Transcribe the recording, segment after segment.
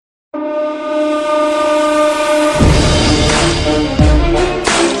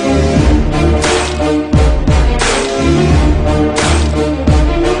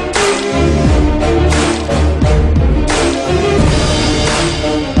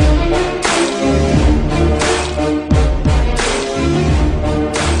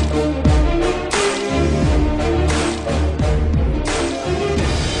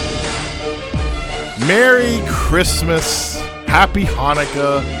Christmas, Happy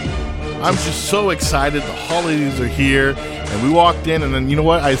Hanukkah. I'm just so excited. The holidays are here. And we walked in, and then, you know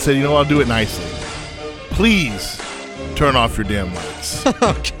what? I said, I'll do it nicely. Please turn off your damn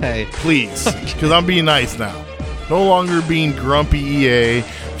mics. Okay. Please. Because I'm being nice now. No longer being grumpy EA.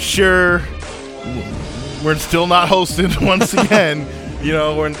 Sure, we're still not hosting once again.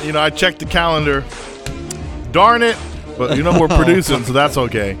 I checked the calendar. Darn it. But, we're producing, so that's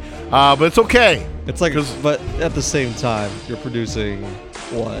okay. But it's okay. It's like, but at the same time, you're producing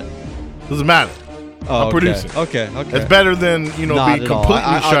what? Doesn't matter. Oh, I'm producing. Okay. It's better than, being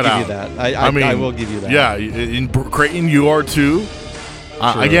completely shut out. I'll give you that. I will give you that. Yeah, in Creighton, you are too.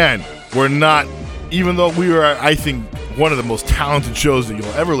 Again, we're not, even though we are, I think, one of the most talented shows that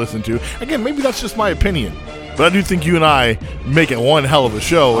you'll ever listen to. Again, maybe that's just my opinion. But I do think you and I make it one hell of a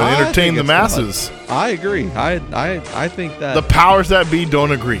show and entertain the masses. I agree. I think that the powers that be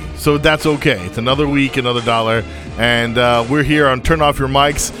don't agree. So that's okay. It's another week, another dollar. And we're here on Turn Off Your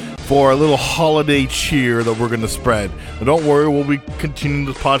Mics for a little holiday cheer that we're going to spread. But don't worry, we'll be continuing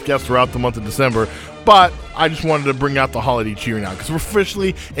this podcast throughout the month of December. But I just wanted to bring out the holiday cheer now because we're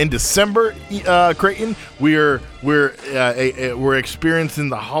officially in December. Creighton, we're experiencing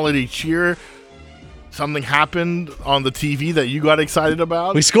the holiday cheer. Something happened on the TV that you got excited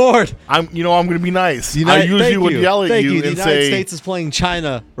about. We scored. I'm going to be nice. I usually would yell at you and say, the United States is playing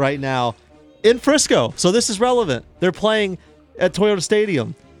China right now in Frisco, so this is relevant. They're playing at Toyota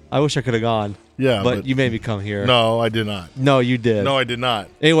Stadium. I wish I could have gone. Yeah, but you made me come here. No, I did not. No, you did. No, I did not.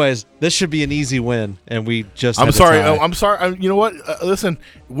 Anyways, this should be an easy win, and we just I'm sorry. You know what? Listen,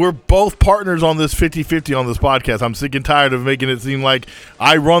 we're both partners on this 50-50 on this podcast. I'm sick and tired of making it seem like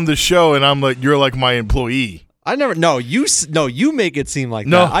I run the show, and I'm like, you're like my employee. I never. No, you make it seem like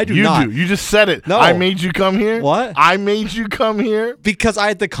no, that. I do you not. Do. You just said it. No. I made you come here. What? I made you come here because I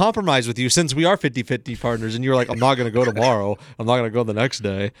had to compromise with you since we are 50-50 partners, and you're like, I'm not going to go tomorrow. I'm not going to go the next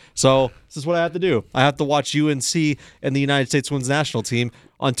day. So this is what I have to do. I have to watch UNC and the United States Women's National Team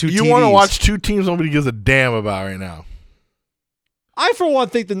on two TVs. You want to watch two teams nobody gives a damn about right now. I, for one,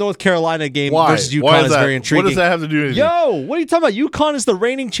 think the North Carolina game versus UConn is very intriguing. What does that have to do with anything? What are you talking about? UConn is the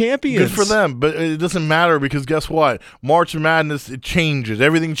reigning champions. Good for them, but it doesn't matter because guess what? March Madness, it changes.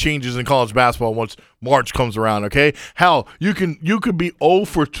 Everything changes in college basketball once March comes around, okay? Hell, you could be 0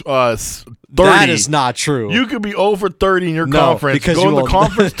 for 30. That is not true. You could be 0 for 30 in your conference, go to the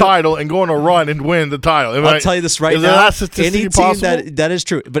conference title, and go on a run and win the title. I'll tell you this right now. Any team that is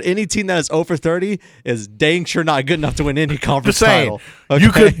true, but any team that is 0 for 30 is dang sure not good enough to win any conference title.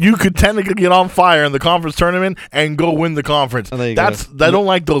 Okay? You could technically get on fire in the conference tournament and go win the conference. I don't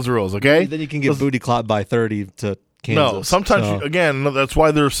like those rules, okay? Then you can get booty clapped by 30 to Kansas. No, sometimes, again, that's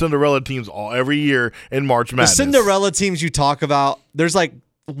why there are Cinderella teams every year in March Madness. The Cinderella teams you talk about, there's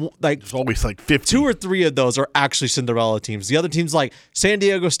there's always 50. 2 or 3 of those are actually Cinderella teams. The other teams, like San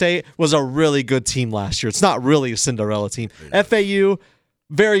Diego State, was a really good team last year. It's not really a Cinderella team. Yeah. FAU,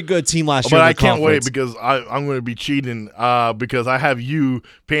 very good team last year. But I can't wait because I'm going to be cheating because I have you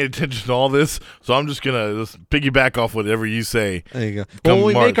paying attention to all this. So I'm just going to piggyback off whatever you say. There you go. Well, when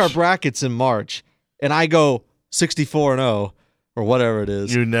we make our brackets in March, and I go 64-0 or whatever it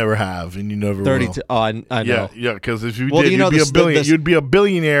is. You never have, and you never 32. will. Oh, I know. Yeah, because if you did, you'd be a billion. You'd be a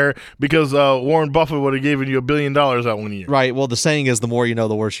billionaire because Warren Buffett would have given you $1 billion that 1 year. Right. Well, the saying is, the more you know,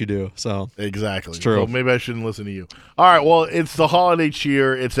 the worse you do. So exactly. It's true. So maybe I shouldn't listen to you. All right. Well, it's the holiday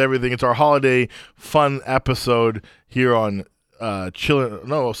cheer. It's everything. It's our holiday fun episode here on Chilling.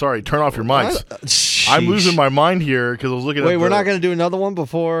 No, sorry. Turn off your mics. I'm losing my mind here because I was looking at. Wait, we're not going to do another one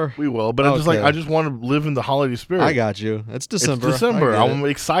before. We will, but I just want to live in the holiday spirit. I got you. It's December. It's December. I'm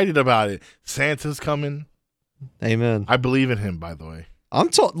excited about it. Santa's coming. Amen. I believe in him. By the way,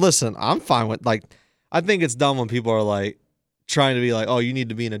 Listen, I'm fine with I think it's dumb when people are trying to be oh, you need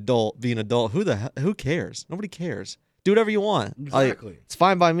to be an adult. Be an adult. Who cares? Nobody cares. Do whatever you want. Exactly. It's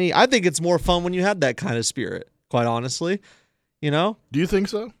fine by me. I think it's more fun when you have that kind of spirit. Quite honestly. Do you think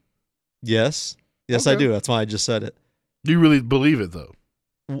so? Yes. Yes, okay. I do. That's why I just said it. Do you really believe it, though?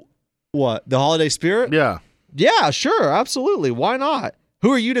 What? The holiday spirit? Yeah. Yeah, sure. Absolutely. Why not? Who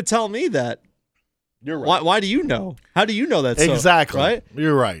are you to tell me that? You're right. Why do you know? How do you know that? Exactly. Right?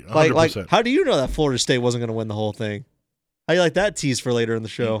 You're right. 100%. How do you know that Florida State wasn't going to win the whole thing? How do you like that tease for later in the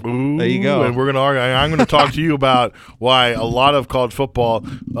show? Ooh, there you go. And we're going to argue. I'm going to talk to you about why a lot of college football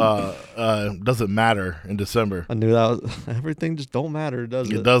doesn't matter in December. I knew that everything just don't matter, does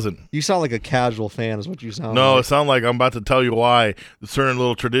it? It doesn't. You sound like a casual fan is what you sound like. No, it sounds like I'm about to tell you why certain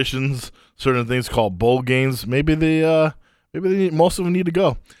little traditions, certain things called bowl games, maybe most of them need to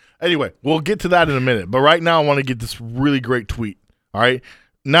go. Anyway, we'll get to that in a minute. But right now I want to get this really great tweet. All right?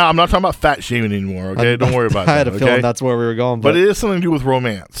 Now, I'm not talking about fat shaming anymore, okay? Don't worry about that. I had a feeling okay? that's where we were going. But it is something to do with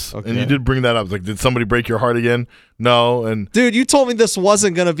romance. Okay. And you did bring that up. Like, did somebody break your heart again? No. And dude, you told me this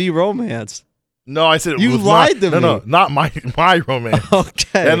wasn't going to be romance. no, I said you lied to me. No, not my romance.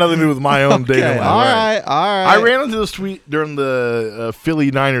 Okay. It had nothing to do with my own dating life. All right. I ran into this tweet during the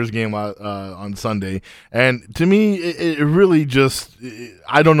Philly Niners game on Sunday, and to me, it really just,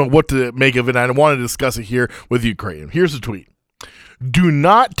 I don't know what to make of it. I want to discuss it here with you, Creighton. Here's the tweet. Do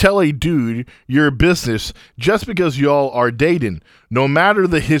not tell a dude your business just because y'all are dating, no matter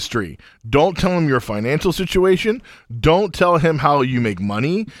the history. Don't tell him your financial situation. Don't tell him how you make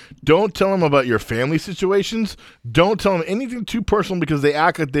money. Don't tell him about your family situations. Don't tell him anything too personal because they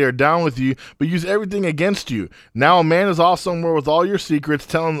act like they are down with you, but use everything against you. Now a man is off somewhere with all your secrets,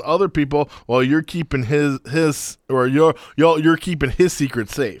 telling other people while you're keeping you're keeping his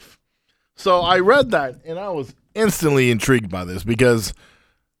secret safe. So I read that and I was instantly intrigued by this because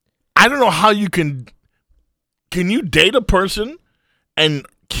I don't know how you can you date a person and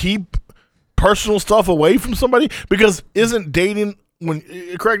keep personal stuff away from somebody? Because isn't dating,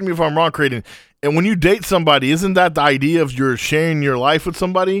 correct me if I'm wrong, Creighton, and when you date somebody, isn't that the idea of you're sharing your life with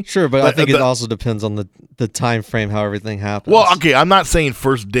somebody? Sure, but I think it also depends on the time frame, how everything happens. Well, okay, I'm not saying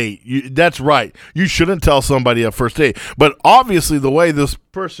first date. That's right. You shouldn't tell somebody at first date. But obviously the way this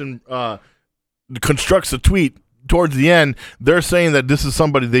person constructs a tweet towards the end, they're saying that this is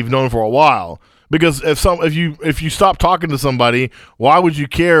somebody they've known for a while. Because if you stop talking to somebody, why would you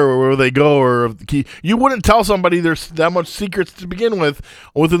care where they go? Or you wouldn't tell somebody there's that much secrets to begin with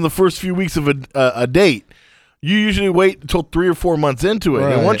within the first few weeks of a date. You usually wait until 3 or 4 months into it.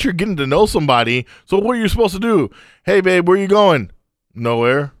 Right. And once you're getting to know somebody, so what are you supposed to do? Hey, babe, where are you going?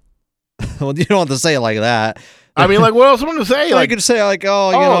 Nowhere. Well, you don't have to say it like that. I mean, like, what else am I going to say? Like, you could say, like,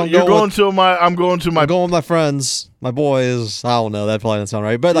 I'm going with my friends, my boys. I don't know. That probably doesn't sound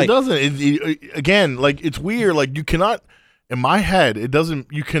right. But, like, it doesn't. Again, like, it's weird. Like, you cannot, in my head,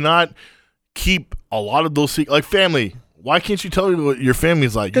 you cannot keep a lot of those secrets. Like, family. Why can't you tell me what your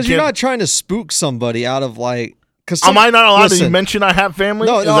family's like? Because you're not trying to spook somebody out of, like, am I not allowed to mention I have family?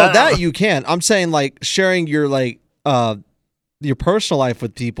 No, that you can. I'm saying, like, sharing your, like, your personal life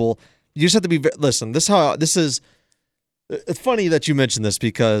with people. You just have to be. Listen, this is. It's funny that you mentioned this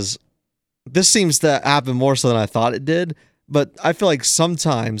because this seems to happen more so than I thought it did. But I feel like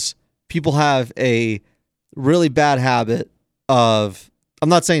sometimes people have a really bad habit of. I'm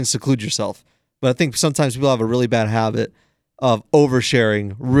not saying seclude yourself, but I think sometimes people have a really bad habit of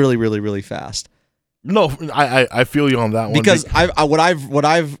oversharing really, really, really fast. No, I feel you on that one because what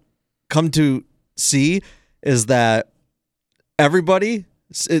I've come to see is that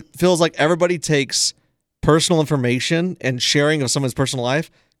it feels like everybody takes personal information and sharing of someone's personal life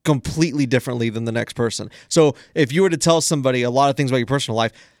completely differently than the next person. So if you were to tell somebody a lot of things about your personal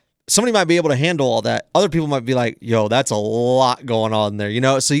life, somebody might be able to handle all that. Other people might be like, yo, that's a lot going on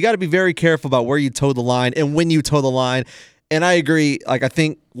there, So you got to be very careful about where you toe the line and when you toe the line. And I agree. Like, I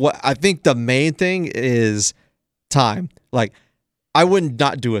think the main thing is time. Like, I would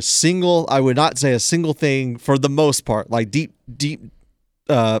not say a single thing for the most part, like deep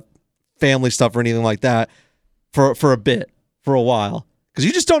family stuff or anything like that for a while, because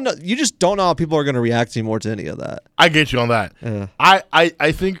you just don't know how people are going to react anymore to any of that. I get you on that. Yeah.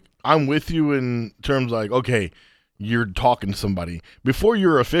 I think I'm with you in terms like, okay, you're talking to somebody before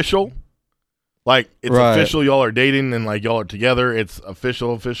you're official, like it's official, y'all are dating and like y'all are together, it's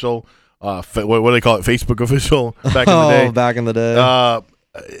official what do they call it, Facebook official back in the day.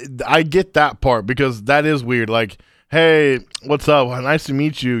 I get that part because that is weird. Like, hey, what's up? Nice to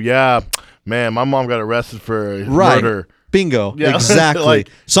meet you. Yeah, man, my mom got arrested for murder. Bingo. Yeah. Exactly. Like,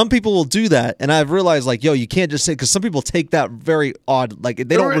 some people will do that, and I've realized, like, yo, you can't just say, because some people take that very odd, like,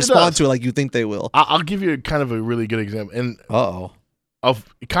 they don't respond to it like you think they will. I'll give you kind of a really good example. And it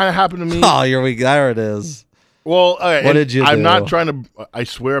kind of happened to me. Oh, there it is. Well, what did you do? I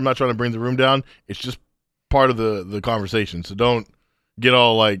swear I'm not trying to bring the room down. It's just part of the conversation. So don't get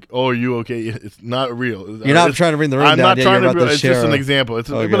all like, oh, are you okay? It's not real. You're not trying to bring the room down. I'm not trying to. It's just an example.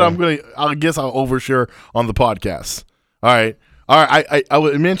 Okay. But I guess I'll overshare on the podcast. All right. I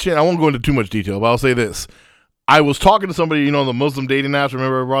would mention, I won't go into too much detail, but I'll say this. I was talking to somebody, the Muslim dating apps.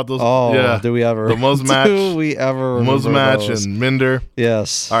 Remember I brought those? Oh, yeah. Do we ever? The Muslim Match. Do we ever? Muslim Match and Minder.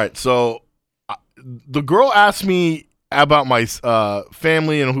 Yes. All right. So the girl asked me about my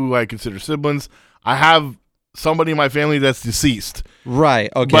family and who I consider siblings. I have somebody in my family that's deceased.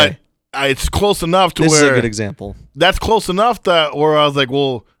 Right. Okay. But it's close enough to this where. This is a good example. That's close enough where I was like,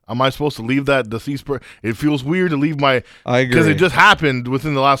 well, am I supposed to leave that deceased person? It feels weird to leave my. I agree. Because it just happened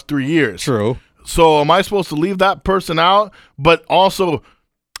within the last 3 years. True. So am I supposed to leave that person out, but also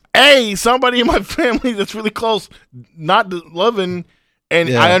somebody in my family that's really close, not loving, and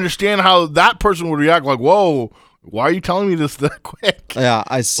Yeah. I understand how that person would react. Like, whoa, why are you telling me this that quick? Yeah,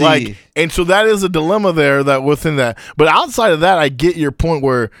 I see. Like, and so that is a dilemma there that within that. But outside of that, I get your point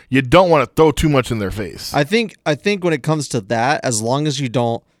where you don't want to throw too much in their face. I think when it comes to that, as long as you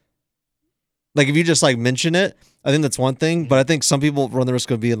don't, like, if you just like mention it, I think that's one thing. But I think some people run the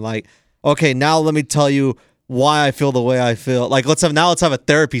risk of being like, okay, now let me tell you why I feel the way I feel. Like, let's have a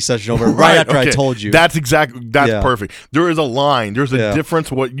therapy session over right after I told you. That's perfect. There is a line. There's a difference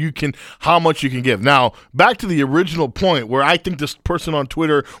how much you can give. Now, back to the original point where I think this person on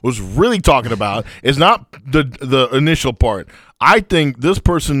Twitter was really talking about is not the initial part. I think this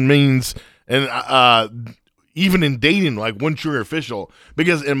person means, and even in dating, like once you're official,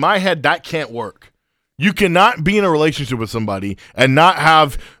 because in my head that can't work. You cannot be in a relationship with somebody and not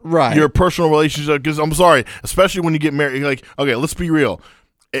have your personal relationship. Because I'm sorry, especially when you get married. Like, okay, let's be real.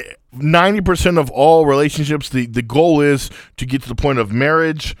 90% of all relationships, the goal is to get to the point of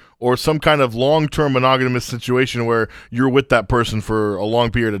marriage or some kind of long-term monogamous situation where you're with that person for a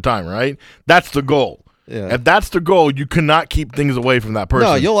long period of time, right? That's the goal. Yeah. If that's the goal, you cannot keep things away from that person.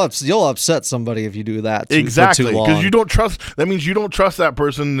 No, you'll upset somebody if you do that. Exactly, because you don't trust. That means you don't trust that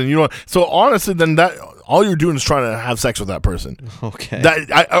person, and you don't. So honestly, then that all you're doing is trying to have sex with that person. Okay.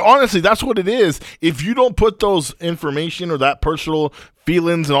 Honestly, that's what it is. If you don't put those information or that personal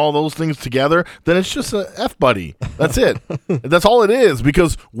feelings and all those things together, then it's just a F buddy. That's it. That's all it is.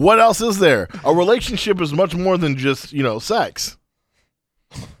 Because what else is there? A relationship is much more than just sex.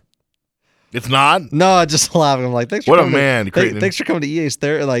 It's not? No, I just laughing. I'm like, thanks for what coming a man, Creighton. Thanks for coming to EA's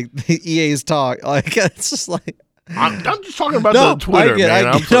EA's talk. Like, it's just like I'm just talking about the Twitter,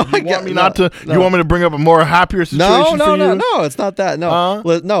 man. You want me to bring up a more happier situation for you? No, it's not that. No.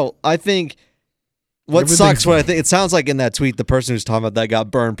 No, I think what sucks, what I think, it sounds like in that tweet, the person who's talking about that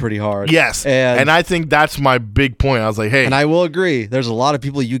got burned pretty hard. Yes. And I think that's my big point. I was like, hey. And I will agree. There's a lot of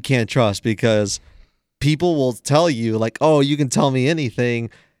people you can't trust because people will tell you, like, oh, you can tell me anything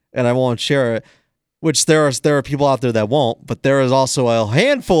and I won't share it, which there are people out there that won't, but there is also a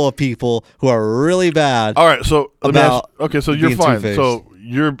handful of people who are really bad. All right, so so you're fine. Two-faced. So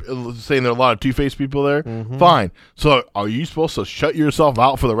you're saying there are a lot of two-faced people there? Mm-hmm. Fine. So are you supposed to shut yourself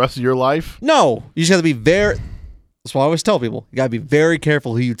out for the rest of your life? No. You just got to be that's what I always tell people. You got to be very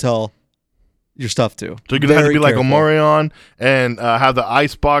careful who you tell your stuff to. So you're going to have to be like Omarion and have the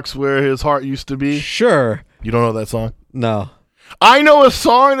ice box where his heart used to be? Sure. You don't know that song? No. I know a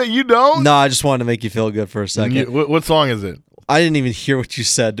song that you don't? No, I just wanted to make you feel good for a second. What song is it? I didn't even hear what you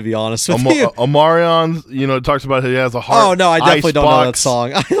said, to be honest with you. Omarion, talks about he has a heart. Oh, no, I definitely don't know that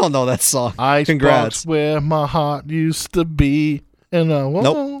song. I don't know that song. Congrats. Where my heart used to be.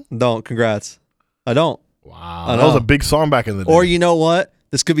 Nope, don't. Congrats. I don't. Wow. That was a big song back in the day. Or you know what?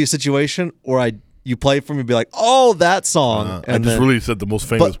 This could be a situation where you play it for me and be like, oh, that song. And I just really said the most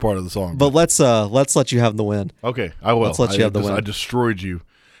famous part of the song. But let's let you have the win. Okay, I will. Let's let you have the win. I destroyed you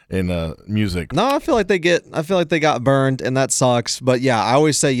in music. No, I feel like they got burned, and that sucks. But yeah, I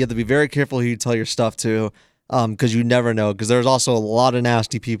always say you have to be very careful who you tell your stuff to, because you never know. Because there's also a lot of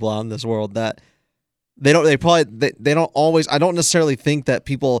nasty people out in this world that they don't always. I don't necessarily think that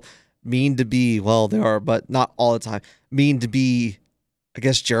people mean to be. Well, they are, but not all the time. Mean to be, I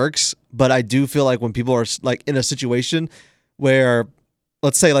guess, jerks. But I do feel like when people are like in a situation where,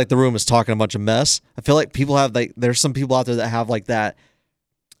 let's say, like the room is talking a bunch of mess, I feel like people have there's some people out there that have like that,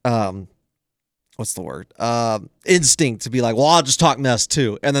 what's the word? Instinct to be like, well, I'll just talk mess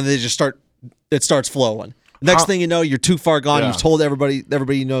too, and then they just it starts flowing. Next thing you know, you're too far gone. Yeah. You've told everybody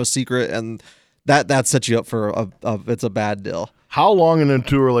you know a secret, and that sets you up for it's a bad deal. How long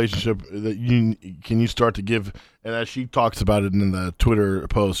into a relationship that can you start to give? And as she talks about it in the Twitter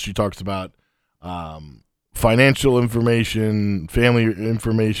post, she talks about financial information, family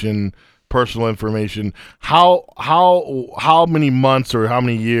information, personal information. How many months or how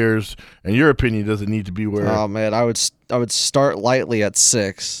many years, in your opinion, does it need to be where? Oh man, I would start lightly at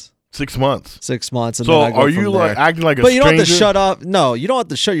 6. 6 months. 6 months. And so then I go are you from like there. acting like a but stranger? You don't have to shut up. No, you don't have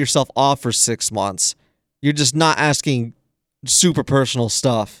to shut yourself off for 6 months. You're just not asking super personal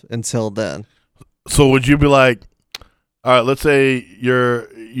stuff until then. So would you be like, all right, let's say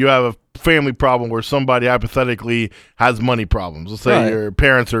you have a family problem where somebody hypothetically has money problems. Let's say your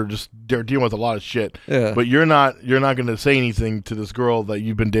parents they're dealing with a lot of shit. Yeah. But you're not going to say anything to this girl that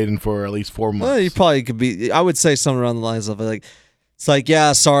you've been dating for at least 4 months. Well, you probably could be. I would say something around the lines of like, it's like,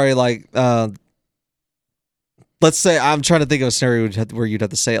 yeah, sorry, like, let's say I'm trying to think of a scenario where you'd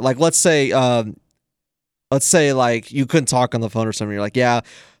have to say it. Like, let's say like you couldn't talk on the phone or something. You're like, yeah,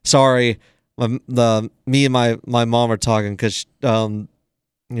 sorry. Me and my mom are talking because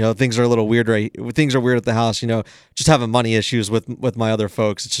things are a little weird. Right, things are weird at the house. Just having money issues with my other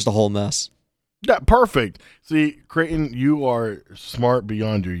folks. It's just a whole mess. Yeah, perfect. See, Creighton, you are smart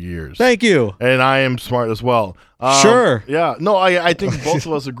beyond your years. Thank you. And I am smart as well. Sure. Yeah. No, I think both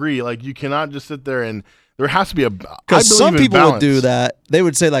of us agree. Like, you cannot just sit there and there has to be because some people would do that. They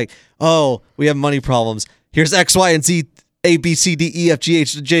would say like, "Oh, we have money problems. Here's X, Y, and Z, A, B, C, D, E, F, G,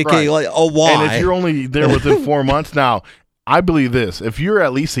 H, J, K." Right. Like, oh, why? And if you're only there within 4 months, now I believe this: if you're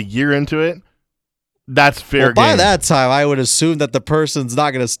at least a year into it, that's fair game. By that time, I would assume that the person's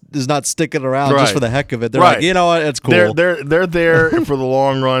is not sticking around just for the heck of it. They're like, you know what, it's cool. They're there for the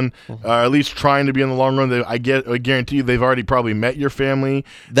long run, at least trying to be in the long run. I guarantee you, they've already probably met your family.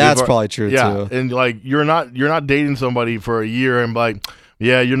 That's probably true too. Yeah, and like you're not dating somebody for a year and like,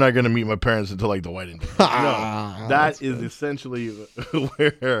 yeah, you're not going to meet my parents until like the wedding day. No, that is essentially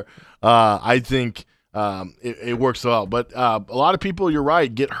where I think it works out. But a lot of people, you're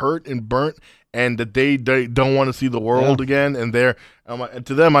right, get hurt and burnt. And that they don't want to see the world again, and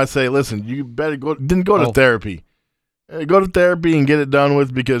to them I say, listen, you better go to therapy. Go to therapy and get it done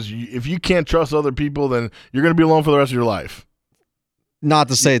with, because if you can't trust other people, then you're going to be alone for the rest of your life. Not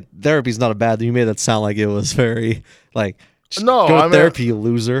to say therapy's not a bad thing. You made that sound like it was very like. No, go to therapy, you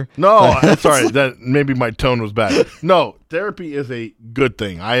loser. No, sorry, that maybe my tone was bad. No, therapy is a good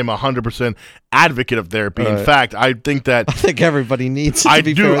thing. I am 100% advocate of therapy. In fact, I think everybody needs it. I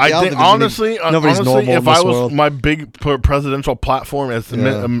do. I think honestly, if I was world. My big presidential platform as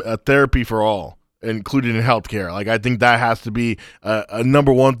a therapy for all, including in healthcare, like I think that has to be a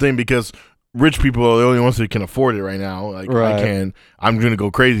number one thing, because rich people are the only ones who can afford it right now. Like I'm going to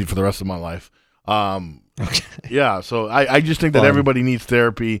go crazy for the rest of my life. Okay. Yeah, so I just think that everybody needs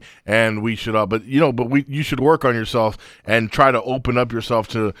therapy, and we should you should work on yourself and try to open up yourself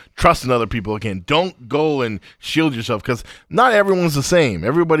to trust in other people again. Don't go and shield yourself, because not everyone's the same.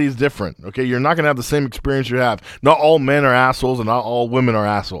 Everybody's different. Okay, you're not gonna have the same experience you have. Not all men are assholes, and not all women are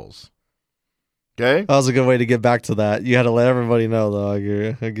assholes. Okay, that was a good way to get back to that. You had to let everybody know, though. I'll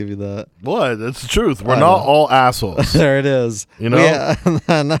give you that. What? That's the truth. We're not all assholes. There it is. You know? Yeah,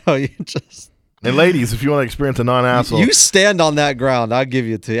 no, you just. And ladies, if you want to experience a non-asshole, you stand on that ground. I'll give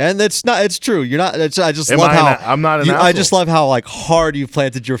you it to you, and it's true. You're not. I just love I'm not an asshole. I just love how like hard you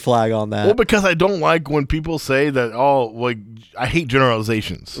planted your flag on that. Well, because I don't like when people say that. Oh, like I hate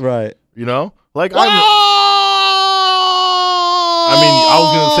generalizations. Right. You know, like I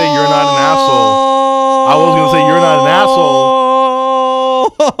was gonna say you're not an asshole. I was gonna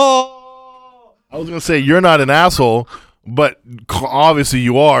say you're not an asshole. But obviously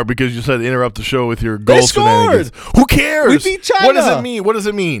you are, because you said interrupt the show with your goal shenanigans. Who cares? We beat China. What does it mean? What does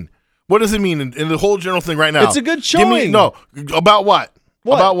it mean? What does it mean in the whole general thing right now? It's a good showing. About what?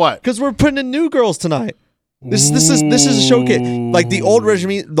 About what? Because we're putting in new girls tonight. This is a showcase. Like the old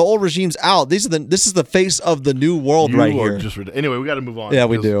regime's out. This is the face of the new world here. Anyway, we got to move on. Yeah,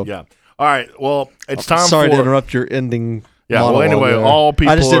 we do. Yeah. All right. Well, it's time. Sorry to interrupt your ending. Yeah, well, anyway, all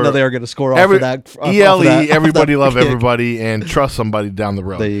people. I just didn't know they were going to score off of that. Everybody love everybody, and trust somebody down the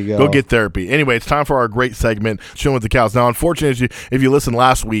road. There you go. Go get therapy. Anyway, it's time for our great segment, Chilling with the Cows. Now, unfortunately, if you listened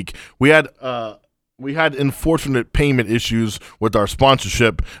last week, we had unfortunate payment issues with our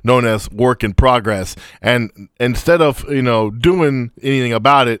sponsorship known as Work in Progress, and instead of doing anything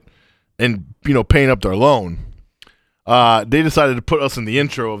about it and paying up their loan, they decided to put us in the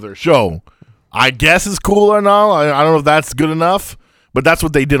intro of their show. I guess it's cool or not. I don't know if that's good enough, but that's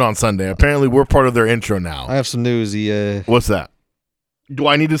what they did on Sunday. Apparently, we're part of their intro now. I have some news. What's that? Do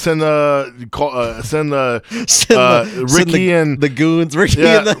I need to send Ricky and the goons? Ricky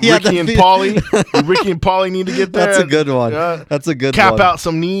and Paulie. Ricky and Paulie need to get there. That's a good one. That's a good cap one. Out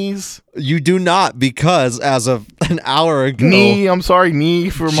some knees. You do not, because as of an hour ago, knee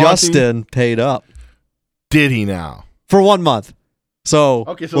for Justin Monty paid up. Did he now? For 1 month.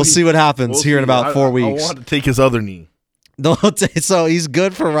 So we'll see what happens here in about 4 weeks. I want to take his other knee. So he's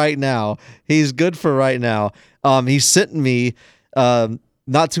good for right now. He sent me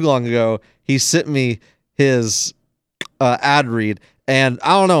not too long ago. He sent me his ad read, and I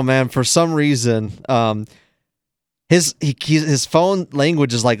don't know, man. For some reason, his phone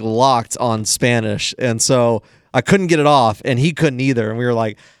language is like locked on Spanish, and so I couldn't get it off, and he couldn't either. And we were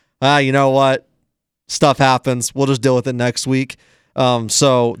like, you know what? Stuff happens. We'll just deal with it next week.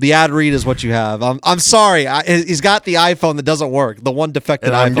 So the ad read is what you have. I'm sorry. He's got the iPhone that doesn't work. The one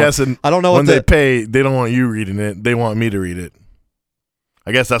defective iPhone. I'm guessing I don't know when they pay, they don't want you reading it. They want me to read it.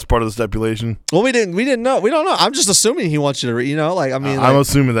 I guess that's part of the stipulation. Well, we didn't know. We don't know. I'm just assuming he wants you to read. I'm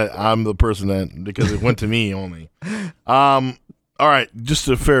assuming that I'm the person that, because it went to me only. All right, just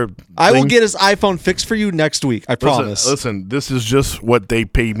a fair. I will get his iPhone fixed for you next week. I promise. Listen, this is just what they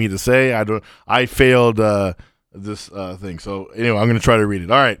paid me to say. I failed this thing. So anyway, I'm going to try to read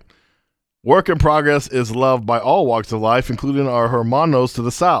it. All right. Work in Progress is loved by all walks of life, including our hermanos to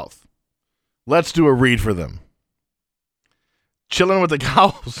the south. Let's do a read for them. Chilling with the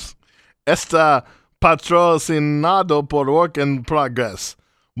Cows está patrocinado por Work in Progress.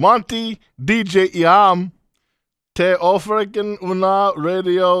 Monty, DJ Iam, te ofrecen una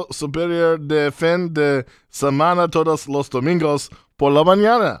radio superior de fin de semana todos los domingos por la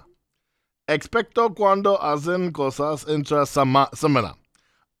mañana. Excepto cuando hacen cosas entre semana.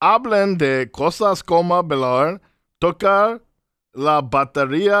 Hablen de cosas como bailar, tocar la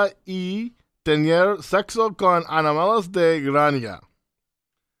batería y tener sexo con animales de granja.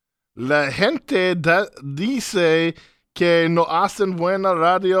 La gente dice que no hacen buena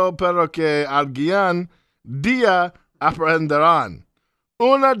radio, pero que algún día aprenderán.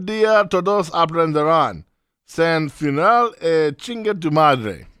 Un día todos aprenderán. Sin final, chinga tu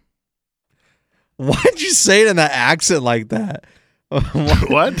madre. Why'd you say it in that accent like that?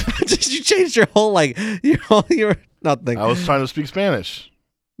 What? You changed your whole, you're nothing. I was trying to speak Spanish.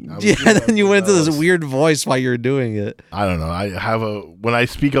 Yeah, and then you went into this weird voice while you were doing it. I don't know. When I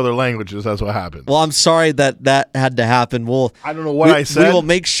speak other languages, that's what happens. Well, I'm sorry that had to happen. I don't know what I said. We will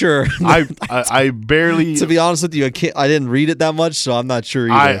make sure. I barely. To be honest with you, I didn't read it that much, so I'm not sure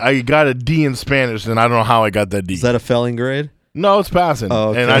either. I got a D in Spanish, and I don't know how I got that D. Is that a failing grade? No, it's passing.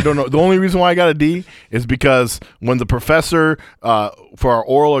 Oh, okay. And I don't know. The only reason why I got a D is because when the professor, for our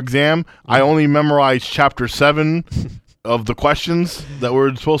oral exam, I only memorized chapter 7 of the questions that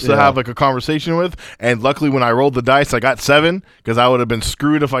we're supposed to have like a conversation with. And luckily when I rolled the dice, I got 7 because I would have been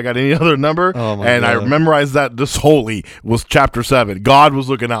screwed if I got any other number. Oh my and God. I memorized that this wholly was chapter 7. God was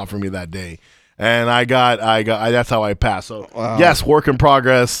looking out for me that day. And I got that's how I passed. So yes, work in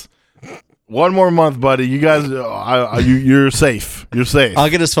progress. One more month, buddy. You guys, you're safe. You're safe. I'll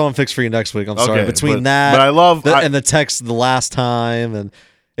get his phone fixed for you next week. I'm sorry. Between that, but I love and the text the last time, and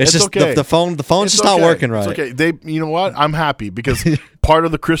it's just okay. the phone's just not working right. It's okay. You know what? I'm happy because part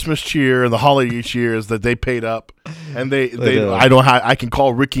of the Christmas cheer and the holiday cheer is that they paid up, and they I can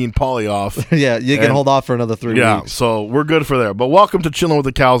call Ricky and Polly off. Yeah, you can hold off for another 3 weeks. Yeah, so we're good for there. But welcome to Chilling with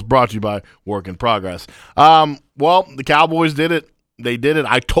the Cows, brought to you by Work in Progress. Well, the Cowboys did it. They did it.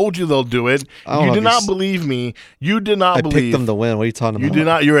 I told you they'll do it. You did not believe me. You did not believe. I picked them to win. What are you talking about? You did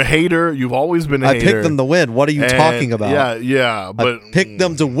not. You're a hater. You've always been a hater. I picked them to win. What are you talking about? Yeah. But I picked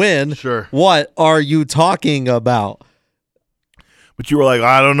them to win. Sure. What are you talking about? But you were like,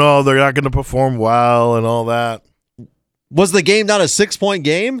 I don't know. They're not going to perform well and all that. Was the game not a 6-point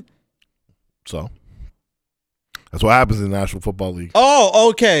game? So. That's what happens in the National Football League. Oh,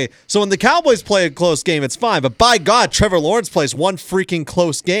 okay. So when the Cowboys play a close game, it's fine. But by God, Trevor Lawrence plays one freaking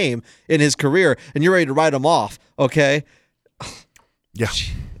close game in his career, and you're ready to write him off, okay? Yeah.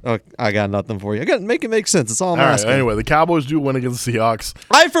 Oh, I got nothing for you. I got to make it make sense. That's all I'm asking. Anyway, the Cowboys do win against the Seahawks.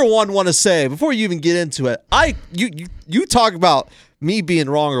 I, for one, want to say, before you even get into it, you talk about me being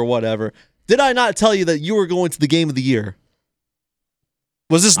wrong or whatever. Did I not tell you that you were going to the game of the year?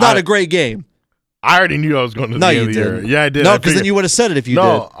 Was this not a great game? I already knew I was going to the game of the year. Yeah, I did. No, because then you would have said it if you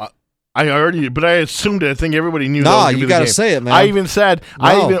did. I already, but I assumed it. I think everybody knew. No, you got to say it, man. I even said,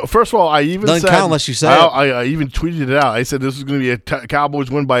 first of all, I even doesn't said, count unless you say it. I even tweeted it out. I said this is going to be a Cowboys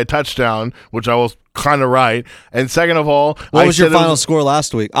win by a touchdown, which I was kind of right. And second of all, what was your final score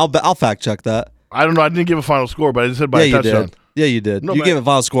last week? I'll fact check that. I don't know. I didn't give a final score, but I just said by a touchdown. Did. Yeah, you did. No, you gave a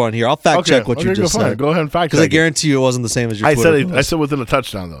final score on here. I'll fact check what you just said. Go ahead and fact check. Because I guarantee you it wasn't the same as your Twitter post. I said within a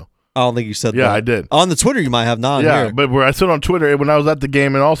touchdown, though. I don't think you said that. Yeah, I did. On the Twitter, you might have not. Yeah, here. but where I said on Twitter when I was at the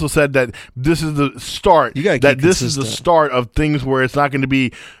game, and also said that this is the start. You that this is the start of things where it's not going to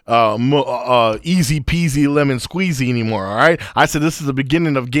be easy peasy lemon squeezy anymore. All right, I said this is the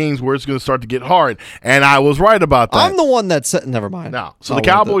beginning of games where it's going to start to get hard, and I was right about that. I'm the one that said. Never mind. No, so the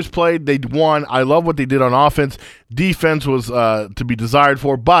Cowboys played. They won. I love what they did on offense. Defense was to be desired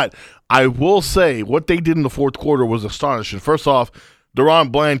for, but I will say what they did in the fourth quarter was astonishing. First off,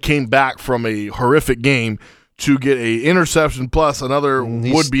 Deron Bland came back from a horrific game to get a interception plus another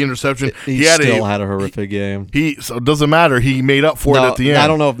would-be interception. He still had a horrific game. So it doesn't matter. He made up for it at the end. I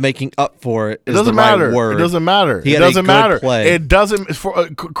don't know if making up for it is doesn't the right matter. word. It doesn't matter. He it had doesn't a good matter. Play. It doesn't for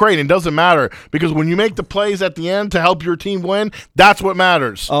Creighton. It doesn't matter because when you make the plays at the end to help your team win, that's what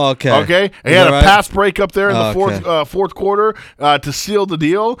matters. Oh, okay. Okay. He had a pass break up there in the fourth quarter to seal the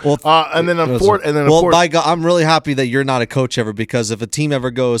deal. Well, and then a fourth. By God, I'm really happy that you're not a coach ever because if a team ever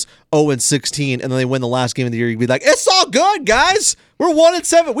goes 0-16 and then they win the last game of the year, you'd be like, "It's all good, guys. We're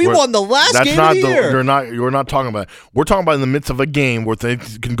 1-7. We won the last game of the year. You're not talking about it. We're talking about in the midst of a game where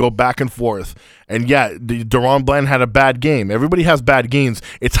things can go back and forth. And yeah, DeRon Bland had a bad game. Everybody has bad games.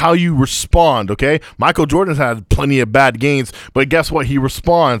 It's how you respond, okay? Michael Jordan's had plenty of bad games, but guess what? He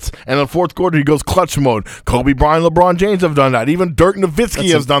responds. And in the fourth quarter, he goes clutch mode. Kobe Bryant, LeBron James have done that. Even Dirk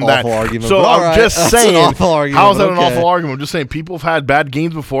Nowitzki has done that. Argument, so I'm just saying, how is that an awful argument? I'm just saying people have had bad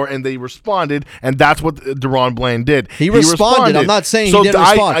games before, and they responded, and that's what DeRon Bland did. He responded. I'm not saying he didn't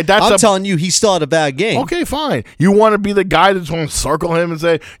respond. I'm telling you, he still had a bad game. Okay, fine. You want to be the guy that's going to circle him and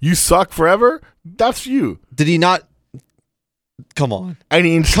say, you suck forever? That's you. Did he not? Come on. And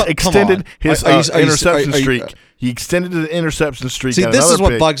he extended his interception streak. He extended the interception streak. See, this is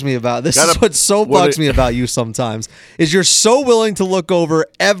what bugs me about. This is what so bugs me about you sometimes. Is you're so willing to look over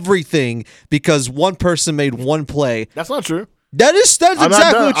everything because one person made one play. That's not true. That's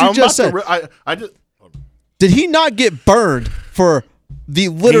exactly what you just said. Did he not get burned for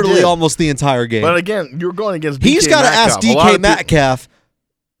literally almost the entire game? But again, you're going against DK He's got to Metcalf. ask DK Metcalf.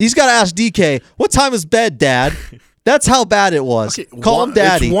 He's got to ask DK, what time is bed, Dad? That's how bad it was. Okay, Call him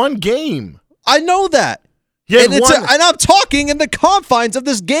Daddy. It's one game. I know that. And I'm talking in the confines of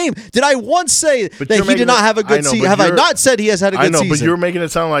this game. Did I once say that he did not have a good season? Have I not said he has had a good season? I know, but you're making it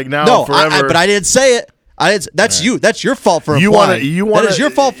sound like now forever. But I didn't say it. That's you. That's your fault for implying. That is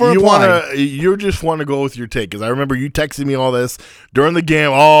your fault for implying. You just want to go with your take because I remember you texting me all this during the game.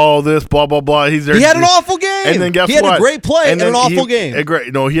 All this, blah blah blah. He had an awful game. And then guess what? He had a great play and an awful game.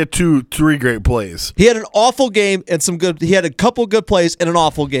 He had three great plays. He had an awful game and some good. He had a couple good plays and an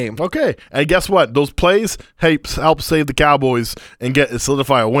awful game. Okay, and guess what? Those plays help save the Cowboys and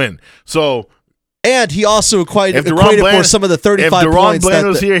solidify a win. So. And he also equated for some of the 35 points. If DeRon Bland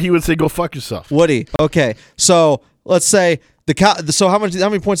was here, he would say, "Go fuck yourself." Would he? Okay, so let's say so how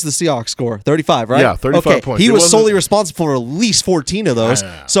many points did the Seahawks score? 35, right? Yeah, 35 points. He was solely responsible for at least 14 of those.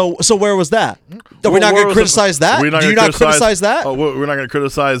 So where was that? Are we not going to criticize that? Do you not criticize that? Oh, we're not going to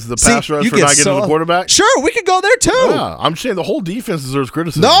criticize the pass rush for not getting to the quarterback? Sure, we could go there too. Yeah, I'm saying the whole defense deserves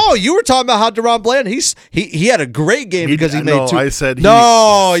criticism. No, you were talking about how DeRon Bland, he had a great game because he made two. I said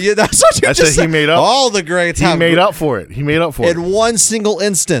that's what you just said. He made up. All the greats He made up for it. In one single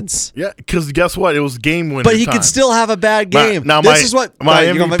instance. Yeah, because guess what? It was game winning. But he could still have a bad game. This is what my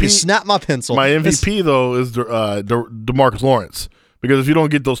you're MVP, gonna make me snap my pencil. My MVP though is DeMarcus Lawrence because if you don't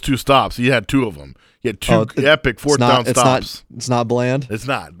get those two stops, he had two of them. He had two epic fourth down stops. It's not Bland. It's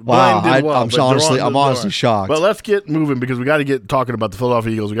not. Wow, Bland did well, I'm honestly shocked. But let's get moving because we got to get talking about the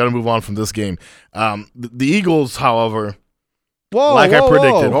Philadelphia Eagles. We got to move on from this game. The Eagles, however, I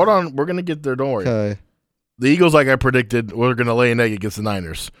predicted. Hold on, we're gonna get there. Don't worry. Okay. The Eagles, like I predicted, were going to lay an egg against the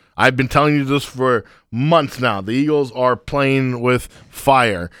Niners. I've been telling you this for months now. The Eagles are playing with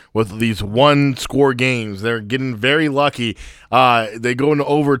fire with these one-score games. They're getting very lucky. They go into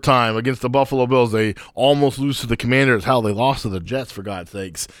overtime against the Buffalo Bills. They almost lose to the Commanders. Hell, they lost to the Jets, for God's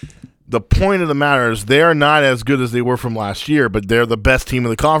sakes. The point of the matter is they are not as good as they were from last year, but they're the best team in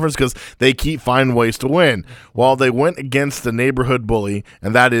the conference because they keep finding ways to win. Well, they went against the neighborhood bully,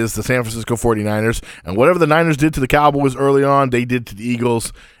 and that is the San Francisco 49ers. And whatever the Niners did to the Cowboys early on, they did to the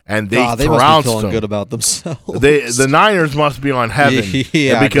Eagles, and they trounced them. They must be feeling good about themselves. The Niners must be on heaven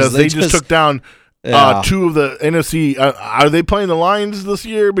because they just took down two of the NFC. Are they playing the Lions this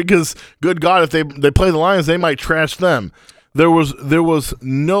year? Because, good God, if they play the Lions, they might trash them. There was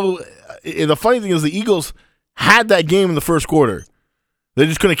no. The funny thing is the Eagles had that game in the first quarter. They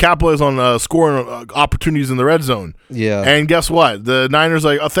just couldn't capitalize on scoring opportunities in the red zone. Yeah. And guess what? The Niners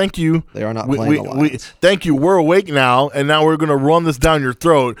like, oh, thank you. They are not playing the Lions. Thank you. We're awake now, and now we're going to run this down your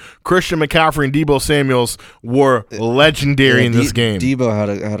throat. Christian McCaffrey and Deebo Samuels were legendary in this game. Deebo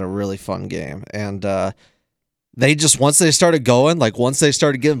had a really fun game, and they just once they started going, once they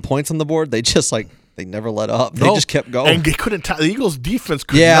started getting points on the board, they just they never let up. They just kept going, and they couldn't. The Eagles' defense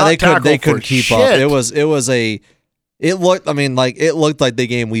could not tackle. They couldn't keep up. It looked like the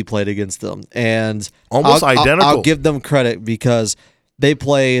game we played against them, and almost identical. I'll give them credit because they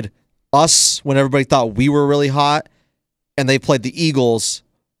played us when everybody thought we were really hot, and they played the Eagles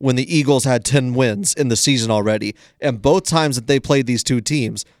when the Eagles had 10 wins in the season already. And both times that they played these two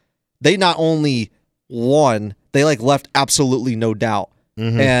teams, they not only won, they left absolutely no doubt.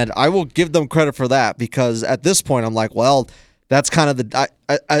 Mm-hmm. And I will give them credit for that because at this point I'm like, well, that's kind of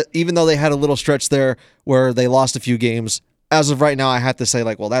even though they had a little stretch there where they lost a few games, as of right now, I have to say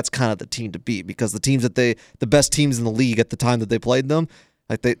well, that's kind of the team to beat because the best teams in the league at the time that they played them,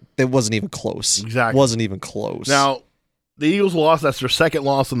 they wasn't even close. Exactly. Wasn't even close. Now, the Eagles lost. That's their second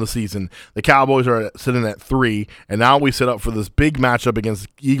loss in the season. The Cowboys are sitting at 3, and now we set up for this big matchup against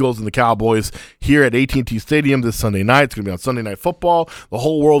the Eagles and the Cowboys here at AT&T Stadium this Sunday night. It's going to be on Sunday Night Football. The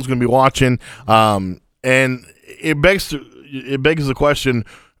whole world's going to be watching, and it begs the question: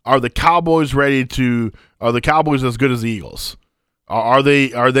 are the Cowboys Are the Cowboys as good as the Eagles? Are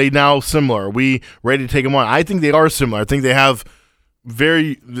they now similar? Are we ready to take them on? I think they are similar. I think they have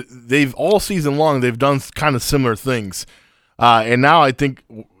they've all season long they've done kind of similar things. And now I think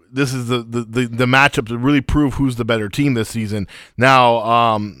this is the matchup to really prove who's the better team this season.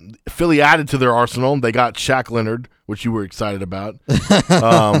 Now, Philly added to their arsenal. They got Shaq Leonard, which you were excited about.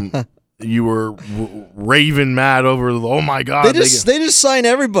 You were raving mad over, oh my God. They just sign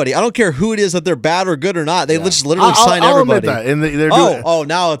everybody. I don't care who it is, that they're bad or good or not. They just literally sign everybody. I'll admit that. And they're doing,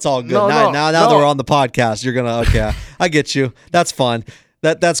 now it's all good. Now that we're on the podcast, you're going to, okay, I get you. That's fun.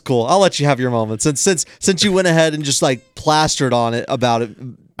 That's cool. I'll let you have your moment. Since you went ahead and just like plastered on it about it.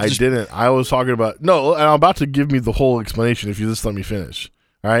 I didn't. I was talking about, and I'm about to give me the whole explanation if you just let me finish.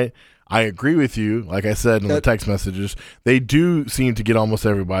 All right? I agree with you. Like I said in the text messages, they do seem to get almost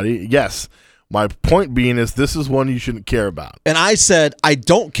everybody. Yes. My point being is this is one you shouldn't care about. And I said, I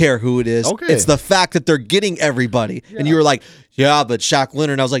don't care who it is. Okay. It's the fact that they're getting everybody. Yeah. And you were like, yeah, but Shaq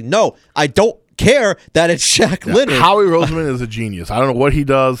Leonard. And I was like, no, I don't care that it's Shaq Leonard. Howie Roseman is a genius. I don't know what he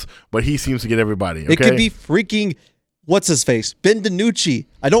does, but he seems to get everybody. Okay? It could be freaking... What's his face? Ben DiNucci.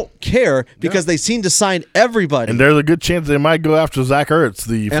 I don't care because they seem to sign everybody. And there's a good chance they might go after Zach Ertz.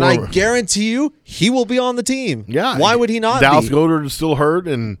 And I guarantee you, he will be on the team. Yeah. Why would he not Dallas be? Goedert is still hurt.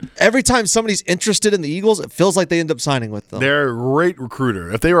 And every time somebody's interested in the Eagles, it feels like they end up signing with them. They're a great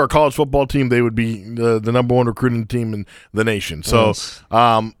recruiter. If they were a college football team, they would be the number one recruiting team in the nation. So, yes.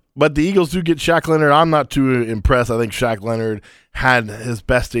 But the Eagles do get Shaq Leonard. I'm not too impressed. I think Shaq Leonard had his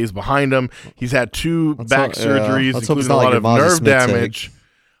best days behind him. He's had 2 back surgeries, including a lot of nerve damage.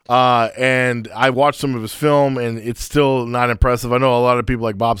 And I watched some of his film, and it's still not impressive. I know a lot of people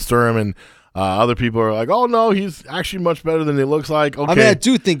like Bob Sturm and other people are like, oh, no, he's actually much better than he looks like. Okay. I mean, I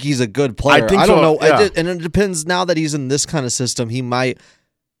do think he's a good player. I don't know. Yeah. And it depends now that he's in this kind of system. He might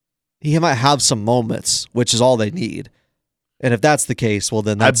have some moments, which is all they need. And if that's the case, well,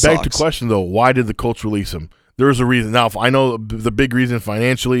 then that sucks. I beg to question, though, why did the Colts release him? There's a reason. Now, I know the big reason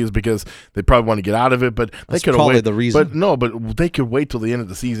financially is because they probably want to get out of it, but they could probably the reason. But they could wait till the end of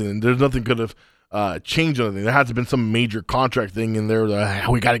the season, and there's nothing could have changed anything. There has to have been some major contract thing in there that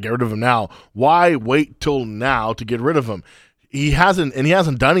we got to get rid of him now. Why wait till now to get rid of him? He hasn't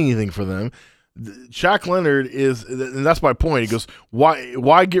done anything for them. Shaq Leonard is, and that's my point. He goes,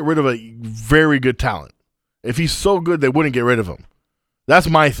 why get rid of a very good talent? If he's so good, they wouldn't get rid of him. That's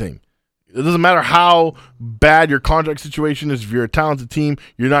my thing. It doesn't matter how bad your contract situation is. If you're a talented team,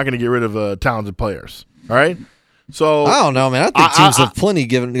 you're not going to get rid of talented players. All right? So I don't know, man. I think teams have plenty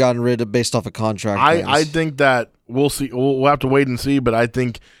gotten rid of based off of contract. I think that we'll see. We'll have to wait and see, but I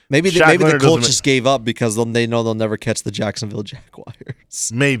think maybe the Colts just gave up because they know they'll never catch the Jacksonville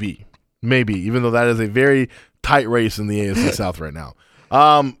Jaguars. Maybe, even though that is a very tight race in the AFC South right now.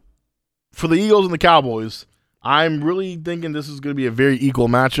 For the Eagles and the Cowboys, I'm really thinking this is going to be a very equal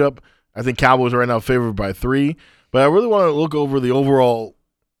matchup. I think Cowboys are right now favored by 3, but I really want to look over the overall.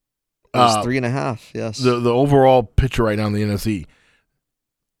 It's 3.5. Yes, the overall picture right now in the NFC.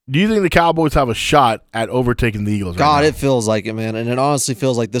 Do you think the Cowboys have a shot at overtaking the Eagles? God, right now? It feels like it, man, and it honestly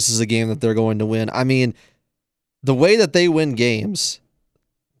feels like this is a game that they're going to win. I mean, the way that they win games,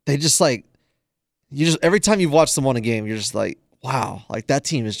 they just every time you've watched them win a game, you're just like, wow, like that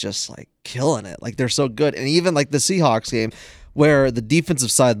team is just like killing it. Like they're so good. And even like the Seahawks game where the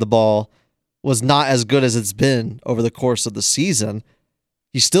defensive side of the ball was not as good as it's been over the course of the season,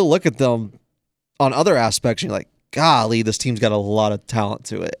 you still look at them on other aspects and you're like, golly, this team's got a lot of talent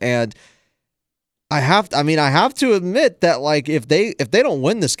to it. And I have to admit that like if they don't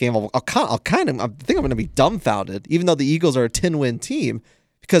win this game, I think I'm going to be dumbfounded, even though the Eagles are a 10-win team,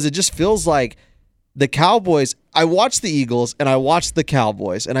 because it just feels like the Cowboys, I watched the Eagles and I watched the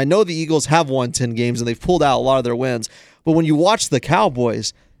Cowboys, and I know the Eagles have won 10 games and they've pulled out a lot of their wins. But when you watch the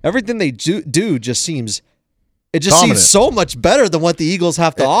Cowboys, everything they do just seems so much better than what the Eagles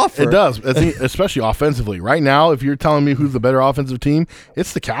have to offer. It does, I think, especially offensively. Right now, if you're telling me who's the better offensive team,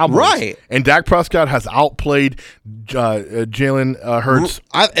 it's the Cowboys. Right. And Dak Prescott has outplayed Jalen Hurts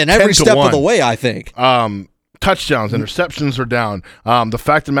and every step of the way, I think. Touchdowns, interceptions are down. The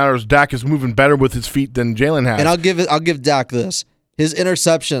fact of the matter is Dak is moving better with his feet than Jalen has. And I'll give Dak this. his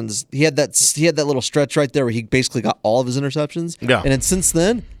interceptions, he had that little stretch right there where he basically got all of his interceptions. Yeah. And then since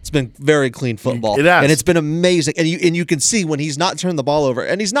then, it's been very clean football. It has. And it's been amazing. And you can see when he's not turning the ball over,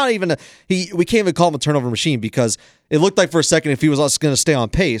 and he's not even we can't even call him a turnover machine because it looked like for a second if he was going to stay on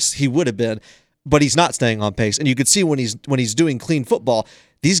pace, he would have been. But he's not staying on pace. And you could see when he's doing clean football,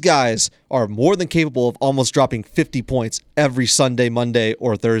 these guys are more than capable of almost dropping 50 points every Sunday, Monday,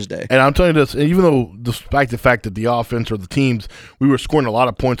 or Thursday. And I'm telling you this, even though despite the fact that the offense or the teams, we were scoring a lot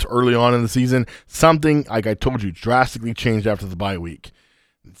of points early on in the season, something, like I told you, drastically changed after the bye week.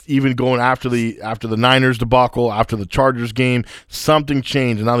 Even going after the Niners debacle, after the Chargers game, something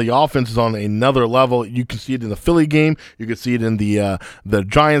changed. And now the offense is on another level. You can see it in the Philly game. You can see it in the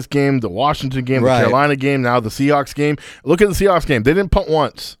Giants game, the Washington game, right. the Carolina game, now the Seahawks game. Look at the Seahawks game. They didn't punt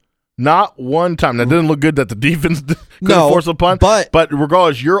once. Not one time. That didn't look good that the defense couldn't force a punt. But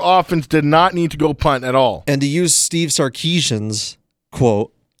regardless, your offense did not need to go punt at all. And to use Steve Sarkisian's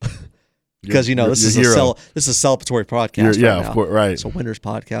quote, because this is a celebratory podcast. Yeah, right now. Of course, right. It's a winners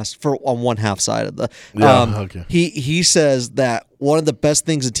podcast on one half side of the. Okay. He says that one of the best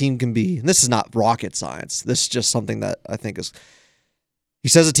things a team can be, and this is not rocket science. This is just something that I think is. He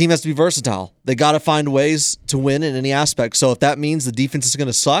says a team has to be versatile. They got to find ways to win in any aspect. So if that means the defense is going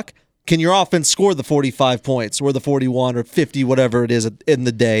to suck, can your offense score the 45 points or the 41 or 50, whatever it is in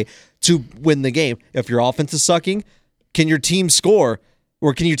the day to win the game? If your offense is sucking, can your team score?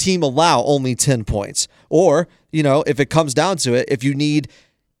 Or can your team allow only 10 points? Or, if it comes down to it,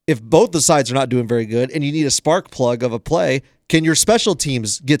 if both the sides are not doing very good and you need a spark plug of a play, can your special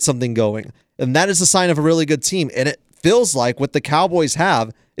teams get something going? And that is a sign of a really good team. And it feels like what the Cowboys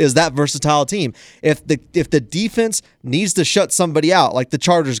have is that versatile team. If the defense needs to shut somebody out, like the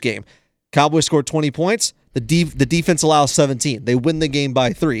Chargers game, Cowboys scored 20 points, the defense allows 17. They win the game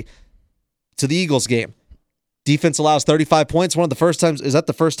by 3. To the Eagles game, defense allows 35 points. One of the first times. Is that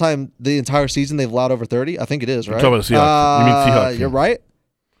the first time the entire season they've allowed over 30? I think it is, right? You're talking about the Seahawks. You mean Seahawks? You're right.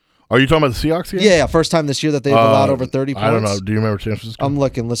 Are you talking about the Seahawks game? Yeah, first time this year that they've allowed over 30 points. I don't know. Do you remember San Francisco? I'm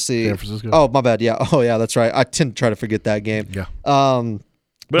looking. Let's see. San Francisco? Oh, my bad. Yeah. Oh, yeah, that's right. I tend to try to forget that game. Yeah.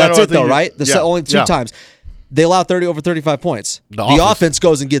 But that's it, though, right? Only 2 times. They allow 30 over 35 points. The offense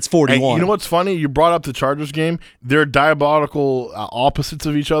goes and gets 41. And you know what's funny? You brought up the Chargers game. They're diabolical opposites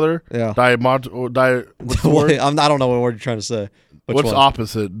of each other. Yeah. What's the word? I don't know what word you're trying to say. What's one?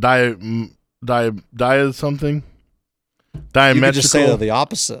 Opposite? Something? Diametrical. You could just say they're the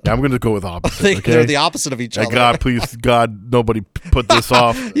opposite. Yeah, I'm going to go with opposite. I think they're the opposite of each other. God, please, God, nobody put this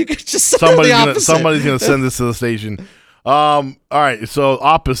off. You could just say somebody's going to send this to the station. All right, so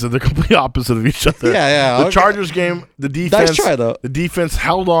opposite. They're complete opposite of each other. Yeah. The Chargers game, the defense. Nice try, though. The defense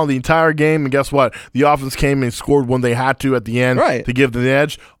held on the entire game, and guess what? The offense came and scored when they had to at the end to give them the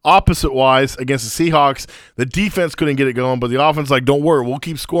edge. Opposite-wise, against the Seahawks, the defense couldn't get it going, but the offense don't worry, we'll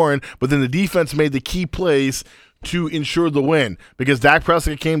keep scoring. But then the defense made the key plays to ensure the win because Dak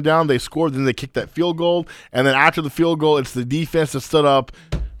Prescott came down, they scored, then they kicked that field goal, and then after the field goal, it's the defense that stood up,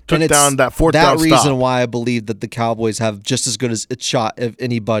 took down that fourth down stop. That reason why I believe that the Cowboys have just as good as a shot of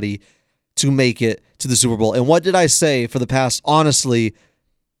anybody to make it to the Super Bowl. And what did I say for the past, honestly,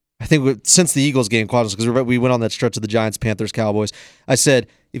 I think since the Eagles game, because we went on that stretch of the Giants, Panthers, Cowboys, I said,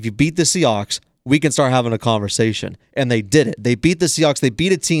 if you beat the Seahawks, we can start having a conversation. And they did it. They beat the Seahawks. They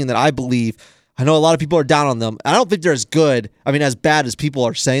beat a team that I believe – I know a lot of people are down on them. I don't think they're as good. I mean, as bad as people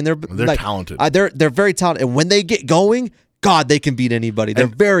are saying. They're talented. They're very talented. And when they get going, God, they can beat anybody. They're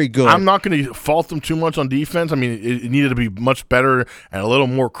very good. I'm not going to fault them too much on defense. I mean, it needed to be much better and a little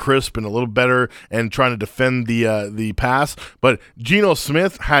more crisp and a little better and trying to defend the pass. But Geno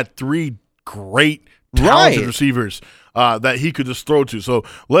Smith had 3 great talented receivers that he could just throw to. So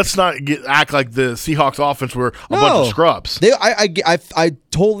let's not act like the Seahawks offense were a bunch of scrubs. I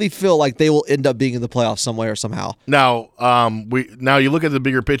totally feel like they will end up being in the playoffs some way or somehow. Now, you look at the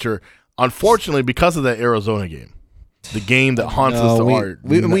bigger picture. Unfortunately, because of that Arizona game, the game that haunts us to heart.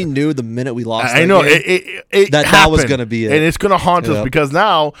 We knew the minute we lost. I know game, that was going to be it, and it's going to haunt us because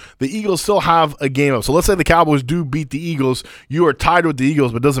now the Eagles still have a game up. So let's say the Cowboys do beat the Eagles, you are tied with the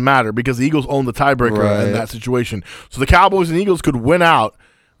Eagles, but it doesn't matter because the Eagles own the tiebreaker in that situation. So the Cowboys and Eagles could win out.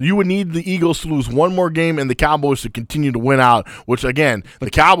 You would need the Eagles to lose one more game and the Cowboys to continue to win out, which, again,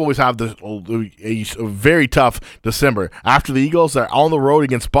 the Cowboys have a very tough December. After the Eagles, they're on the road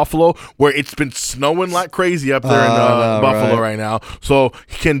against Buffalo, where it's been snowing like crazy up there in Buffalo right now. So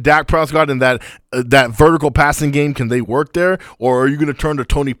can Dak Prescott in that vertical passing game, can they work there? Or are you going to turn to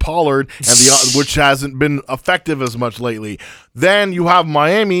Tony Pollard, which hasn't been effective as much lately? Then you have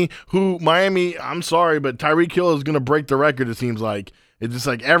Miami, I'm sorry, but Tyreek Hill is going to break the record, it seems like. It's just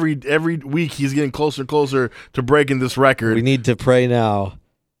like every week he's getting closer and closer to breaking this record. We need to pray now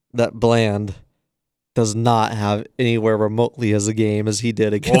that Bland does not have anywhere remotely as a game as he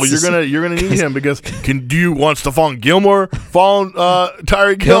did against. Well, you're gonna need him because do you want Stephon Gilmore following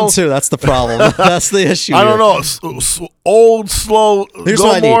Tyreek Hill? Him too. That's the problem. That's the issue. I don't know. Old, slow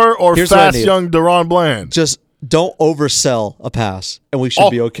Gilmore or fast, young Deron Bland. Just don't oversell a pass, and we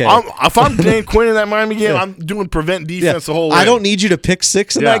should be okay. If I'm Dan Quinn in that Miami game, I'm doing prevent defense the whole way. I don't need you to pick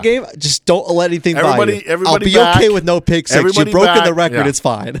 6 in that game. Just don't let anything by you. I'll be back. okay with no pick 6. You've broken the record. It's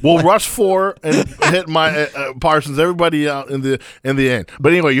fine. We'll rush 4 and hit my Parsons. Everybody out in the end.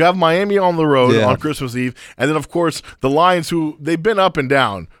 But anyway, you have Miami on the road on Christmas Eve, and then of course the Lions, who they've been up and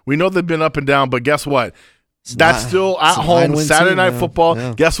down. We know they've been up and down, but guess what? That's still at home Saturday Night Football.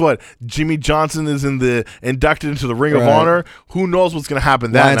 Yeah. Guess what? Jimmy Johnson is inducted into the Ring of Honor. Who knows what's going to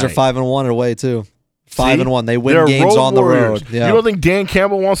happen that Lions night? are 5-1 away too. 5-1. They win games on the road. Yeah. You don't think Dan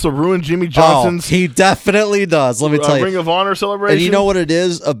Campbell wants to ruin Jimmy Johnson's? He definitely does. Let me tell you, Ring of Honor celebration. And you know what it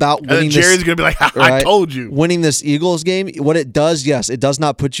is about winning and Jerry's going to be like, "I told you." Winning this Eagles game, what it does, yes, it does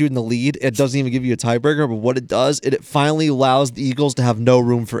not put you in the lead. It doesn't even give you a tiebreaker. But what it does, it finally allows the Eagles to have no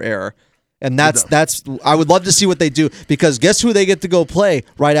room for error. And that's I would love to see what they do, because guess who they get to go play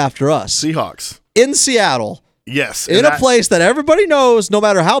right after us? Seahawks. In Seattle. Yes. In a place that everybody knows, no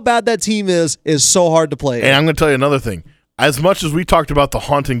matter how bad that team is so hard to play. And I'm going to tell you another thing. As much as we talked about the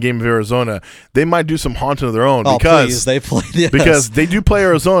haunting game of Arizona, they might do some haunting of their own because they do play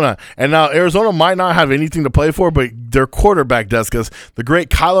Arizona. And now Arizona might not have anything to play for, but their quarterback does, because the great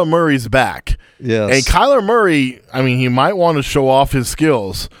Kyler Murray's back. Yes. And Kyler Murray, I mean, he might want to show off his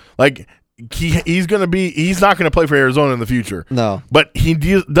skills. Like, he's not going to play for Arizona in the future. No. But he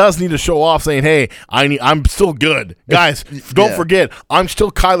does need to show off, saying, "Hey, I'm still good. Guys, don't forget, I'm still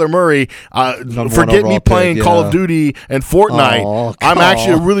Kyler Murray. Forget me playing Call of Duty and Fortnite. I'm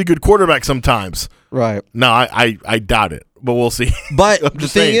actually a really good quarterback sometimes." Right. No, I doubt it, but we'll see. But the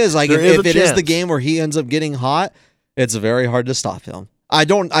thing is, like, if it is the game where he ends up getting hot, it's very hard to stop him. Now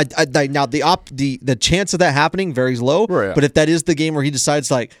the chance of that happening very low. Right. But if that is the game where he decides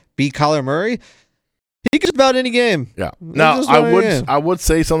to, like, be Kyler Murray, he can just about any game. Yeah. Now I would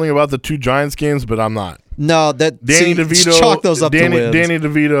say something about the 2 Giants games, but I'm not. No, Danny DeVito. Chalk those up to wins. Danny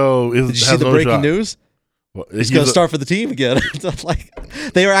DeVito Did you see the breaking news? Well, he's going to start for the team again. Like,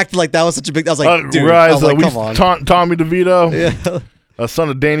 they were acting like that was such a big. I was like, dude, come on. Tommy DeVito. Yeah. Son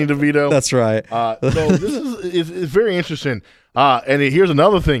of Danny DeVito. That's right. So this is very interesting. And here's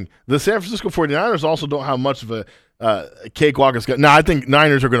another thing. The San Francisco 49ers also don't have much of a cakewalk. Now, I think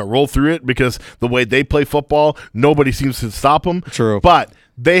Niners are going to roll through it because the way they play football, nobody seems to stop them. True. But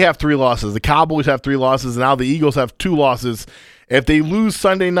they have 3 losses. The Cowboys have 3 losses. And now the Eagles have 2 losses. If they lose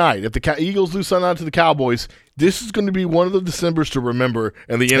Sunday night, if the Eagles lose Sunday night to the Cowboys, this is going to be one of the Decembers to remember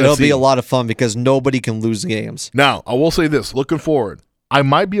in the NFC. It'll be a lot of fun because nobody can lose games. Now, I will say this, looking forward, I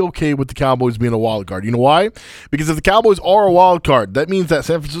might be okay with the Cowboys being a wild card. You know why? Because if the Cowboys are a wild card, that means that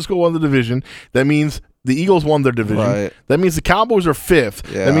San Francisco won the division. That means the Eagles won their division. Right. That means the Cowboys are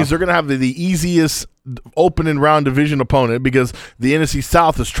 5th. Yeah. That means they're going to have the easiest opening round division opponent because the NFC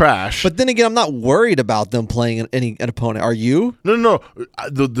South is trash. But then again, I'm not worried about them playing an opponent. Are you? No.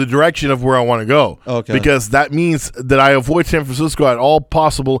 The direction of where I want to go. Okay. Because that means that I avoid San Francisco at all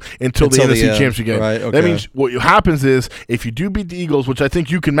possible until the NFC Championship game. Right, okay. That means what happens is if you do beat the Eagles, which I think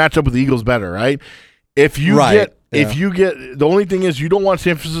you can match up with the Eagles better, right? If you get the only thing is you don't want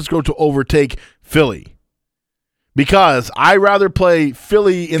San Francisco to overtake Philly. Because I rather play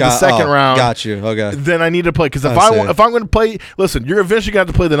Philly in the second round. Got you. Okay. Than I need to play. Because if I'm going to play, listen, you're eventually going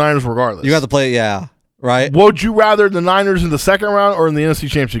to have to play the Niners regardless. You have to play, right. Would you rather the Niners in the second round or in the NFC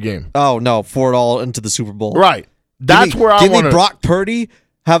Championship game? Oh no, for it all into the Super Bowl. Right. That's where I want to. Give me Brock Purdy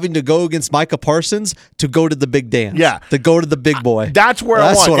having to go against Micah Parsons to go to the big dance. Yeah. To go to the big boy. That's where I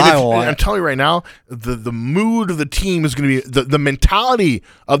want. That's what I want. I'm telling you right now, the mood of the team is going to be, the mentality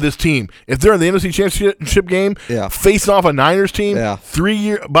of this team, if they're in the NFC Championship game, facing off a Niners team, 3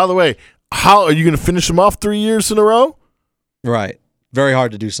 years, by the way, how are you going to finish them off 3 years in a row? Right. Very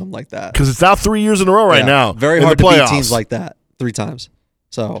hard to do something like that. Because it's now 3 years in a row right now. Very hard to beat teams like that 3 times.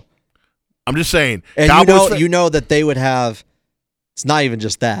 So I'm just saying. And you know that they would have. It's not even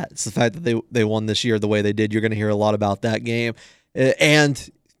just that. It's the fact that they won this year the way they did. You're going to hear a lot about that game.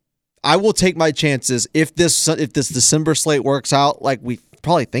 And I will take my chances if this December slate works out like we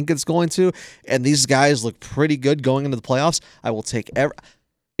probably think it's going to, and these guys look pretty good going into the playoffs. I will take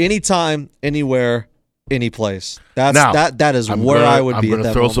anytime, anywhere, any place. That is where I would be. I'm going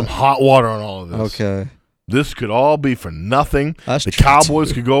to throw some hot water on all of this. Okay. This could all be for nothing. That's the true, Cowboys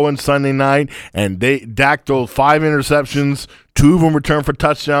too. could go in Sunday night, and Dak throws 5 interceptions, 2 of them return for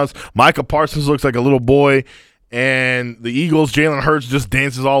touchdowns. Micah Parsons looks like a little boy. And the Eagles, Jalen Hurts just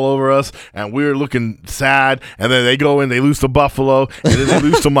dances all over us, and we're looking sad. And then they go in, they lose to Buffalo, and then they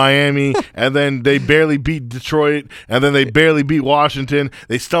lose to Miami, and then they barely beat Detroit, and then they barely beat Washington.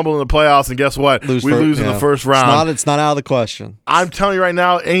 They stumble in the playoffs, and guess what? We lose in the first round. It's not out of the question. I'm telling you right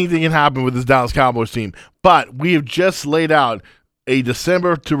now, anything can happen with this Dallas Cowboys team. But we have just laid out a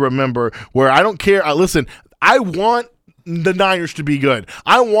December to remember where I don't care. Listen, I want the Niners to be good.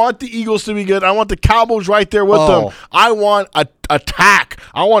 I want the Eagles to be good. I want the Cowboys right there with them. I want a attack.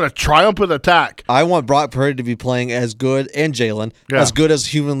 I want a triumphant attack. I want Brock Purdy to be playing as good, and Jalen, as good as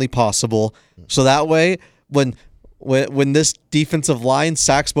humanly possible. So that way, when this defensive line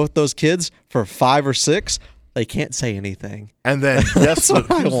sacks both those kids for 5 or 6, they can't say anything. And then guess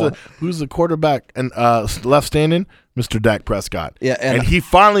who's the quarterback and left standing? Mr. Dak Prescott. Yeah, and he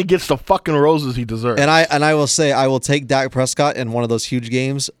finally gets the fucking roses he deserves. And I will say I will take Dak Prescott in one of those huge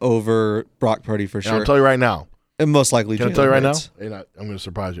games over Brock Purdy for sure. And I'll tell you right now. And most likely Can I tell you right now? Hey, I'm going to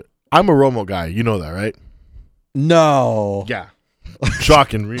surprise you. I'm a Romo guy. You know that, right? No. Yeah.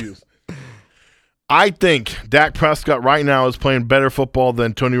 Shocking news. I think Dak Prescott right now is playing better football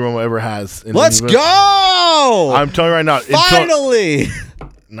than Tony Romo ever has. Let's go! I'm telling you right now. Finally!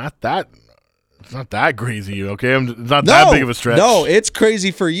 It's not that crazy, okay? It's not that big of a stretch. No, it's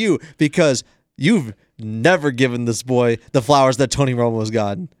crazy for you because you've never given this boy the flowers that Tony Romo has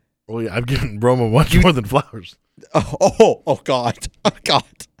gotten. Well, yeah, I've given Romo much more than flowers. Oh, God. Oh, God.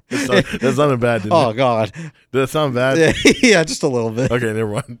 That sounded bad, didn't it? Oh, God. Did that sound bad? Yeah, just a little bit. Okay,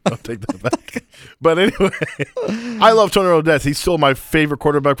 never mind. I'll take that back. But anyway, I love Tony Romo. He's still my favorite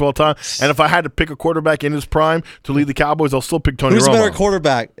quarterback of all time. And if I had to pick a quarterback in his prime to lead the Cowboys, I'll still pick Tony Romo. Who's a better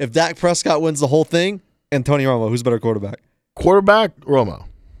quarterback? If Dak Prescott wins the whole thing and Tony Romo, who's a better quarterback? Quarterback, Romo.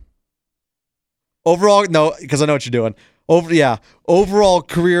 Overall, no, because I know what you're doing. Overall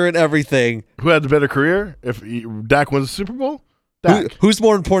career and everything. Who had the better career if Dak wins the Super Bowl? Dak. Who's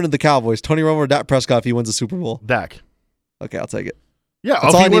more important to the Cowboys, Tony Romo or Dak Prescott if he wins the Super Bowl? Dak. Okay, I'll take it. Yeah,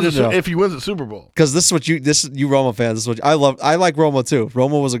 if he wins the Super Bowl. Because this is you Romo fans. This is what I love. I like Romo too.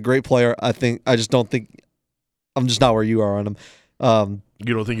 Romo was a great player. I'm just not where you are on him.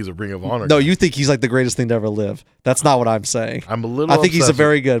 You don't think he's a Ring of Honor? No, you think he's like the greatest thing to ever live. That's not what I'm saying. I'm a little. I think he's a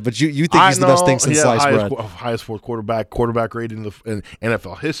very good, but you think he's the best thing since sliced bread. Highest fourth quarterback rating in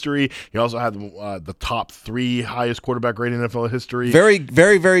NFL history. He also had the top 3 highest quarterback rating in NFL history. Very,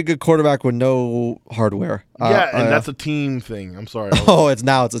 very, very good quarterback with no hardware. And that's a team thing. I'm sorry. It's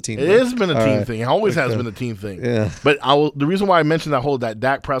a team thing. It has been a team thing. It always has been a team thing. Yeah. But the reason why I mentioned that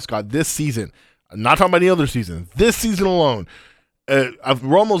Dak Prescott this season, I'm not talking about any other season, this season alone.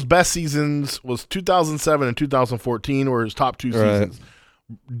 Romo's best seasons was 2007 and 2014 were his top 2 seasons.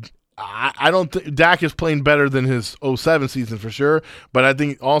 I don't think Dak is playing better than his 07 season for sure, but I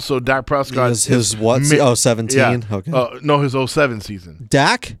think also Dak Prescott his what? 17? Yeah. Okay. No, his 07 season.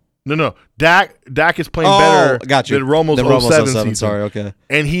 Dak? No. Dak is playing better than Romo's 07 season. Sorry, okay.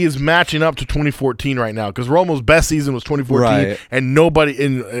 And he is matching up to 2014 right now because Romo's best season was 2014,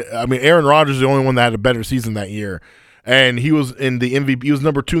 and Aaron Rodgers is the only one that had a better season that year. And he was in the MVP. He was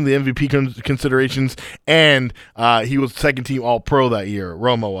number 2 in the MVP considerations, and he was second team All Pro that year.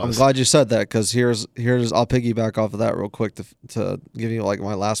 Romo was. I'm glad you said that because here's I'll piggyback off of that real quick to give you like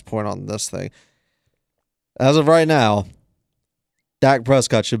my last point on this thing. As of right now, Dak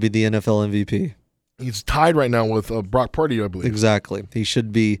Prescott should be the NFL MVP. He's tied right now with Brock Purdy, I believe. Exactly. He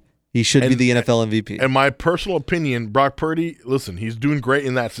should be the NFL MVP. In my personal opinion, Brock Purdy, listen, he's doing great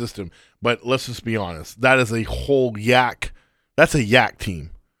in that system. But let's just be honest. That is a whole yak. That's a yak team.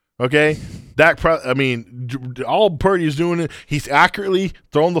 Okay? All Purdy is doing it, he's accurately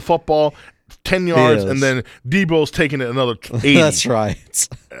throwing the football 10 yards, and then Debo's taking it another 80. That's right.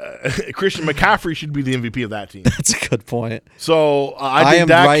 Christian McCaffrey should be the MVP of that team. That's a good point. So I think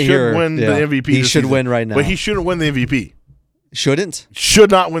Dak should win the MVP. He should win right now. But he shouldn't win the MVP. Shouldn't? Should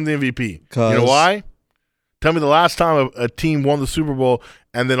not win the MVP. You know why? Tell me the last time a team won the Super Bowl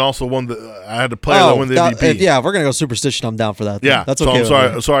and then also I had a player that won the MVP. Yeah, if we're going to go superstition, I'm down for that. Yeah, that's okay. So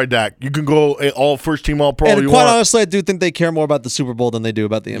I'm sorry, Dak. You can go all first team All Pro. And quite honestly, I do think they care more about the Super Bowl than they do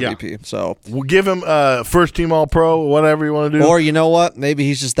about the MVP. Yeah. So we'll give him first team All Pro, whatever you want to do. Or you know what? Maybe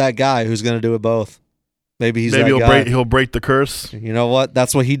he's just that guy who's going to do it both. Maybe he'll break the curse. You know what?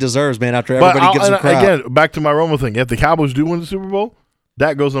 That's what he deserves, man. After everybody gives him crap. Again, back to my Romo thing. If the Cowboys do win the Super Bowl,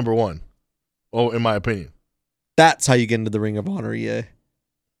 Dak goes number 1. Oh, in my opinion. That's how you get into the Ring of Honor, EA.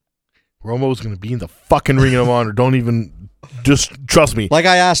 Romo's going to be in the fucking Ring of Honor. Don't even, just trust me. Like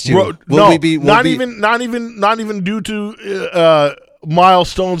I asked you, not even due to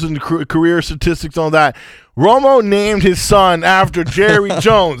milestones and career statistics on that. Romo named his son after Jerry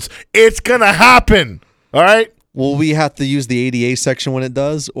Jones. It's going to happen. All right? Will we have to use the ADA section when it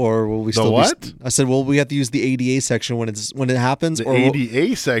does, or will we still? What? I said, will we have to use the ADA section when it happens? The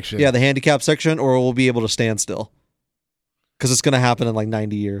ADA section? Yeah, the handicap section, or we'll be able to stand still? Because it's going to happen in like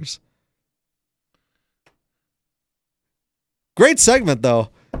 90 years. Great segment, though.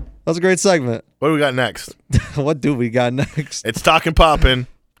 That was a great segment. What do we got next? What do we got next? It's Talking Poppin'.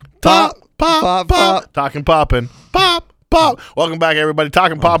 Pop, pop, pop. Talking Poppin'. Pop, pop. Welcome back, everybody.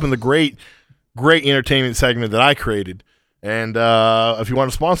 Talking Poppin', the great entertainment segment that I created. And if you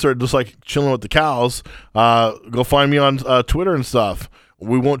want to sponsor it, just like Chilling with the Cows, go find me on Twitter and stuff.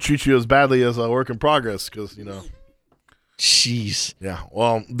 We won't treat you as badly as a work in progress because, Jeez. Yeah,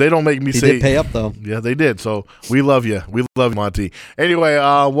 well, they don't make me He say. did pay up, though. Yeah, they did. So we love you. We love you, Monty. Anyway,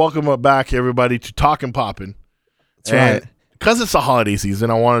 welcome back, everybody, to Talkin' Poppin'. That's right. Because it's the holiday season,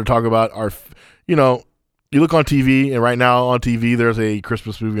 I wanted to talk about our, you look on TV, and right now on TV, there's a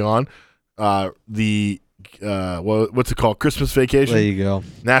Christmas movie on. What's it called? Christmas Vacation. There you go.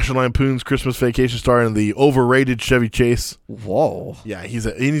 National Lampoon's Christmas Vacation, starring the overrated Chevy Chase. Whoa. Yeah, he's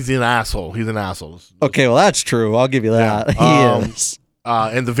an asshole. He's an asshole. Okay, well that's true. I'll give you that. Yeah. He is.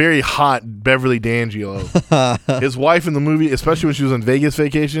 And the very hot Beverly D'Angelo. His wife in the movie, especially when she was on Vegas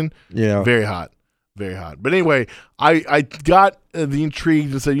Vacation. Yeah. Very hot. Very hot. But anyway, I got the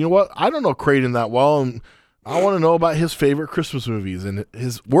intrigue to say, you know what? I don't know Creighton that well, and I want to know about his favorite Christmas movies and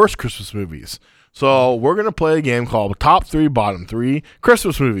his worst Christmas movies. So we're going to play a game called Top 3, Bottom 3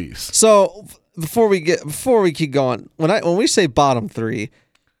 Christmas Movies. So before we keep going, when we say bottom 3,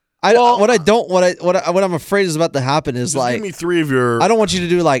 what I'm afraid is about to happen is just give me 3 of your. I don't want you to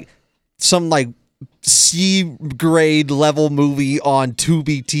do like some like C grade level movie on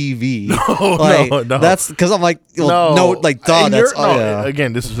Tubi TV. No. That's because I'm like,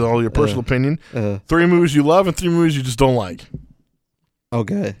 Again, this is all your personal opinion. 3 movies you love and 3 movies you just don't like.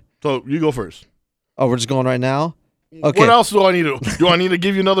 Okay. So you go first. Oh, we're just going right now? Okay. What else do I need to do? Do I need to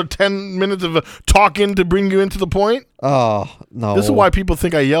give you another 10 minutes of talking to bring you into the point? Oh, no. This is why people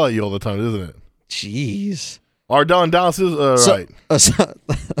think I yell at you all the time, isn't it? Jeez. Ardell and Dallas is right.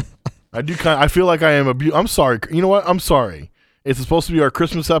 I do I feel like I am I'm sorry. You know what? I'm sorry. It's supposed to be our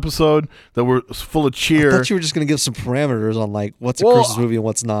Christmas episode that we're full of cheer. I thought you were just going to give some parameters on like what's a Christmas movie and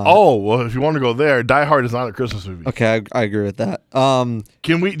what's not. Oh, well, if you want to go there, Die Hard is not a Christmas movie. Okay, I agree with that.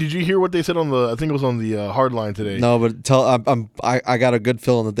 Did you hear what they said on I think it was on the hard line today? No, but I got a good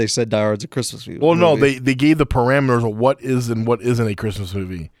feeling that they said Die Hard's a Christmas movie. Well, no, they gave the parameters of what is and what isn't a Christmas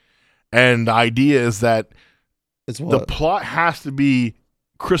movie. And the idea is that the plot has to be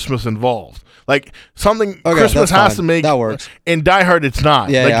Christmas involved. Like something Christmas has to make. That works. In Die Hard, it's not.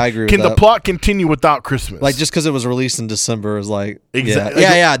 Yeah, like, I agree with that. Can the plot continue without Christmas? Like just because it was released in December is like exactly.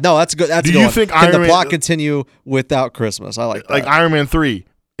 Yeah. No, that's good. That's do good. You think can the plot continue without Christmas? I like that. Like Iron Man 3.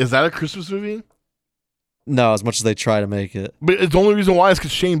 Is that a Christmas movie? No, as much as they try to make it. But the only reason why is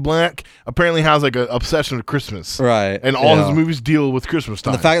because Shane Black apparently has like an obsession with Christmas, right? And all his movies deal with Christmas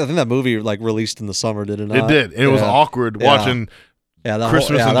time. And the fact I think that movie like released in the summer, did it not? It did, and it was awkward watching. Yeah,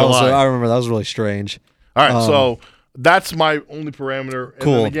 Christmas in July. I remember that was really strange. All right, so that's my only parameter. And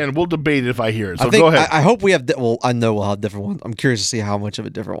cool. Then again, we'll debate it if I hear it. So go ahead. I hope we have. I know we'll have different ones. I'm curious to see how much of a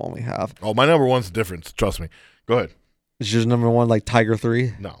different one we have. Oh, my number one's different. Trust me. Go ahead. Is yours number one like Tiger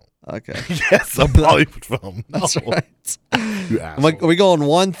 3? No. Okay. Yes, a Bollywood film. No. That's right. You asshole. Are we going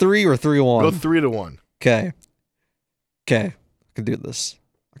 1-3 or 3-1? Go 3-1. Okay. I can do this.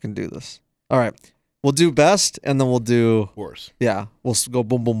 All right. We'll do best, and then we'll do worse. Yeah, we'll go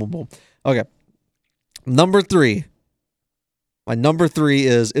boom, boom, boom, boom. Okay. Number 3. My number 3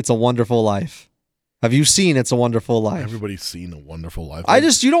 is It's a Wonderful Life. Have you seen It's a Wonderful Life? Everybody's seen A Wonderful Life.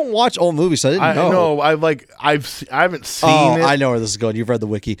 You don't watch old movies, so I didn't know. No, I haven't seen it. I know where this is going. You've read the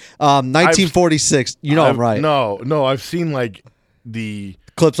wiki. 1946. I'm right. No, I've seen like the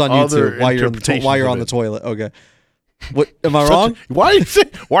clips on YouTube while you're on the toilet. Okay. What am I wrong? Why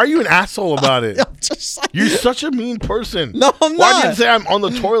are you an asshole about it? You're such a mean person. No, I'm not. Why did you say I'm on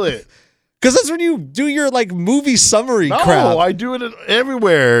the toilet? Because that's when you do your like movie summary crap. No, I do it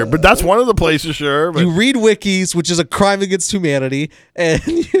everywhere, but that's one of the places, sure. But. You read wikis, which is a crime against humanity, and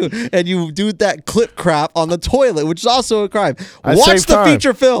you do that clip crap on the toilet, which is also a crime. Watch the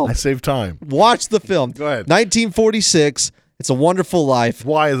feature film. I save time. Watch the film. Go ahead. 1946. It's a Wonderful Life.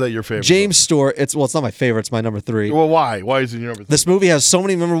 Why is that your favorite? James Stewart. It's not my favorite. It's my number 3. Well, why? Why is it your number 3? This movie has so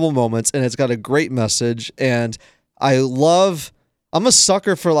many memorable moments, and it's got a great message. And I love I'm a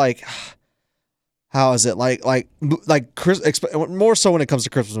sucker for like, how is it like more so when it comes to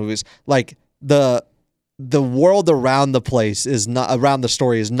Christmas movies, like the world around the place is not around the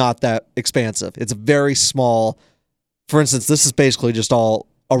story is not that expansive. It's very small. For instance, this is basically just all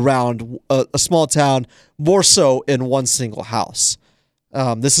around a small town, more so in one single house.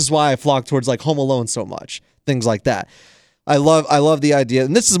 This is why I flock towards like Home Alone so much, things like that. I love the idea,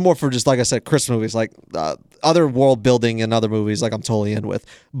 and this is more for just like I said, Christmas movies, like other world building in other movies, like I'm totally in with.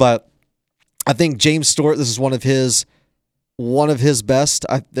 But I think James Stewart, this is one of his best,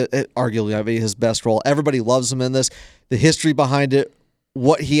 arguably I mean his best role. Everybody loves him in this. The history behind it,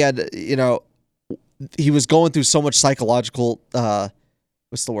 what he had, he was going through so much psychological,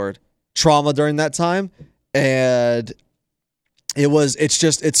 trauma during that time, and it's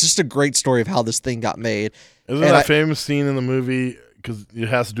just a great story of how this thing got made. Isn't that famous scene in the movie, because it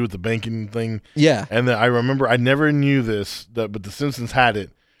has to do with the banking thing? Yeah. And then I remember, I never knew this, but The Simpsons had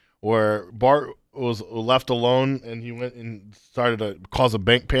it, where Bart was left alone and he went and started to cause a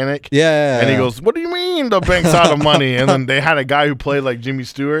bank panic. Yeah. And he goes, "What do you mean the bank's out of money?" And then they had a guy who played like Jimmy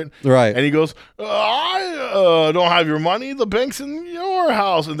Stewart. Right. And he goes, "I don't have your money. The bank's in your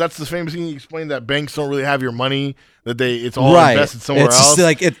house." And that's the famous thing. He explained that banks don't really have your money, that it's all invested somewhere it's else. Just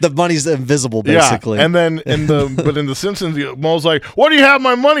like the money's invisible, basically. Yeah. And then in the Simpsons, Moe's like, "What do you have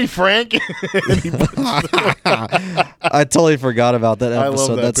my money, Frank?" And he I totally forgot about that episode. I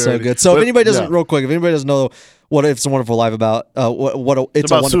love that That's parody. so good. So if anybody doesn't, yeah. real quick, if anybody doesn't know what It's a Wonderful Life about, what It's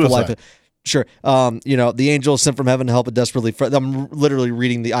a about Wonderful suicide. Life. Sure. The angel is sent from heaven to help a desperately. I'm literally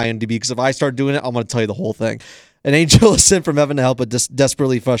reading the IMDb because if I start doing it, I'm going to tell you the whole thing. An angel is sent from heaven to help a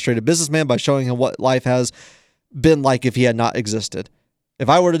desperately frustrated businessman by showing him what life has been like if he had not existed. If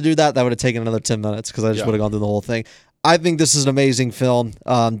I were to do that, that would have taken another 10 minutes because I just would have gone through the whole thing. I think this is an amazing film.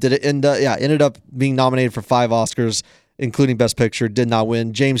 Did it end up? Yeah, ended up being nominated for 5 Oscars, including Best Picture. Did not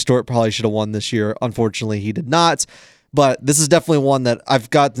win. James Stewart probably should have won this year. Unfortunately, he did not. But this is definitely one that I've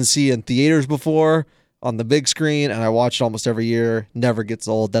gotten to see in theaters before on the big screen, and I watch it almost every year. Never gets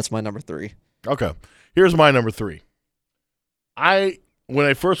old. That's my number 3. Okay. Here's my number 3. When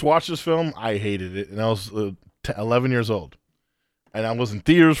I first watched this film, I hated it, and I was 11 years old. And I was in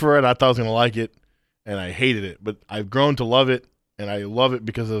theaters for it. I thought I was going to like it, and I hated it. But I've grown to love it, and I love it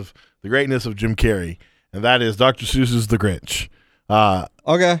because of the greatness of Jim Carrey, and that is Dr. Seuss's The Grinch.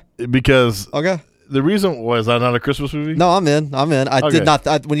 Okay. Because Okay. the reason was that not a Christmas movie? No, I'm in. I Okay. did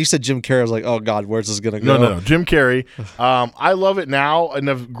not. When you said Jim Carrey, I was like, oh, God, where's this going to go? No. Jim Carrey. I love it now and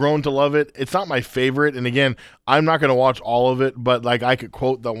have grown to love it. It's not my favorite. And again, I'm not going to watch all of it, but like I could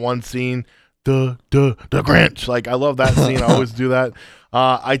quote that one scene, the Grinch. Like I love that scene. I always do that.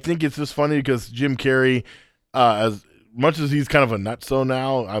 I think it's just funny because Jim Carrey, as much as he's kind of a nutso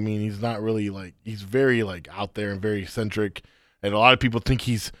now, I mean, he's not really he's very out there and very eccentric. And a lot of people think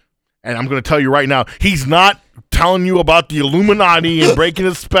and I'm going to tell you right now, he's not telling you about the Illuminati and breaking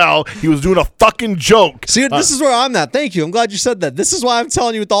a spell. He was doing a fucking joke. See, this is where I'm at. Thank you. I'm glad you said that. This is why I'm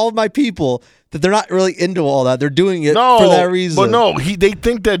telling you with all of my people that they're not really into all that. They're doing it for that reason. But no, they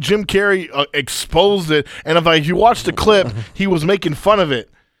think that Jim Carrey exposed it. And if you watch the clip, he was making fun of it.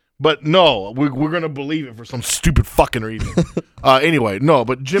 But no, we're going to believe it for some stupid fucking reason. Anyway, no,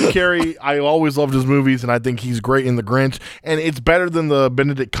 but Jim Carrey, I always loved his movies, and I think he's great in The Grinch. And it's better than the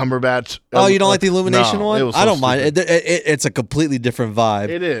Benedict Cumberbatch. Oh, you don't like the Illumination one? It was so I don't mind. stupid. It's a completely different vibe.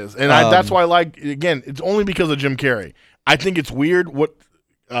 It is. And that's why I like, again, it's only because of Jim Carrey. I think it's weird what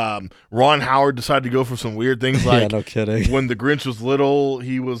Ron Howard decided to go for some weird things yeah, no kidding. when the Grinch was little,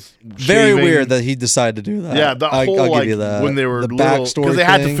 he was very shaving. weird that he decided to do that. Yeah, the whole I'll give you that. when they were the little, because they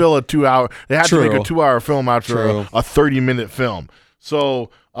had to fill a 2-hour. They had to make a 2-hour film after a 30-minute film. So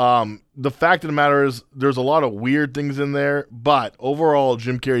the fact of the matter is, there's a lot of weird things in there, but overall,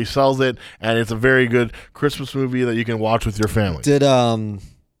 Jim Carrey sells it, and it's a very good Christmas movie that you can watch with your family. Did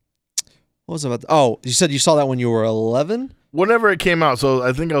what was it about? Oh, you said you saw that when you were 11. Whenever it came out, so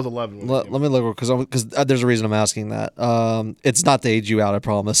I think I was 11. Let me look because there's a reason I'm asking that. It's not to age you out, I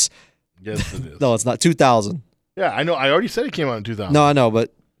promise. Yes, it is. No, it's not. 2000. Yeah, I know. I already said it came out in 2000. No, I know,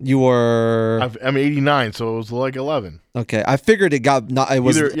 but you were. I'm 89, so it was like 11. Okay, I figured it got. Not, it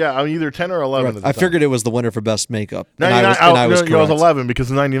was. I'm either 10 or 11. Right. I figured it was the winner for best makeup. 99. I was correct. I was 11 because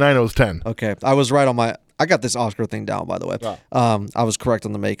in 99 it was 10. Okay, I was right on my. I got this Oscar thing down, by the way. Oh. I was correct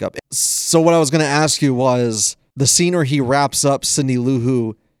on the makeup. So what I was going to ask you was the scene where he wraps up Cindy Lou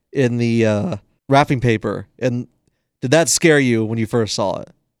Who in the wrapping paper, and did that scare you when you first saw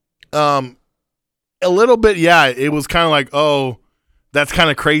it? A little bit, yeah. It was kind of like, oh, that's kind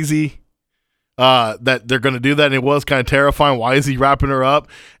of crazy. that they're gonna do that, and it was kind of terrifying. Why is he wrapping her up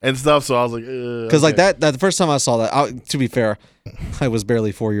and stuff? So I was like, because like that the first time I saw that, to be fair, I was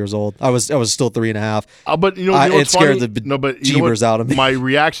barely 4 years old. I was still 3.5. But you know it scared funny? the jeebers out of me. My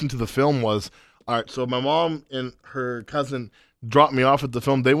reaction to the film was, all right. So my mom and her cousin dropped me off at the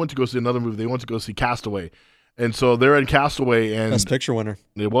film. They went to go see another movie. They went to go see Castaway. And so they're in Castaway, and Best Picture winner.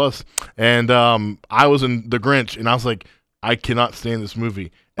 It was, and I was in The Grinch, and I was like, I cannot stand this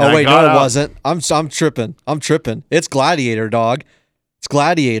movie. And wait, no, it wasn't. I'm tripping. It's Gladiator, dog. It's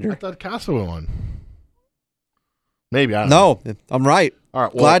Gladiator. I thought Castaway won. Maybe I don't know. No, I'm right. All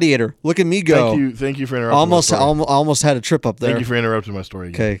right, well, Gladiator. Look at me go. Thank you for interrupting. Almost had a trip up there. Thank you for interrupting my story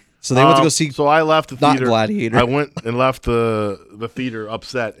again. Okay. So they went to go see. So I left the theater. Not Gladiator. I went and left the theater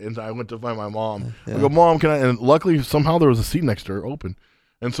upset, and I went to find my mom. I go, Mom, can I? And luckily, somehow there was a seat next to her open,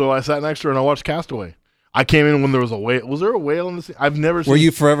 and so I sat next to her and I watched Castaway. I came in when there was a whale. Was there a whale in the scene? I've never seen. Were you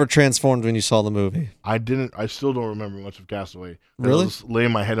forever transformed when you saw the movie? I didn't. I still don't remember much of Castaway. Really? I was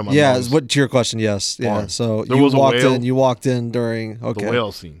laying my head on my mom's. What to your question? Yes. Yeah. Arm. So there was you walked in during the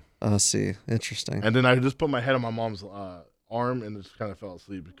whale scene. I see. Interesting. And then I just put my head on my mom's arm and just kind of fell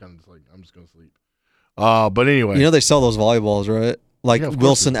asleep. Kind of just like, I'm just gonna sleep. But anyway, you know they sell those volleyballs, right? Like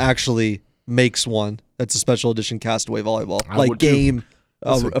Wilson actually makes one. That's a special edition Castaway volleyball,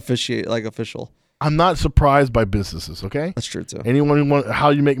 official. I'm not surprised by businesses. Okay, that's true too. Anyone who wants how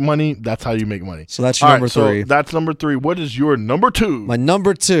you make money, that's how you make money. So that's your number 3. So that's number 3. What is your number 2? My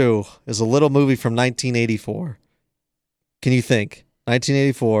number 2 is a little movie from 1984. Can you think?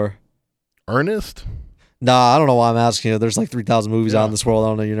 1984. Ernest? Nah, I don't know why I'm asking you. There's like 3,000 movies out in this world. I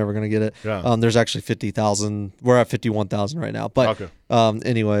don't know. You're never going to get it. Yeah. There's actually 50,000. We're at 51,000 right now. But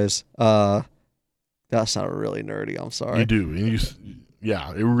anyways, that's not really nerdy. I'm sorry. You do. And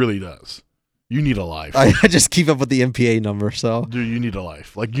it really does. You need a life. I just keep up with the MPA number, so. Dude, you need a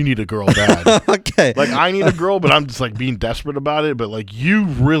life. Like, you need a girl bad. Okay. Like, I need a girl, but I'm just, like, being desperate about it. But, like, you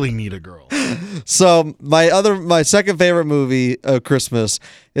really need a girl. So, my second favorite movie of Christmas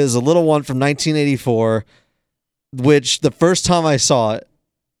is a little one from 1984, which the first time I saw it,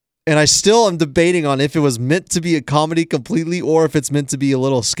 and I still am debating on if it was meant to be a comedy completely or if it's meant to be a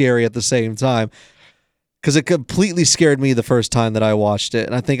little scary at the same time. Because it completely scared me the first time that I watched it.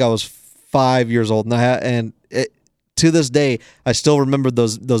 And I think I was 5 years old, and to this day, I still remember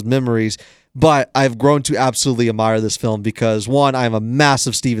those memories. But I've grown to absolutely admire this film because, one, I'm a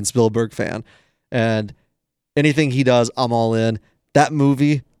massive Steven Spielberg fan, and anything he does, I'm all in. That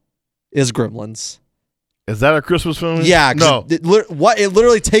movie is Gremlins. Is that a Christmas film? Yeah. No. It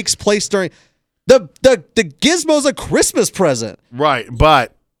literally takes place during the Gizmo's a Christmas present. Right,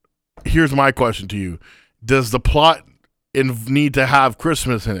 but here's my question to you: does the plot need to have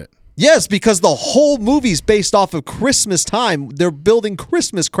Christmas in it? Yes, because the whole movie's based off of Christmas time. They're building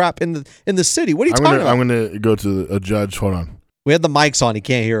Christmas crap in the city. What are you talking about? I'm going to go to a judge. Hold on. We had the mics on. He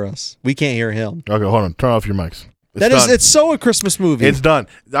can't hear us. We can't hear him. Okay, hold on. Turn off your mics. It's so a Christmas movie. It's done.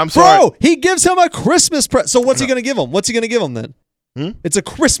 I'm sorry. Bro, he gives him a Christmas present. So what's he going to give him? What's he going to give him then? It's a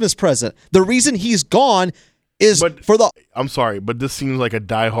Christmas present. The reason he's gone is I'm sorry, but this seems like a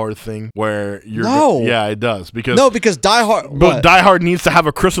Die Hard thing where you're. No. Yeah, it does because Die Hard. But Die Hard needs to have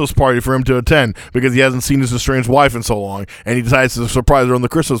a Christmas party for him to attend because he hasn't seen his estranged wife in so long, and he decides to surprise her on the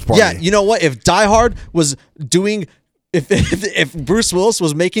Christmas party. Yeah, you know what? If Die Hard was doing, if Bruce Willis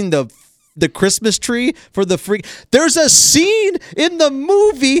was making the Christmas tree for the freak, there's a scene in the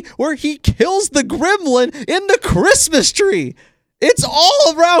movie where he kills the gremlin in the Christmas tree. It's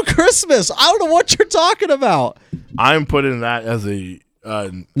all around Christmas. I don't know what you're talking about. I'm putting that as a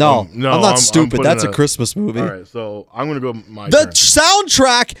no. I'm not stupid. That's a Christmas movie. All right, so I'm gonna go my. The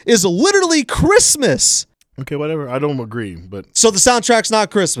soundtrack is literally Christmas. Okay, whatever. I don't agree, but so the soundtrack's not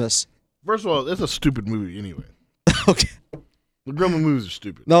Christmas. First of all, it's a stupid movie anyway. Okay. The Gremlin movies are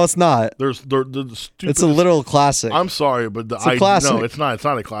stupid. No, it's not. They're stupid. It's a literal classic. I'm sorry, but it's a classic. No, it's not. It's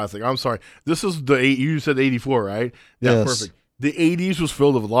not a classic. I'm sorry. This is you said 84, right? Yeah, yes. Perfect. The 80s was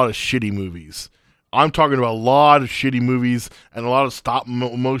filled with a lot of shitty movies. I'm talking about a lot of shitty movies and a lot of stop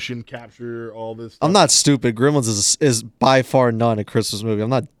motion capture, all this stuff. I'm not stupid. Gremlins is by far not a Christmas movie. I'm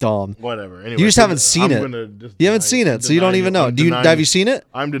not dumb. Whatever. Anyway, you just haven't seen it. You haven't seen it, so you don't even know. Have you seen it?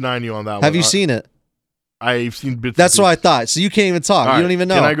 I'm denying you on that one. Have you seen it? I've seen bits. That's what I thought. So you can't even talk. Right. You don't even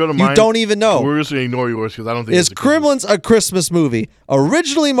know. Can I go to mine? You don't even know. We're just going to ignore yours because I don't think Is Gremlins a Christmas movie?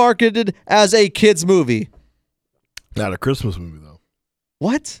 Originally marketed as a kid's movie. Not a Christmas movie, though.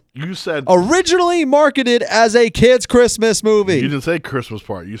 What? You said originally marketed as a kids' Christmas movie. You didn't say Christmas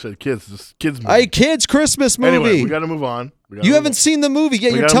part. You said kids. This kids movie. A kids' Christmas movie. Anyway, we got to move on. You haven't seen the movie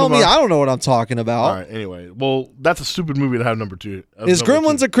yet. You're telling me I don't know what I'm talking about. All right. Anyway, well, that's a stupid movie to have number 2. Is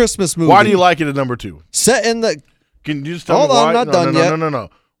Gremlins a Christmas movie? Why do you like it at number 2? Set in the. Can you just tell me why? Hold on, I'm not done yet. No.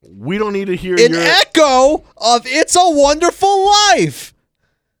 We don't need to hear an echo of It's a Wonderful Life.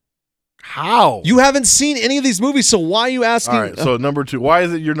 How? You haven't seen any of these movies, so why are you asking? All right, so number 2. Why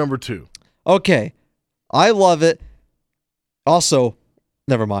is it your number 2? Okay. I love it. Also,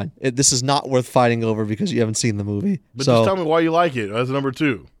 never mind. This is not worth fighting over because you haven't seen the movie. But just tell me why you like it as number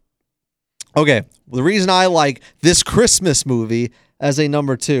 2. Okay. The reason I like this Christmas movie as a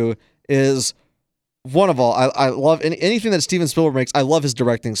number 2 is, one of all, I love anything that Steven Spielberg makes. I love his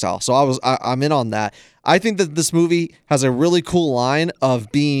directing style. So I'm in on that. I think that this movie has a really cool line of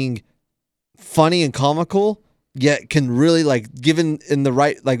being funny and comical, yet can really, like, given in the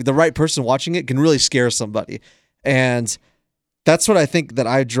right person watching it, can really scare somebody. And that's what I think that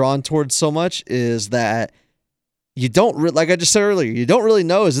I've drawn towards so much, is that you don't like I just said earlier, you don't really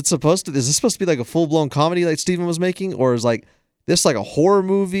know, is this supposed to be like a full-blown comedy like Steven was making, or is like this like a horror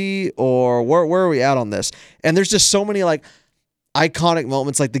movie, or where are we at on this? And there's just so many like iconic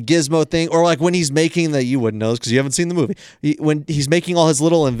moments, like the Gizmo thing, or like when he's making you wouldn't know because you haven't seen the movie. When he's making all his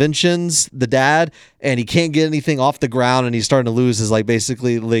little inventions, the dad, and he can't get anything off the ground, and he's starting to lose his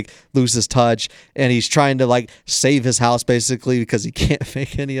lose his touch, and he's trying to like save his house basically because he can't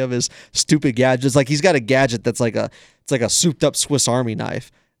make any of his stupid gadgets. Like he's got a gadget that's like a souped up Swiss Army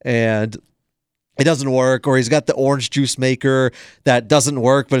knife, and it doesn't work. Or he's got the orange juice maker that doesn't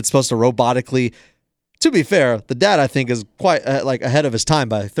work, but it's supposed to robotically. To be fair, the dad, I think, is quite ahead of his time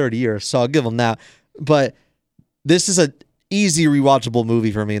by 30 years, so I'll give him that. But this is an easy rewatchable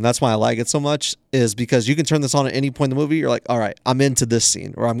movie for me, and that's why I like it so much, is because you can turn this on at any point in the movie. You're like, all right, I'm into this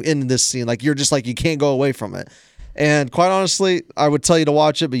scene, or I'm into this scene. Like, you're just like, you can't go away from it. And quite honestly, I would tell you to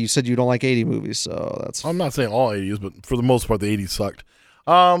watch it, but you said you don't like 80 movies, so that's... I'm not saying all 80s, but for the most part, the 80s sucked.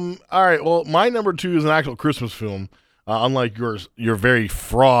 All right, well, my number 2 is an actual Christmas film. Unlike yours, your very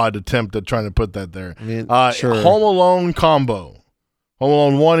fraud attempt at trying to put that there. I mean, sure. Home Alone combo. Home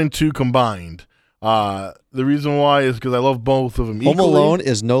Alone 1 and 2 combined. The reason why is because I love both of them equally. Home Alone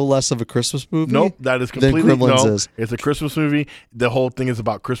is no less of a Christmas movie. Nope, that is completely than Gremlins is. It's a Christmas movie. The whole thing is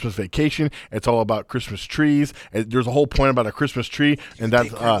about Christmas vacation. It's all about Christmas trees. There's a whole point about a Christmas tree, and that's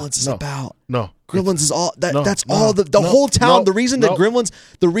Gremlins is about. No, Gremlins is all that. That's all the whole town. The reason that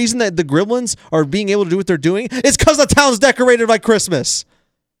the Gremlins are being able to do what they're doing is because the town's decorated like Christmas.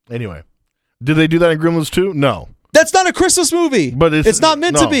 Anyway, did they do that in Gremlins too? No. That's not a Christmas movie. But it's not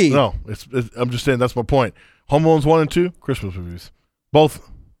meant to be. No, I'm just saying that's my point. Home Alone's 1 and 2, Christmas movies. Both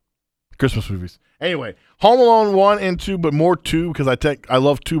Christmas movies. Anyway, Home Alone 1 and 2, but more 2 because I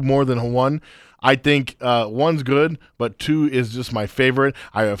love 2 more than 1. I think 1's good, but 2 is just my favorite.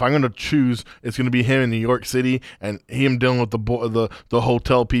 If I'm going to choose, it's going to be him in New York City and him dealing with the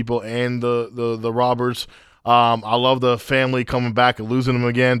hotel people and the robbers. I love the family coming back and losing them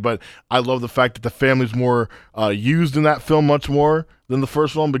again, but I love the fact that the family's more used in that film much more than the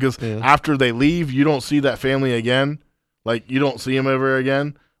first one, because after they leave, you don't see that family again. Like, you don't see them ever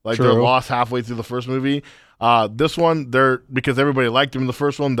again. Like, True. They're lost halfway through the first movie. This one, because everybody liked them in the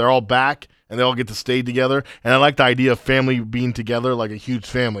first one, they're all back and they all get to stay together. And I like the idea of family being together, like a huge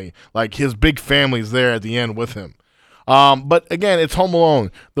family. Like, his big family's there at the end with him. But again, it's Home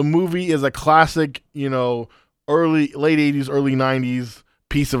Alone. The movie is a classic, late 80s, early 90s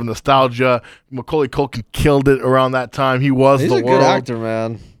piece of nostalgia. Macaulay Culkin killed it around that time. He's a good actor,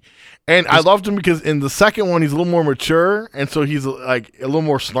 man. And I loved him because in the second one, he's a little more mature, and so he's like a little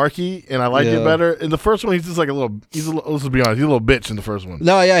more snarky, and I like it better. In the first one, he's just like let's be honest, he's a little bitch in the first one.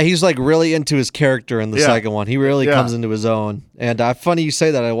 No, yeah, he's like really into his character in the second one. He really comes into his own. And funny you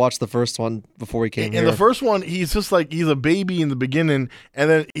say that. I watched the first one before he came here. In the first one, he's just like, he's a baby in the beginning, and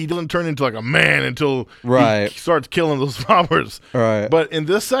then he doesn't turn into like a man until he starts killing those robbers. Right. But in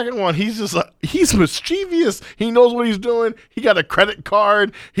this second one, he's just like, he's mischievous. He knows what he's doing. He got a credit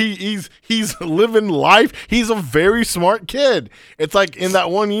card. He's living life. He's a very smart kid. It's like in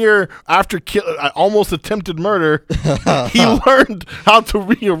that 1 year after almost attempted murder, he learned how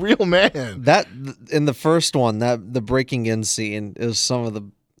to be a real man. That in the first one, the breaking in scene is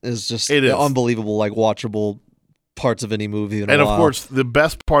unbelievable, like watchable parts of any movie. And of course, the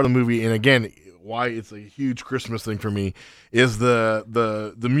best part of the movie, and again, why it's a huge Christmas thing for me, is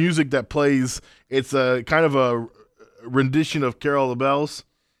the music that plays. It's a kind of a rendition of Carol of the Bells.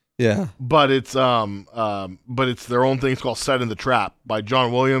 Yeah. But it's their own thing. It's called "Set in the Trap" by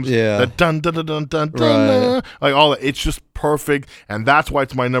John Williams. Yeah. That dun dun dun dun dun Right. like all that. It's just perfect, and that's why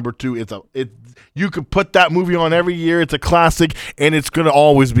it's my number 2. You could put that movie on every year. It's a classic, and it's gonna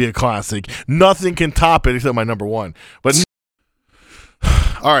always be a classic. Nothing can top it except my number 1. But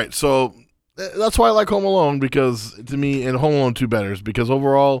all right, so that's why I like Home Alone, because to me, and Home Alone 2 better, is because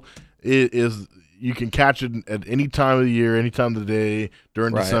overall it is. You can catch it at any time of the year, any time of the day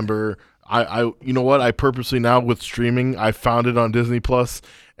during December. I you know what? I purposely now with streaming, I found it on Disney Plus,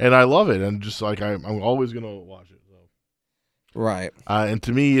 and I love it. And just like I'm always gonna watch it. So. Right. And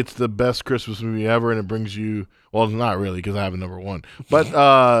to me, it's the best Christmas movie ever, and it brings you. Well, it's not really because I have a number 1, but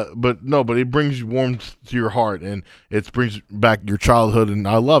it brings you warmth to your heart, and it brings back your childhood, and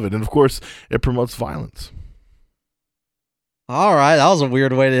I love it. And of course, it promotes violence. All right, that was a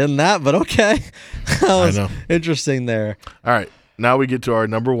weird way to end that, but okay. That was interesting there. All right, now we get to our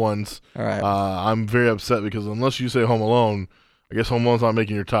number 1s. All right. I'm very upset because unless you say Home Alone, I guess Home Alone's not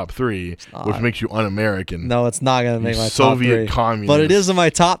making your top 3, which makes you un-American. No, it's not going to make my Soviet top 3. communist. But it is in my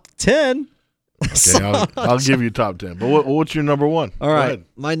top 10. Okay, so, I'll give you top 10. But what's your number 1? All right,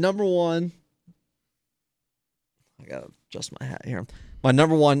 my number 1. I got to adjust my hat here. My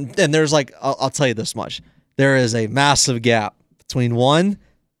number 1, and there's I'll tell you this much. There is a massive gap between 1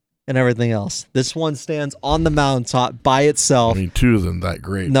 and everything else. This one stands on the mountaintop by itself. I mean, 2 isn't that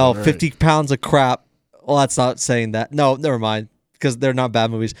great. No, 50 pounds of crap. Well, that's not saying that. No, never mind, because they're not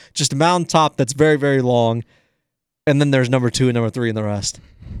bad movies. Just a mountaintop that's very, very long, and then there's number 2 and number 3 and the rest.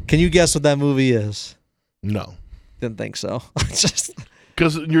 Can you guess what that movie is? No. Didn't think so. Just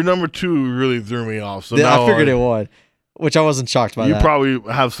because your number 2 really threw me off. So I figured it would. Which I wasn't shocked by. You that. probably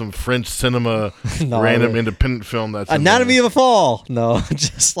have some French cinema, random independent film that's Anatomy of a Fall. No,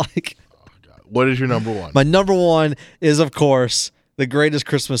 just like. Oh, God. What is your number 1? My number 1 is, of course, the greatest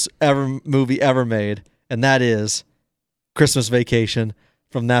Christmas movie ever made, and that is Christmas Vacation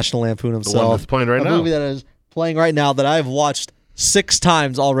from National Lampoon himself. The one that's playing right now. A movie that is playing right now that I've watched 6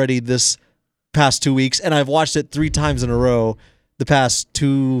 times already this past 2 weeks, and I've watched it 3 times in a row the past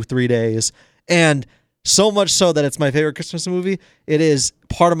 2-3 days, and so much so that it's my favorite Christmas movie. It is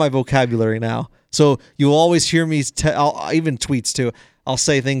part of my vocabulary now. So you'll always hear me, even tweets too, I'll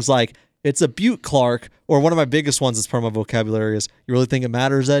say things like, it's a Butte, Clark, or one of my biggest ones that's part of my vocabulary is, you really think it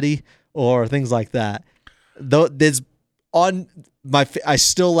matters, Eddie? Or things like that. Though it's on I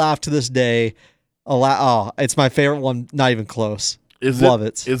still laugh to this day. It's my favorite one, not even close. Love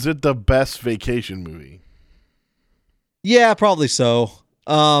it. Is it the best vacation movie? Yeah, probably so.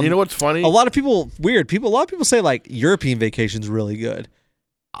 You know what's funny? A lot of people say like European Vacation's really good.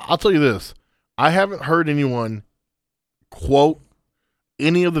 I'll tell you this. I haven't heard anyone quote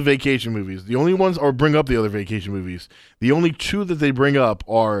any of the vacation movies. The only ones, or bring up the other vacation movies. The only 2 that they bring up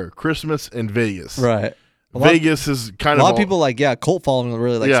are Christmas and Vegas. Right. Vegas is kind of... A lot of people cult following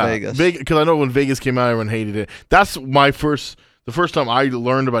really likes Vegas. Because I know when Vegas came out, everyone hated it. That's the first time I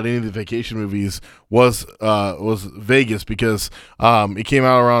learned about any of the vacation movies was Vegas, because it came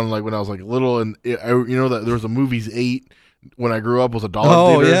out around when I was little, and that there was a Movies 8 when I grew up. Was a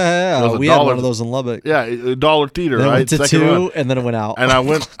dollar theater. Yeah. We had one of those in Lubbock. Yeah, a dollar theater. Then right? Went to Second 2, run. and then it went out. And I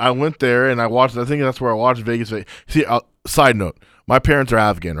went there and I watched. I think that's where I watched Vegas. See, side note: my parents are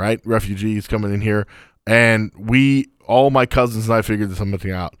Afghan, right? Refugees coming in here, and all my cousins and I figured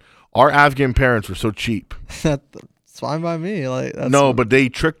something out. Our Afghan parents were so cheap. It's fine by me. But they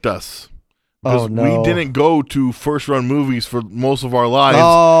tricked us. Oh, no. We didn't go to first-run movies for most of our lives.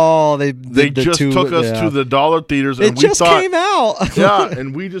 Oh, they just took us to the dollar theaters, and we just came out. Yeah,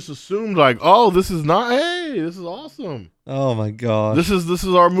 and we just assumed this is this is awesome. Oh my god, this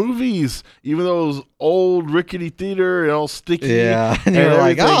is our movies, even though it was old rickety theater and all sticky. Yeah, and you're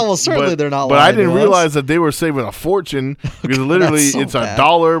like, certainly they're not. But I didn't realize that they were saving a fortune, because literally it's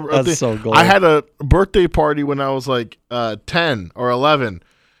 $1. That's so gold. I had a birthday party when I was 10 or 11.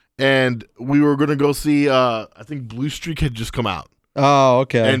 And we were going to go see, I think Blue Streak had just come out. Oh,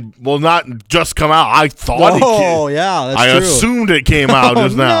 okay. And, not just come out. I thought it came. Oh, yeah, that's true. I assumed it came out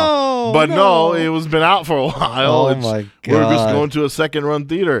just now. But no, it was been out for a while. Oh, my God. We were just going to a second-run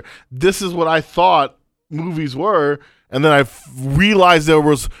theater. This is what I thought movies were. And then I realized there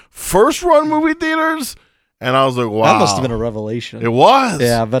was first-run movie theaters. And I was like, wow. That must have been a revelation. It was.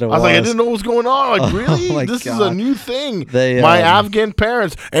 Yeah, I bet it was. I was like, I didn't know what was going on. Really? This is a new thing. My Afghan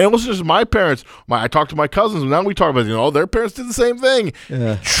parents, and it wasn't just my parents. I talked to my cousins, and now we talk about, their parents did the same thing.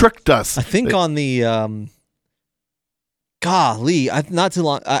 Yeah. Tricked us. I think on the, not too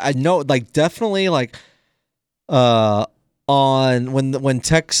long, I know, definitely, on when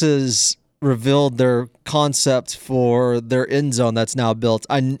Texas revealed their concept for their end zone that's now built.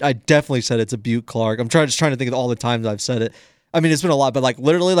 I definitely said it's a Butte Clark. I'm just trying to think of all the times I've said it. I mean, it's been a lot, but like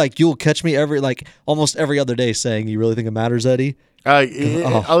literally, like you'll catch me almost every other day saying, "You really think it matters, Eddie?"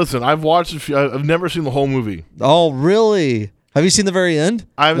 Listen, I've watched a few. I've never seen the whole movie. Oh, really? Have you seen the very end?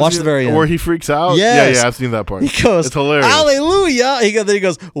 I've watched the very end where he freaks out. Yes. Yeah, I've seen that part. He goes, "It's hilarious." Hallelujah! Then he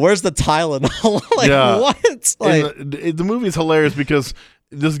goes, "Where's the Tylenol?" What? Like, the movie's hilarious because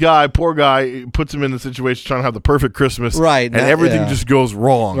this guy, poor guy, puts him in the situation trying to have the perfect Christmas, right? And everything just goes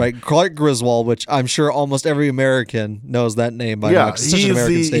wrong. Right, Clark Griswold, which I'm sure almost every American knows that name by now. It's such an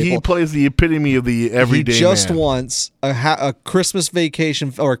American staple. He plays the epitome of the everyday man. He just wants a Christmas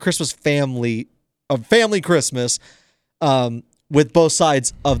vacation or a Christmas family Christmas. With both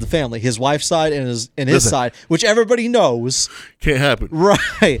sides of the family, his wife's side and his side, which everybody knows can't happen,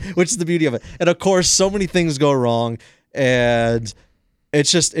 right? Which is the beauty of it. And of course, so many things go wrong, and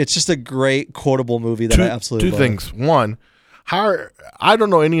it's just a great quotable movie that I absolutely love. Two things. One, I don't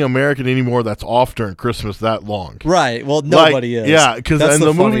know any American anymore that's off during Christmas that long. Right. Well, nobody is. Yeah, because in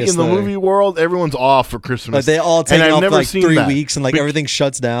the movie world, everyone's off for Christmas. Like they all take off for like 3 weeks, and like everything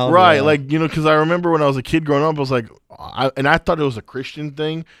shuts down. Right. Yeah. Like because I remember when I was a kid growing up, I was like, I thought it was a Christian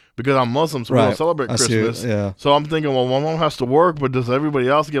thing because I'm Muslim, so we don't celebrate Christmas. Yeah. So I'm thinking, well, my mom has to work, but does everybody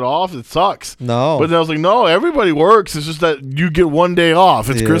else get off? It sucks. No. But then I was like, no, everybody works. It's just that you get one day off.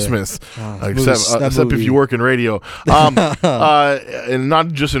 It's Christmas, except if you work in radio, and not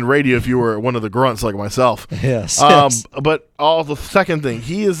just in radio. If you were one of the grunts like myself. Yes. But the second thing,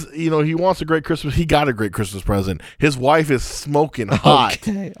 he wants a great Christmas. He got a great Christmas present. His wife is smoking hot.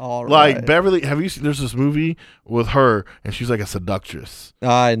 Okay. All right. Like Beverly, have you seen? There's this movie with her, and she's like a seductress.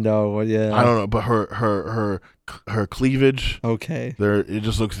 I know. Yeah. I don't know, but her cleavage. Okay. It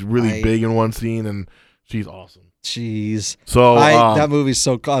just looks really big in one scene, and she's awesome. Jeez. So that movie's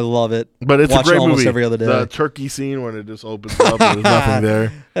so I love it. But it's a great movie. Every other day. The turkey scene when it just opens up, and there's nothing there.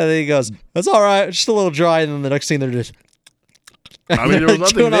 And then he goes, "That's all right. It's just a little dry." And then the next scene, they're just. I mean, there was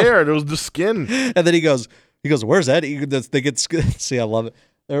nothing there. There was just skin. And then he goes, "Where's Eddie?" They get see, I love it.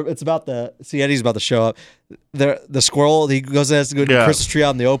 It's about Eddie's about to show up. The squirrel, he goes and has to go to the Christmas tree out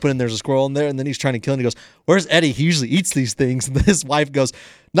in the open, and there's a squirrel in there, and then he's trying to kill him. He goes, "Where's Eddie? He usually eats these things." And his wife goes,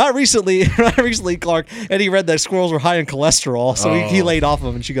 not recently, Clark. Eddie read that squirrels were high in cholesterol, so he laid off of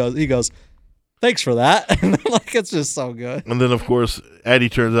them, and he goes, "Thanks for that." And like, it's just so good. And then, of course, Eddie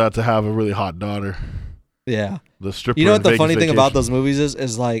turns out to have a really hot daughter. Yeah. The stripper. You know what the funny thing about those movies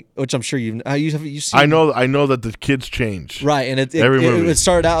is like, which I'm sure you've seen. I know that the kids change. Right, and it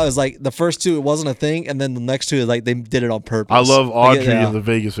started out as like the first two, it wasn't a thing, and then the next two is like they did it on purpose. I love Audrey in the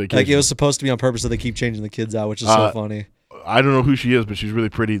Vegas Vacation. Like it was supposed to be on purpose, so they keep changing the kids out, which is so funny. I don't know who she is, but she's really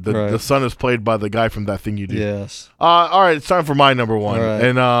pretty. The son is played by the guy from That Thing You Do. Yes. All right, it's time for my number one. Right.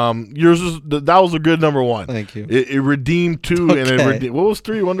 And yours that was a good number one. Thank you. It redeemed 2, and it redeemed. What was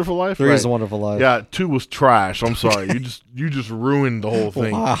 3? Wonderful Life. 3 is a Wonderful Life. Yeah, 2 was trash. I'm sorry. you just ruined the whole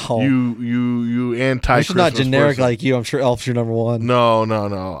thing. Wow. You anti-Christmas. It's not generic person. like you. I'm sure Elf's your number one. No.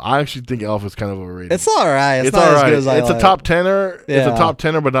 I actually think Elf is kind of overrated. It's all right. It's not all as right. Good as it's a top tenner. Yeah. It's a top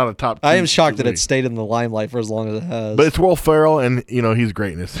tenner, but not a top. I am shocked that it stayed in the limelight for as long as it has. But it's Will Ferrell, and he's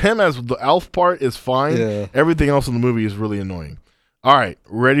greatness. Him as the Elf part is fine. Yeah. Everything else in the movie is really annoying. All right,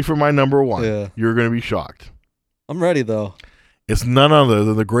 ready for my number one? Yeah. You're going to be shocked. I'm ready though. It's none other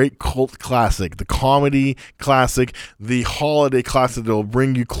than the great cult classic, the comedy classic, the holiday classic that will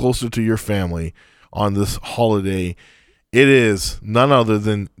bring you closer to your family on this holiday. It is none other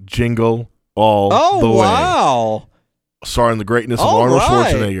than Jingle All the Way. Oh, wow. Starring the greatness of Arnold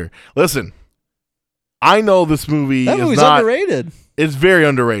Schwarzenegger. Listen, I know this movie that movie's underrated. It's very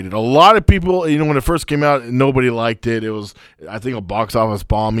underrated. A lot of people, when it first came out, nobody liked it. It was, I think, a box office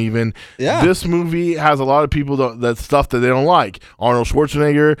bomb even. Yeah. This movie has a lot of people that stuff that they don't like. Arnold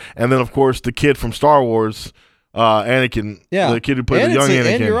Schwarzenegger, and then, of course, the kid from Star Wars, Anakin, the kid who played the young Anakin.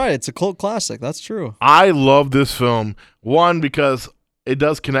 And you're right. It's a cult classic. That's true. I love this film. One, because it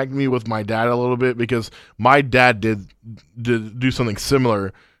does connect me with my dad a little bit, because my dad did do something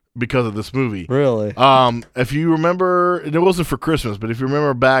similar because of this movie. Really? If you remember, it wasn't for Christmas, but if you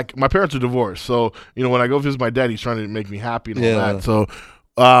remember back, my parents are divorced, so when I go visit my dad, he's trying to make me happy and all that. So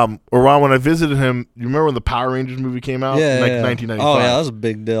around when I visited him, you remember when the Power Rangers movie came out in 1995? Oh yeah, that was a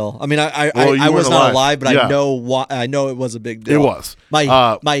big deal. I mean, I was not alive, but I know it was a big deal. It was my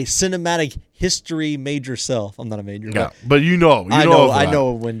cinematic history major self. I'm not a major. Yeah, but I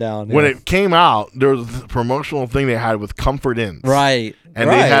know it went down. When it came out, there was a promotional thing they had with Comfort Inns. Right. And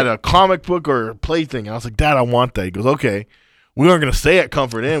they had a comic book or a play thing. I was like, Dad, I want that. He goes, okay. We aren't going to stay at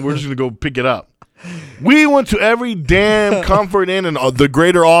Comfort Inn. We're just going to go pick it up. We went to every damn Comfort Inn in the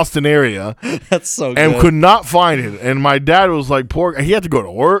greater Austin area. That's so good. And could not find it. And my dad was like, poor. He had to go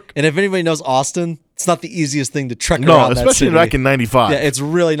to work. And if anybody knows Austin, it's not the easiest thing to trek around. No, that especially city. back in '95. Yeah, it's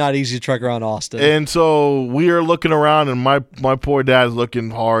really not easy to trek around Austin. And so we are looking around, and my poor dad's looking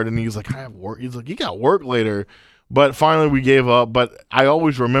hard, and he's like, I have work. He's like, you got work later. But finally we gave up. But I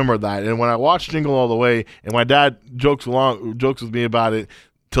always remember that. And when I watched Jingle All the Way, and my dad jokes with me about it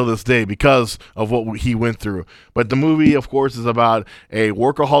till this day because of what he went through. But the movie, of course, is about a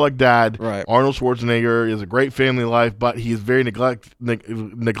workaholic dad. Right. Arnold Schwarzenegger is a great family life, but he is very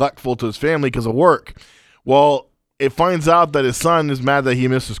neglectful to his family because of work. Well, it finds out that his son is mad that he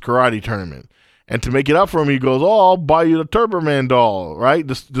missed his karate tournament. And to make it up for him, he goes, I'll buy you the Turbo Man doll, right?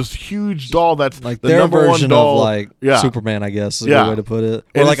 This huge doll that's like the their number version one doll. of like Superman, I guess is a good way to put it. Or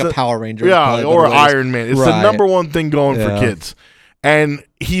And like it's a Power Ranger. Yeah, or Iron Man. It's the number one thing going for kids. And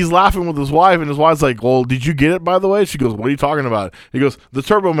he's laughing with his wife, and his wife's like, well, did you get it, by the way? She goes, what are you talking about? He goes, the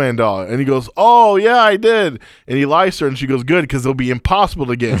Turbo Man doll. And he goes, oh, yeah, I did. And he lies to her, and she goes, good, because it'll be impossible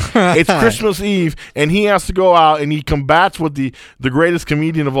to get. It's Christmas Eve, and he has to go out, and he combats with the greatest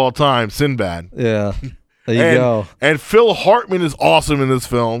comedian of all time, Sinbad. Yeah. There you go. And Phil Hartman is awesome in this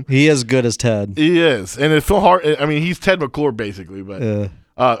film. He is good as Ted. He is. And he's Ted McClure, basically, but...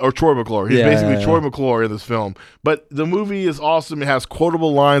 or Troy McClure. He's basically Troy McClure in this film. But the movie is awesome. It has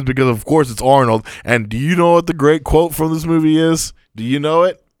quotable lines because, of course, it's Arnold. And do you know what the great quote from this movie is? Do you know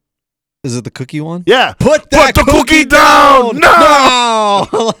it? Is it the cookie one? Yeah. Put the cookie down!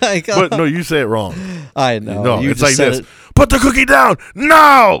 No! Like, but no, you say it wrong. I know. No, it's like this. Put the cookie down!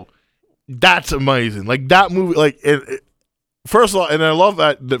 No! That's amazing. Like, that movie, like... First of all, and I love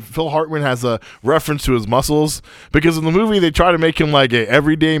that Phil Hartman has a reference to his muscles because in the movie they try to make him like an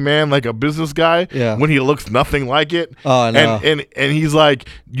everyday man, like a business guy, when he looks nothing like it. Oh, no. And he's like,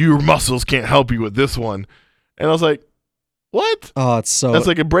 your muscles can't help you with this one. And I was like, what? Oh, it's so... That's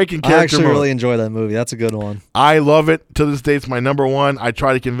like a breaking character I actually mode. really enjoy that movie. That's a good one. I love it. To this day, it's my number one. I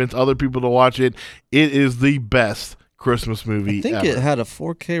try to convince other people to watch it. It is the best Christmas movie I think ever. it had a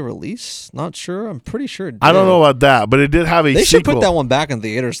 4K release. Not sure. I'm pretty sure it did. I don't know about that, but it did have a sequel. They should put that one back in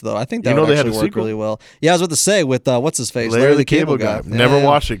theaters, though. I think that would actually work really well. Yeah, I was about to say with, what's his face? Larry the Cable Guy. Never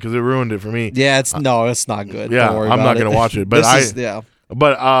watched it because it ruined it for me. Yeah, it's not good. Yeah, don't worry I'm about not going to watch it. But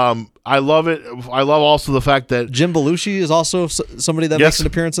I love it. I love also the fact that Jim Belushi is also somebody that makes an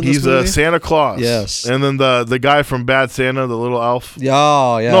appearance in this movie. He's Santa Claus. Yes. And then the guy from Bad Santa, the little elf.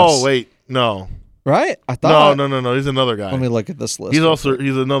 Oh, yes. No, wait. No. Right? I thought. No. He's another guy. Let me look at this list.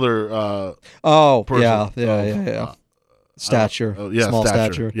 He's another. Person. Yeah. Stature. Small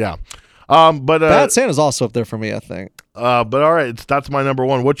stature. Yeah. But Bad Santa's also up there for me, I think. But all right, that's my number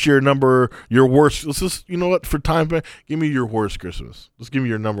one. What's your worst? Let's just, you know what? For time, give me your worst Christmas. Just give me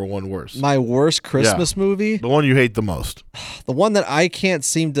your number one worst. My worst Christmas movie? The one you hate the most. The one that I can't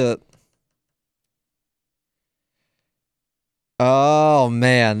seem to. Oh,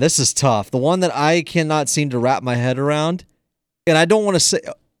 man, this is tough. The one that I cannot seem to wrap my head around, and I don't want to say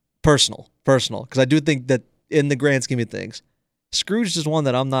personal, because I do think that in the grand scheme of things, Scrooge is one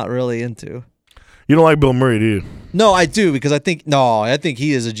that I'm not really into. You don't like Bill Murray, do you? No, I do, because I think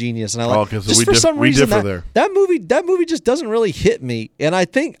he is a genius, and I like. So just for some reason, that movie just doesn't really hit me, and I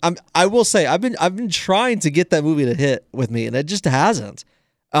think I will say I've been trying to get that movie to hit with me, and it just hasn't.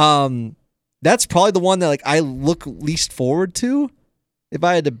 That's probably the one that like I look least forward to, if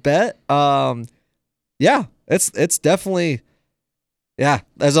I had to bet. Yeah, it's definitely, yeah.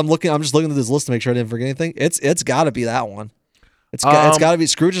 As I'm just looking at this list to make sure I didn't forget anything. It's got to be that one. It's got to be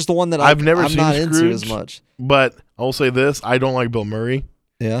Scrooge. Is the one that I'm not into as much. But I'll say this: I don't like Bill Murray.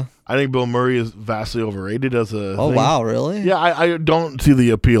 Yeah, I think Bill Murray is vastly overrated as a. Oh, thing. Wow, really? Yeah, I don't see the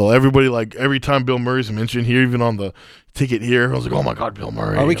appeal. Everybody every time Bill Murray's mentioned here, even on the ticket here, I was like, oh my God, Bill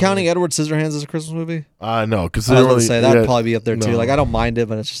Murray. Are we counting Edward Scissorhands as a Christmas movie? No, because I was going to say that'd probably be up there too. Like I don't mind it,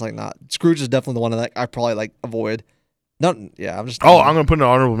 but it's just like not. Scrooge is definitely the one that I probably like avoid. I'm just. Oh, I'm gonna put an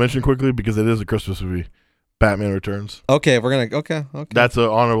honorable mention quickly because it is a Christmas movie. Batman Returns. Okay, we're gonna. Okay. That's an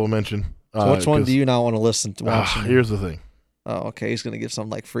honorable mention. So which one do you not want to listen to? Here's the thing. Oh, okay. He's gonna give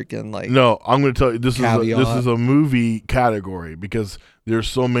some like freaking like. No, I'm gonna tell you this is a movie category because there's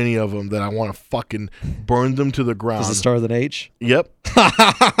so many of them that I want to fucking burn them to the ground. Does it start with an H? Yep.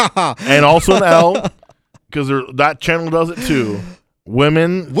 And also an L because that channel does it too. Will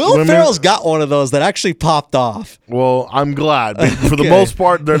Ferrell's got one of those that actually popped off. Well, I'm glad. But for the most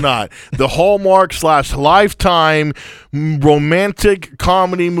part, they're not. The Hallmark / Lifetime romantic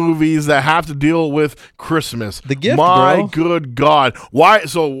comedy movies that have to deal with Christmas. The Gift, My bro. good God. Why?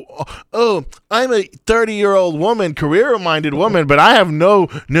 So, I'm a 30-year-old woman, career-minded woman, but I have no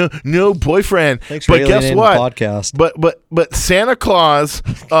boyfriend. Thanks for but guess alienating what? the podcast. But Santa Claus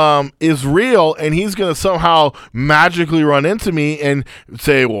is real, and he's gonna somehow magically run into me and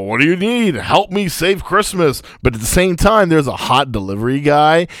say, "Well, what do you need? Help me save Christmas." But at the same time, there's a hot delivery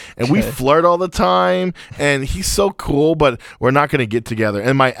guy, and we flirt all the time, and he's so cool, but we're not gonna get together.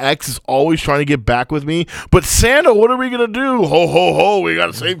 And my ex is always trying to get back with me. But Santa, what are we gonna do? Ho ho ho! We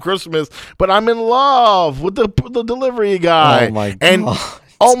gotta save Christmas. But I'm in love with the delivery guy. Oh my god! And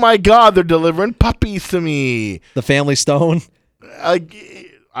oh my god, they're delivering puppies to me. The Family Stone. I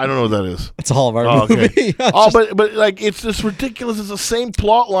don't know what that is. It's a Hallmark movie. But like it's just ridiculous. It's the same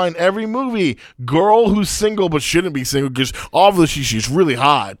plot line every movie. Girl who's single but shouldn't be single because obviously she's really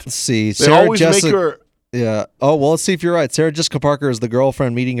hot. Let's see. They Sarah always Jessica, make her. Yeah. Oh well, let's see if you're right. Sarah Jessica Parker is the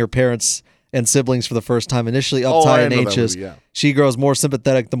girlfriend meeting her parents and siblings for the first time. Initially uptight and anxious, she grows more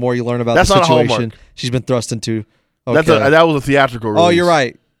sympathetic the more you learn about the situation she's been thrust into. Okay. That was a theatrical release. Oh, you're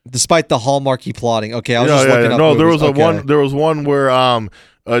right. Despite the hallmarky plotting. Okay, I was just looking up. No, movies. there was one where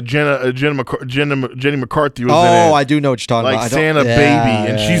Jenny McCarthy was in it. Oh, I do know what you're talking about. Like Santa baby,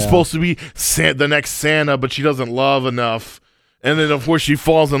 and she's supposed to be the next Santa, but she doesn't love enough. And then, of course, she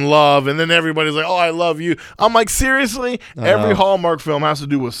falls in love, and then everybody's like, "Oh, I love you." I'm like, seriously? Every Hallmark film has to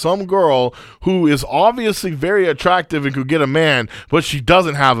do with some girl who is obviously very attractive and could get a man, but she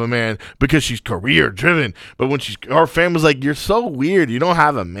doesn't have a man because she's career-driven. But when her family's like, "You're so weird. You don't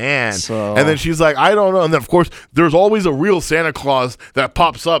have a man." And then she's like, "I don't know." And then, of course, there's always a real Santa Claus that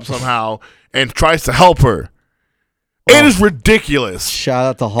pops up somehow and tries to help her. It is ridiculous. Shout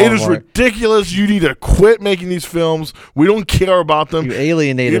out to Hallmark. It is ridiculous. You need to quit making these films. We don't care about them. You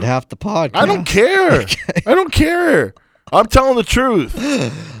alienated half the podcast. I don't care. I don't care. I'm telling the truth.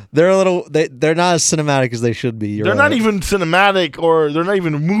 They're they're not as cinematic as they should be. They're not even cinematic, or they're not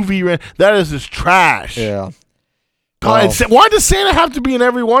even movie. That is just trash. Yeah. God, why does Santa have to be in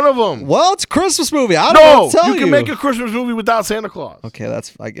every one of them? Well, it's a Christmas movie. I don't know what to tell you. You can make a Christmas movie without Santa Claus. Okay,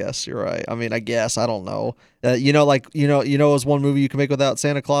 I guess you're right. I mean, I don't know. You know, is one movie you can make without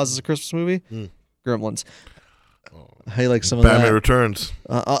Santa Claus as a Christmas movie? Gremlins. I like some of that. Batman Returns.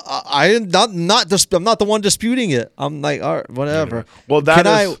 I'm not the one disputing it. I'm like, all right, whatever. Well,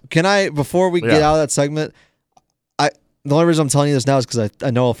 can I before we get out of that segment? The only reason I'm telling you this now is because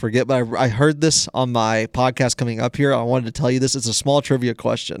I know I'll forget, but I heard this on my podcast coming up here. I wanted to tell you this. It's a small trivia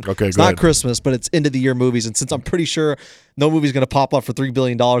question. Okay, it's not Christmas, but it's end of the year movies. And since I'm pretty sure no movie's going to pop up for $3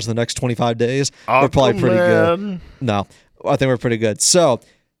 billion in the next 25 days, we're probably pretty good. No, I think we're pretty good. So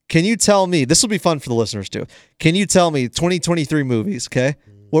can you tell me, this will be fun for the listeners too. Can you tell me 2023 movies, okay?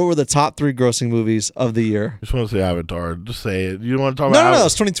 What were the top 3 grossing movies of the year? I just want to say Avatar. Just say it. You don't want to talk about Avatar? No,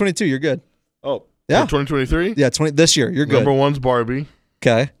 it's 2022. You're good. Oh. Yeah. 2023? Yeah, this year. You're good. Number 1's Barbie.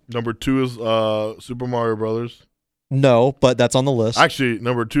 Okay. Number 2 is Super Mario Brothers. No, but that's on the list. Actually,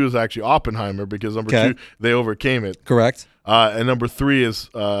 number 2 is actually Oppenheimer because number 2, they overcame it. Correct. And number 3 is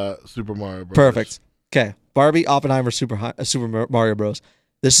Super Mario Bros. Perfect. Okay. Barbie, Oppenheimer, Super Mario Bros.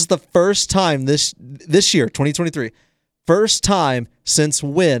 This is the first time this year, 2023, first time since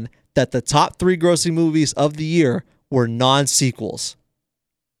when that the top 3 grossing movies of the year were non-sequels.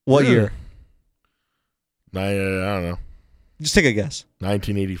 What year? I don't know. Just take a guess.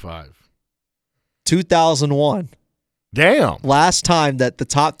 1985. 2001. Damn. Last time that the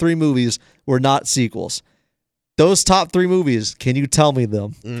top 3 movies were not sequels. Those top 3 movies, can you tell me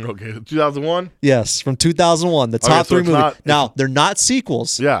them? Okay, 2001? Yes, from 2001. The top 3 movies. Now, they're not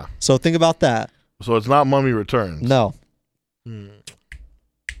sequels. Yeah. So think about that. So it's not Mummy Returns. No.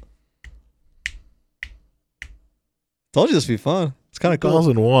 Told you this would be fun. It's kind of cool.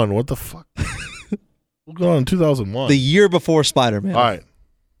 2001. What the fuck? What's going on in 2001? The year before Spider-Man. All right.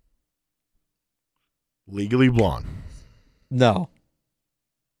 Legally Blonde. No.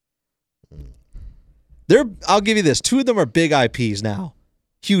 I'll give you this. 2 of them are big IPs now.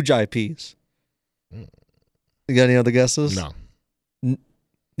 Huge IPs. You got any other guesses? No. You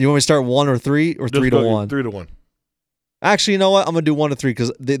want me to start 1 or 3 or 3 to 1? 3 to 1. Actually, you know what? I'm going to do 1 to 3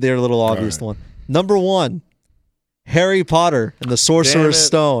 because they're a little obvious. The one. Number 1, Harry Potter and the Sorcerer's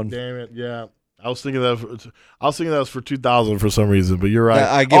Stone. Damn it! Yeah, I was thinking that was for 2000 for some reason, but you're right.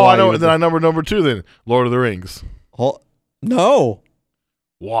 I know. Then I number 2. Then Lord of the Rings. No.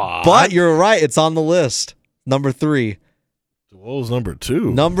 What? But you're right. It's on the list. Number 3. What was number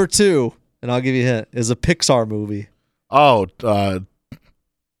 2? Number 2, and I'll give you a hint, is a Pixar movie. Oh,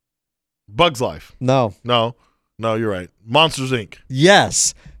 Bug's Life. No, you're right. Monsters, Inc.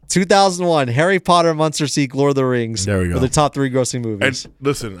 Yes. 2001, Harry Potter, Monsters, Inc., Lord of the Rings. There we go. Were the top 3 grossing movies. And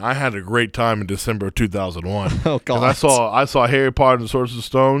listen, I had a great time in December of 2001. Oh God! I saw Harry Potter and the Sorcerer's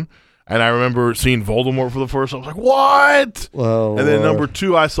Stone, And I remember seeing Voldemort for the first time. I was like, what? Well, and then number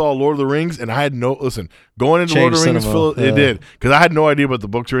 2, I saw Lord of the Rings, and I had going into Lord of the Rings, it did. Because I had no idea about the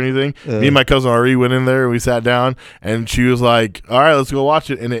books or anything. Me and my cousin Ari went in there, and we sat down, and she was like, all right, let's go watch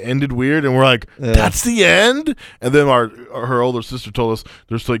it. And it ended weird, and we're like, that's the end? And then her older sister told us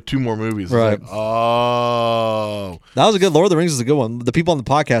there's like 2 more movies. Right. Like, oh. That was a good, Lord of the Rings is a good one. The people on the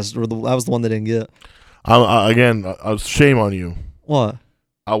podcast, that was the one they didn't get. Again, shame on you. What?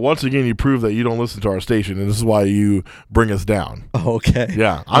 Once again, you prove that you don't listen to our station, and this is why you bring us down. Oh, okay.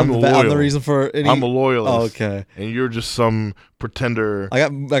 Yeah, I'm loyal. I'm the reason for any... I'm a loyalist. Oh, okay. And you're just some pretender. I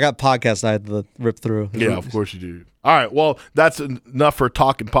got podcasts I had to rip through. Yeah, of course you do. All right, well, that's enough for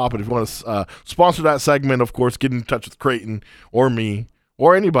Talk and Pop It. If you want to sponsor that segment, of course, get in touch with Creighton or me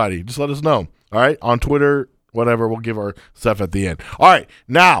or anybody. Just let us know. All right, on Twitter, whatever. We'll give our stuff at the end. All right,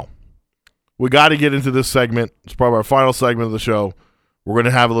 now we got to get into this segment. It's probably our final segment of the show. We're going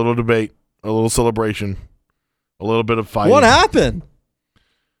to have a little debate, a little celebration, a little bit of fighting. What happened?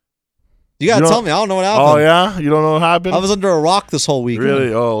 You got to tell me. I don't know what happened. Oh, yeah? You don't know what happened? I was under a rock this whole week.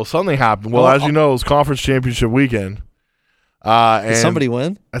 Really? Oh, something happened. Well, as you know, it was conference championship weekend. Did somebody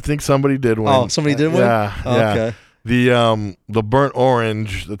win? I think somebody did win. Oh, somebody did win? Yeah. Oh, yeah. okay. The burnt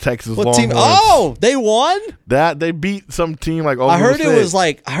orange, the Texas What Longhorns. team? Oh, they won? That they beat some team like I heard Oklahoma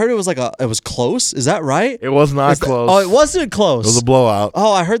State. it was close. Is that right? It was not close. Oh, it wasn't close. It was a blowout.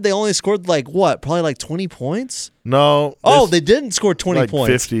 Oh, I heard they only scored probably like 20 points? No. Oh, they didn't score 20 points.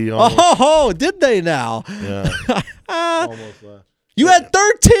 50 almost. Oh, did they now? Yeah. Almost left. You had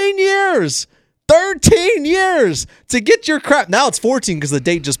 13 years. 13 years to get your crap. Now it's 14 because the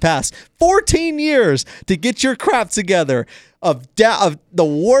date just passed. 14 years to get your crap together of the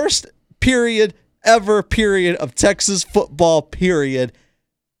worst period of Texas football period.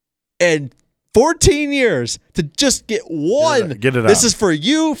 And 14 years to just get one. Get it out. This is for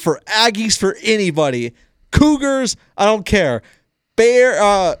you, for Aggies, for anybody. Cougars, I don't care.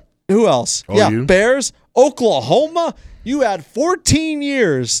 Who else? OU? Yeah, Bears, Oklahoma. You had 14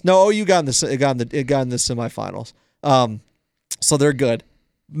 years. No, you got in the semifinals. So they're good.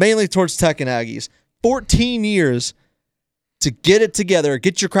 Mainly towards Tech and Aggies. 14 years to get it together,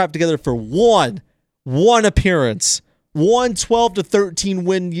 get your crap together for one appearance, 12-13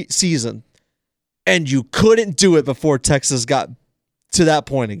 win season, and you couldn't do it before Texas got to that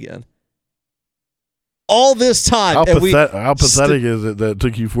point again. All this time. How pathetic is it that it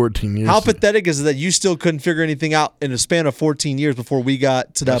took you 14 years? How pathetic is it that you still couldn't figure anything out in a span of 14 years before we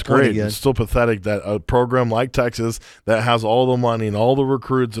got to that point again? It's still pathetic that a program like Texas that has all the money and all the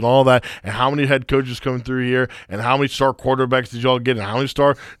recruits and all that, and how many head coaches coming through here, and how many star quarterbacks did y'all get, and how many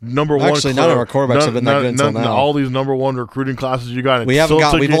star number one? Actually, none of our quarterbacks have been that good until now. All these number one recruiting classes you got. We've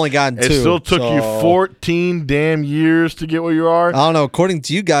only gotten 2. It still took you 14 damn years to get where you are. I don't know. According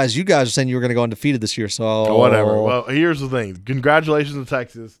to you guys are saying you were going to go undefeated this year. So whatever. Well, here's the thing. Congratulations to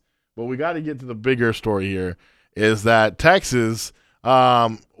Texas. But we got to get to the bigger story here is that Texas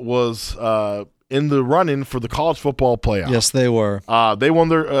was in the run-in for the college football playoff. Yes, they were. They won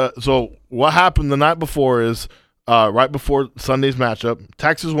their so what happened the night before is right before Sunday's matchup,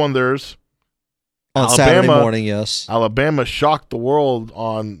 Texas won theirs. On Saturday morning, yes. Alabama shocked the world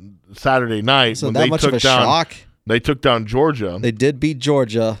on Saturday night so when that much of a shock? They took down Georgia. They did beat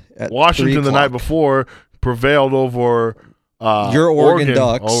Georgia at Washington the night before prevailed over your Oregon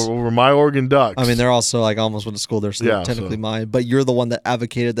Ducks. Over my Oregon Ducks. I mean, they're also almost went to school there, so they're technically mine. But you're the one that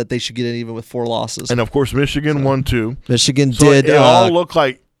advocated that they should get in even with 4 losses. And, of course, Michigan won too. Michigan did. It all looked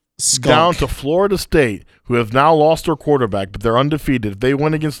like skunk. Down to Florida State, who have now lost their quarterback, but they're undefeated. If they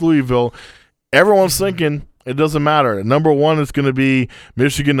win against Louisville, everyone's thinking it doesn't matter. Number 1 is going to be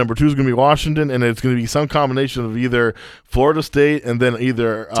Michigan. Number 2 is going to be Washington, and it's going to be some combination of either Florida State and then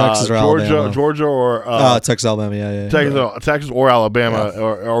either Texas or Georgia or Texas, Alabama, yeah. Texas or Alabama,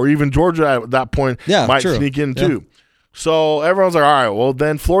 or even Georgia at that point might sneak in too. So everyone's like, all right, well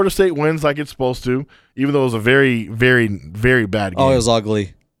then Florida State wins like it's supposed to, even though it was a very, very, very bad game. Oh, it was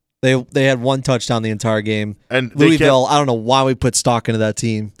ugly. They had 1 touchdown the entire game. And Louisville, I don't know why we put stock into that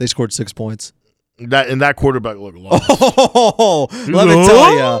team. They scored 6 points. That quarterback looked lost. Oh, let me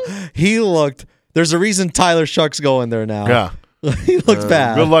tell you, he looked. There's a reason Tyler Shuck's going there now. Yeah, he looked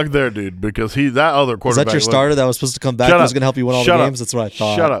bad. Good luck there, dude, because that other quarterback. Is that your starter that was supposed to come back? That was going to help you win all the games. That's what I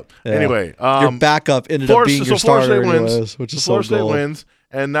thought. Shut up. Yeah. Anyway, your backup ended up being your starter, anyways, which is Florida State wins,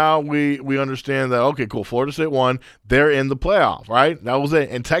 and now we understand that. Okay, cool. Florida State won. They're in the playoff, right? That was it.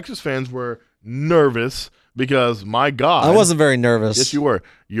 And Texas fans were nervous. Because, my God. I wasn't very nervous. Yes, you were.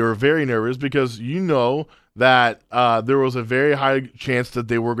 You were very nervous because you know that there was a very high chance that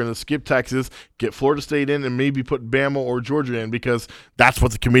they were going to skip Texas, get Florida State in, and maybe put Bama or Georgia in because that's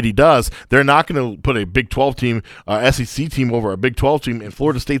what the committee does. They're not going to put a Big 12 team, SEC team over a Big 12 team, and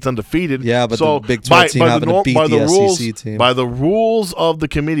Florida State's undefeated. Yeah, but the Big 12 team having to beat the SEC team. By the rules of the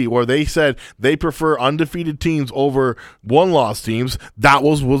committee, where they said they prefer undefeated teams over one-loss teams, that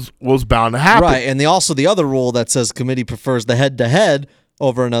was bound to happen. Right, and the other rule that says committee prefers the head-to-head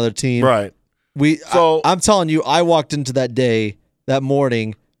over another team. Right. I'm telling you, I walked into that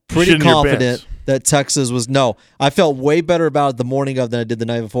morning, pretty confident that Texas was I felt way better about it the morning of than I did the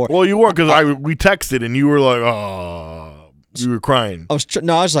night before. Well, you were because we texted and you were like, oh, you were crying. I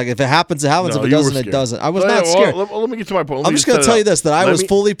was like, if it happens, it happens. If it doesn't, it doesn't. I was not scared. Let me get to my point. I'm just going to tell you this, that I was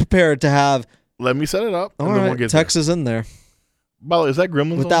fully prepared to have. Let me set it up. All right, we'll Texas in there. By the way, is that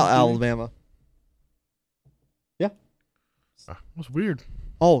Gremlins without Alabama? Yeah. That's weird.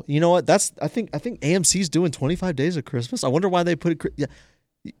 Oh, you know what? I think AMC's doing 25 Days of Christmas. I wonder why they put it. Yeah,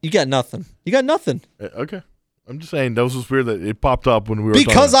 you got nothing. Okay. I'm just saying that was just weird that it popped up when we were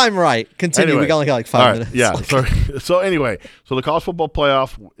because I'm right. Continue. Anyway, we got like 5 minutes. Yeah. So anyway, the college football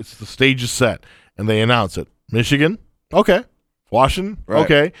playoff, the stage is set, and they announce it. Michigan, okay. Washington, right.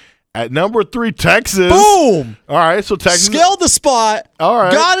 Okay. At number 3, Texas. Boom. All right, so Texas scaled the spot. All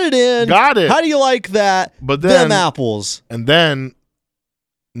right, got it in. Got it. How do you like that? But then them apples. And then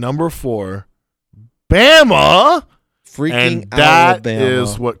number 4, Bama. Freaking and that Alabama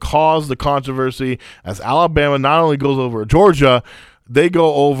is what caused the controversy, as Alabama not only goes over Georgia, they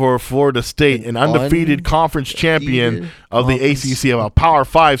go over Florida State, an undefeated conference champion of the ACC, of a Power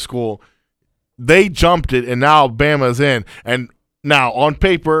 5 school. They jumped it, and now Bama's in. And now, on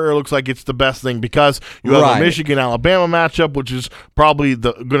paper, it looks like it's the best thing because you have a Michigan-Alabama matchup, which is probably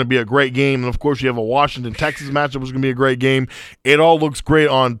going to be a great game. And, of course, you have a Washington-Texas matchup, which is going to be a great game. It all looks great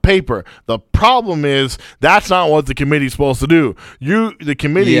on paper. The problem is that's not what the committee's supposed to do. The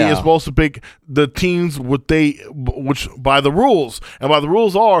committee is supposed to pick the teams which by the rules. And by the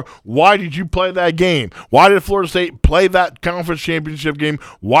rules are, why did you play that game? Why did Florida State play that conference championship game?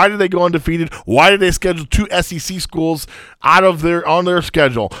 Why did they go undefeated? Why did they schedule 2 SEC schools on their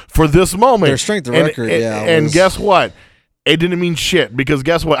schedule for this moment? Their strength of record, and guess what? It didn't mean shit because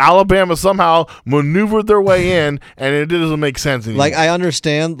guess what? Alabama somehow maneuvered their way in, and it doesn't make sense anymore. Like, I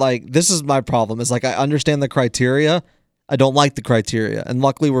understand. Like, this is my problem. Is like I understand the criteria. I don't like the criteria, and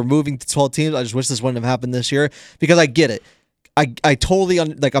luckily we're moving to 12 teams. I just wish this wouldn't have happened this year because I get it. I totally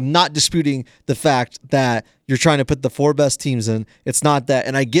I'm not disputing the fact that you're trying to put the 4 best teams in. It's not that,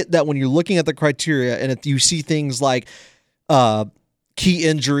 and I get that when you're looking at the criteria and if you see things like key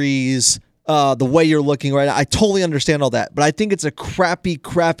injuries, the way you're looking right now, I totally understand all that. But I think it's a crappy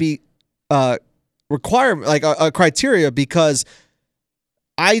requirement, like a criteria, because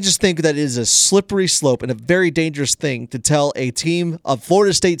I just think that it is a slippery slope and a very dangerous thing to tell a team of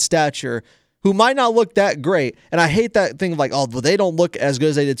Florida State stature who might not look that great. And I hate that thing of like, oh, well, they don't look as good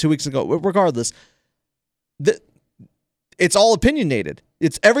as they did 2 weeks ago. Regardless, it's all opinionated.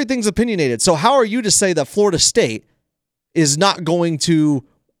 Everything's opinionated. So how are you to say that Florida State is not going to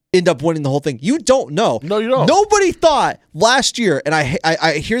end up winning the whole thing? You don't know. No, you don't. Nobody thought last year, and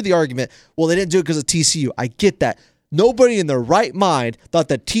I hear the argument, well, they didn't do it because of TCU. I get that. Nobody in their right mind thought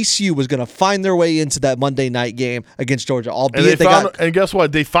that TCU was going to find their way into that Monday night game against Georgia. Albeit and guess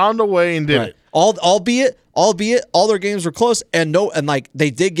what? They found a way and did it. Albeit all their games were close, and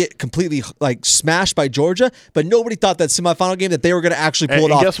they did get completely smashed by Georgia, but nobody thought that semifinal game that they were going to actually pull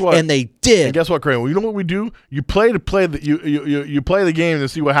it off. Guess what? And they did. And guess what, Creighton? Well, you know what we do? You play you play the game to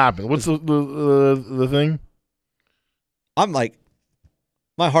see what happens. What's the thing? I'm like,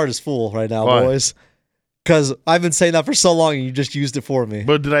 my heart is full right now, boys. Because I've been saying that for so long, and you just used it for me.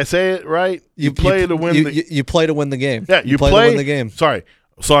 But did I say it right? You play to win. You play to win the game. Yeah, you play to win the game.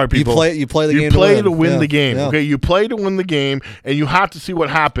 Sorry, people. You play the game. You play to win the game. Yeah. Okay, you play to win the game, and you have to see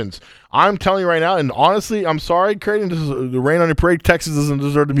what happens. I'm telling you right now, and honestly, I'm sorry, Creighton. This is the rain on your parade. Texas doesn't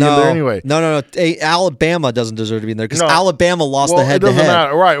deserve to be in there anyway. No. Alabama doesn't deserve to be in there because Alabama lost the head-to-head. It doesn't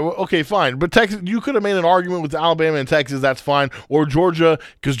matter. Right. Okay, fine. But Texas, you could have made an argument with Alabama and Texas. That's fine. Or Georgia,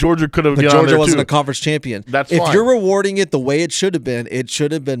 because Georgia could have. But Georgia wasn't a conference champion. That's fine. If you're rewarding it the way it should have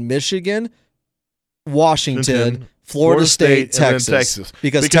been Michigan, Washington, Florida State, Texas.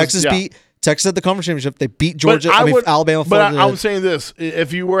 Because Texas Texas had the conference championship. They beat Georgia. Alabama. But I'm saying this: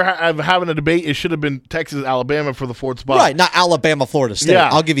 if you were having a debate, it should have been Texas, Alabama for the 4th spot. Right, not Alabama, Florida State. Yeah,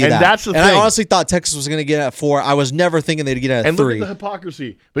 I'll give you and that. That's the thing. I honestly thought Texas was going to get at 4. I was never thinking they'd get at 3. And look at the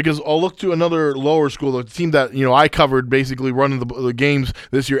hypocrisy, because I'll look to another lower school, the team that I covered, basically running the games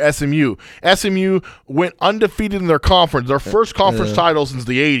this year. SMU. SMU went undefeated in their conference, their first conference title since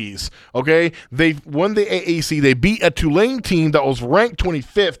the 80s. Okay, they won the AAC. They beat a Tulane team that was ranked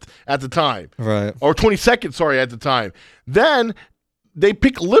 25th at the time, right, or 22nd, sorry, at the time. Then they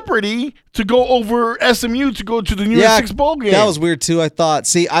picked Liberty to go over SMU to go to the New Year's Six bowl game. That was weird too. I thought.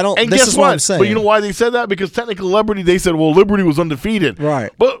 See, I don't. And this guess is what? I'm saying. But you know why they said that? Because technically, Liberty. They said, well, Liberty was undefeated.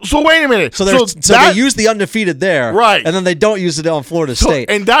 Right. But so wait a minute. So they use the undefeated there, right? And then they don't use it on Florida State.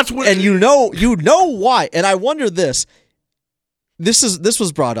 And that's what. And you know why. And I wonder this. This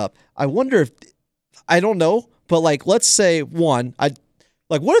was brought up. I wonder if I don't know, but like, let's say what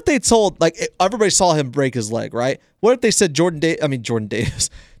if they told, like, everybody saw him break his leg, right? What if they said Jordan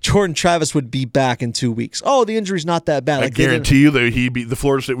Travis would be back in 2 weeks? Oh, the injury's not that bad. I guarantee you that the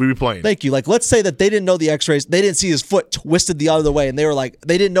Florida State would be playing. Thank you. Like, let's say that they didn't know the X-rays, they didn't see his foot twisted the other way, and they were like,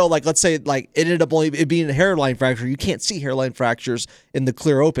 they didn't know, like, let's say, like, it ended up only it being a hairline fracture. You can't see hairline fractures in the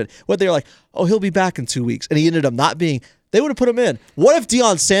clear open. What they were like, oh, he'll be back in 2 weeks, and he ended up not being. They would have put him in. What if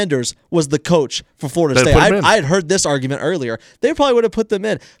Deion Sanders was the coach for Florida State? I had heard this argument earlier. They probably would have put them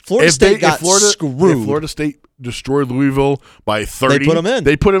in. Florida State got screwed. If Florida State destroyed Louisville by 30, they put them in.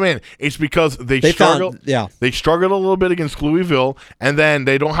 They put them in. It's because they struggled. They struggled a little bit against Louisville, and then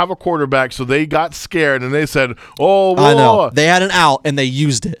they don't have a quarterback, so they got scared and they said, "Oh, whoa." I know they had an out and they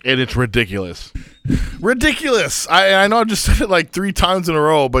used it, and it's ridiculous. Ridiculous. I know I just said it like 3 times in a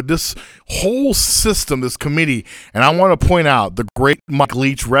row, but this whole system, this committee, and I want to point out the great Mike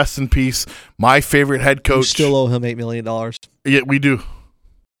Leach, rest in peace, my favorite head coach. You still owe him $8 million. Yeah, we do.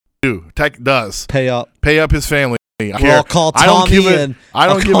 Tech does. Pay up his family. Well, call Tommy I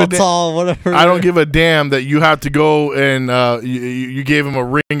don't give a damn that you have to go and you gave him a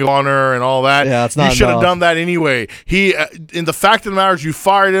ring of honor and all that. Yeah, it's not. You should have done that anyway. He, in the fact of the matter is, you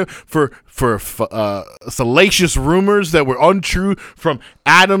fired him for salacious rumors that were untrue from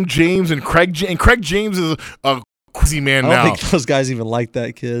Adam James and Craig James. And Craig James is a crazy man now. I don't think those guys even like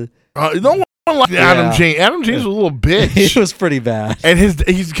that kid. No one liked Adam James. Adam James was a little bitch. He was pretty bad. And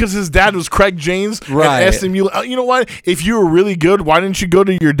because his dad was Craig James, right? At SMU. You know what? If you were really good, why didn't you go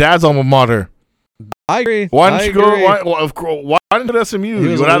to your dad's alma mater? I agree. Why didn't you go? Why didn't you go to SMU? You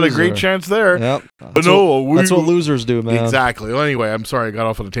would have had a great chance there. Yep. But that's what losers do, man. Exactly. Well, anyway, I'm sorry I got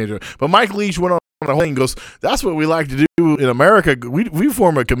off on a tangent. But Mike Leach went on a whole thing and goes, that's what we like to do in America. We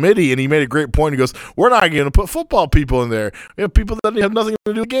form a committee, and he made a great point. He goes, we're not going to put football people in there. We have people that have nothing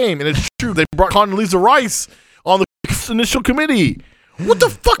to do with the game. And it's true. They brought Condoleezza Rice on the initial committee. What the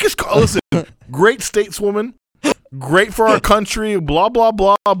fuck is listen, great stateswoman, great for our country, blah, blah,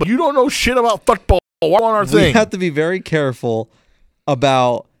 blah, but you don't know shit about football. Why on our thing? We have to be very careful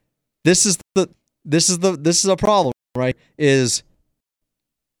about this is a problem, right? Is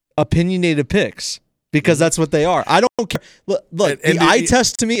opinionated picks, because that's what they are. I don't care. Look, the eye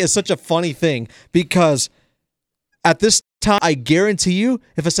test to me is such a funny thing, because at this time, I guarantee you,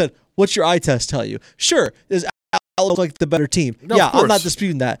 if I said, what's your eye test tell you? Sure, is look like the better team. No, yeah, I'm not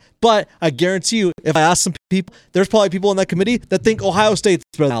disputing that. But I guarantee you, if I ask some people, there's probably people in that committee that think Ohio State's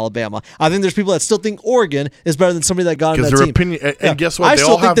better than Alabama. I think there's people that still think Oregon is better than somebody that got in that team. Opinion, and guess what? I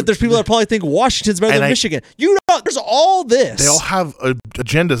still think that there's people that probably think Washington's better than Michigan. You know, there's all this. They all have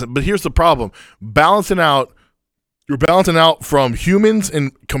agendas. But here's the problem. You're balancing out from humans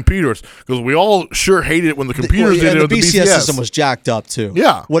and computers, because we all sure hated it when the computers did it with the BCS system was jacked up too.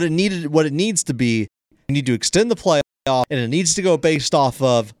 Yeah. What it needs to be, you need to extend the playoff, and it needs to go based off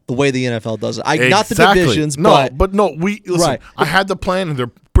of the way the NFL does it. Not the divisions, but we listen. Right. I had the plan, and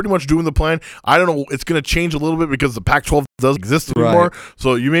they're pretty much doing the plan. I don't know. It's going to change a little bit because the Pac-12 doesn't exist anymore. Right.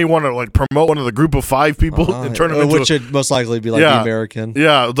 So you may want to like promote one of the group of 5 people and turn them into, which would most likely be like the American.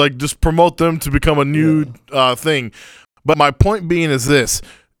 Yeah, like just promote them to become a new thing. But my point being is this.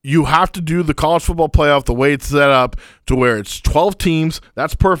 You have to do the college football playoff the way it's set up, to where it's 12 teams.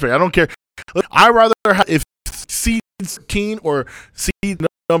 That's perfect. I don't care. I'd rather have, if seed 16 or seed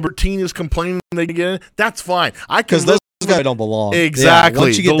number 10 is complaining they get in, that's fine. Because those guys don't belong. Exactly. Yeah,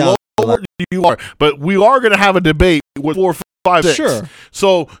 once you get the lower you are. But we are going to have a debate with 4, 5, 6. Sure.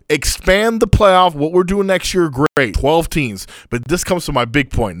 So expand the playoff. What we're doing next year, great. 12 teams. But this comes to my big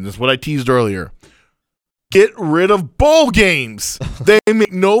point, and this is what I teased earlier. Get rid of bowl games. They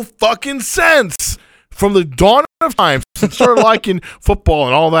make no fucking sense. From the dawn of time, since I started liking football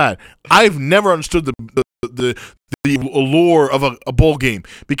and all that, I've never understood the allure of a bowl game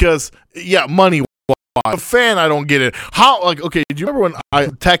because money. A fan, I don't get it. How okay? Do you remember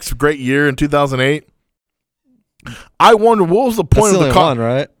when Tech's great year in 2008? I wonder what was the point of the Cotton Bowl,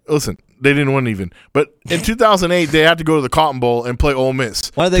 right? Listen, they didn't win even, but in 2008 they had to go to the Cotton Bowl and play Ole Miss.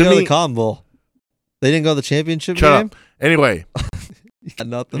 Why did they go to the Cotton Bowl? They didn't go to the championship game. Shut up. Anyway, you got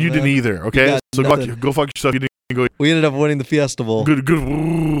nothing. You didn't either. Okay, so go fuck yourself. You didn't go. We ended up winning the Fiesta Bowl. Good.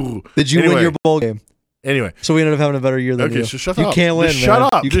 Did you win your bowl game? Anyway, so we ended up having a better year than you. Okay, so shut up. You can't win, man.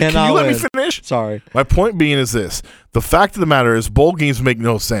 Shut up. You cannot Can you let win. me finish? Sorry. My point being is this. The fact of the matter is bowl games make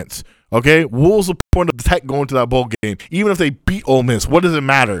no sense. Okay? What was the point of Tech going to that bowl game? Even if they beat Ole Miss, what does it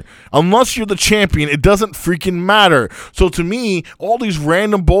matter? Unless you're the champion, it doesn't freaking matter. So to me, all these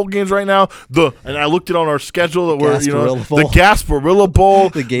random bowl games right now, and I looked it on our schedule that were, the Gasparilla Bowl,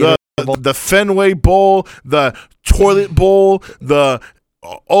 the Fenway Bowl, the Toilet Bowl, the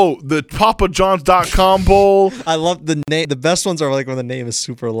PapaJohns.com Bowl. I love the name. The best ones are like when the name is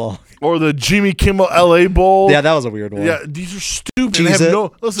super long. Or the Jimmy Kimmel LA Bowl. Yeah, that was a weird one. Yeah, these are stupid. Cheese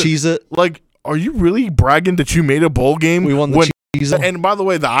it. Like, are you really bragging that you made a bowl game? We won the Cheese It. And by the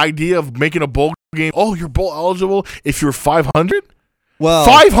way, the idea of making a bowl game, you're bowl eligible if you're 500? Well,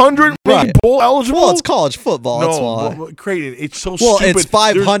 500 bowl eligible? Well, it's college football. That's why. Creighton, it's so stupid. Well, it's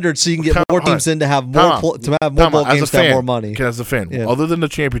 500 so you can get more teams in to have more bowl games to have more money. As a fan, other than the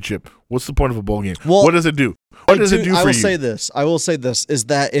championship, what's the point of a bowl game? Well, what does it do? What does it do for you? I will say this, is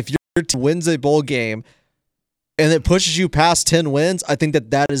that if your team wins a bowl game and it pushes you past 10 wins, I think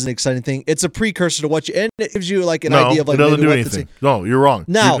that is an exciting thing. It's a precursor to what you, and it gives you like an idea of like. It doesn't do anything. No, you're wrong.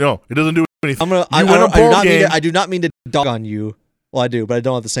 No, it doesn't do anything. I do not mean to dog on you. Well, I do, but I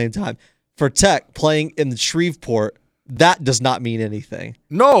don't at the same time. For Tech playing in the Shreveport, that does not mean anything.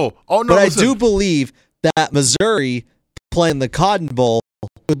 No. But I do believe that Missouri playing the Cotton Bowl,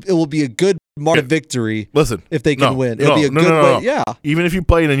 it will be a good margin of victory. Listen, if they can win, it'll be a good way. Yeah. Even if you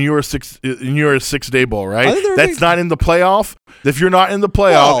play in your 6-day bowl, right? That's not in the playoff. If you're not in the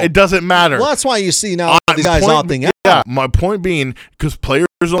playoff, it doesn't matter. Well, that's why you see now these guys opting out. Yeah. My point being, because players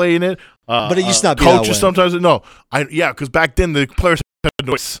are playing it. But it used to not be coaches sometimes because back then the players had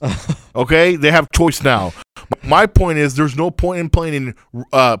choice. Okay, they have choice now. My point is, there's no point in playing in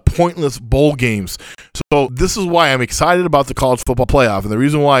pointless bowl games. So this is why I'm excited about the college football playoff, and the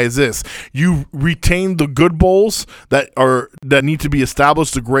reason why is this: you retain the good bowls that need to be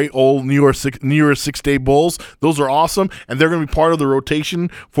established. The great old New Year's 6-day bowls; those are awesome, and they're going to be part of the rotation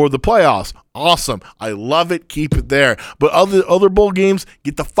for the playoffs. Awesome. I love it. Keep it there. But other bowl games,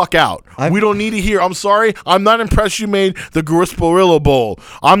 get the fuck out. We don't need it here. I'm sorry. I'm not impressed you made the Gasparilla Bowl.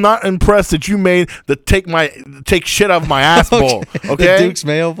 I'm not impressed that you made the take shit out of my ass bowl. Okay? The Duke's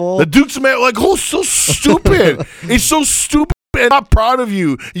Mayo Bowl? The Duke's Mayo. Like, so stupid. It's so stupid. I'm not proud of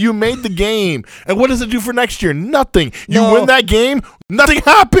you. You made the game. And what does it do for next year? Nothing. You win that game, nothing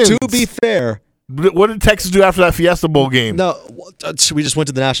happens. To be fair. What did Texas do after that Fiesta Bowl game? No, we just went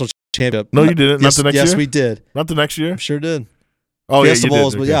to the national championship. No, you didn't. Not the next year? Yes, we did. Not the next year? Sure did. Oh, Fiesta yeah, you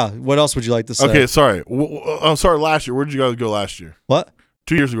Bowls, did. But yeah, what else would you like to say? Okay, sorry. I'm sorry, last year. Where did you guys go last year? What?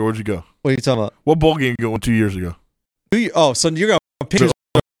 2 years ago, where'd you go? What are you talking about? What bowl game you go 2 years ago? So you're going to pick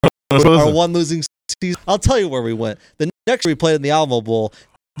our one losing season. I'll tell you where we went. The next year we played in the Alamo Bowl.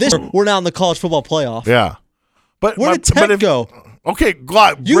 This year, we're now in the college football playoff. Yeah. But where did Tech go? Okay,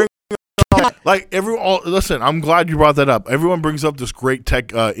 glad. Like everyone, listen. I'm glad you brought that up. Everyone brings up this great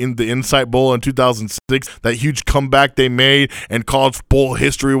Tech in the Insight Bowl in 2006, that huge comeback they made, and college bowl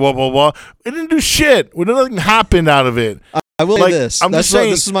history. Blah blah blah. It didn't do shit. Nothing happened out of it. I will say this. I'm just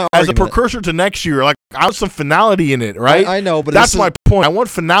saying, this is my as argument. a precursor to next year, like I want some finality in it, right? I know, but that's my point. I want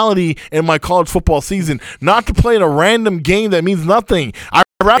finality in my college football season, not to play in a random game that means nothing. I'd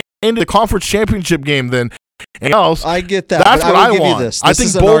rather end the conference championship game than anything else. I get that. That's what I want. This I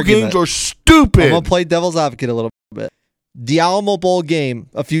think bowl games are stupid. I'm gonna play devil's advocate a little bit. The Alamo Bowl game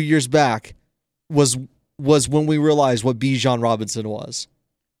a few years back was when we realized what Bijan Robinson was.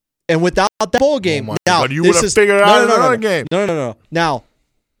 And without that bowl game, you would have figured out another game. No. Now,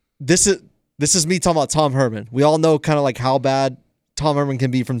 this is me talking about Tom Herman. We all know kind of like how bad Tom Herman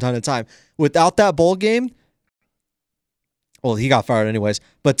can be from time to time. Without that bowl game, well, he got fired anyways.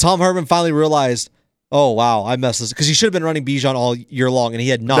 But Tom Herman finally realized, oh wow, I messed this, because he should have been running Bijan all year long, and he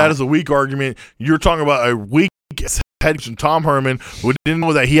had not. That is a weak argument. You're talking about a weak head coach, Tom Herman, who didn't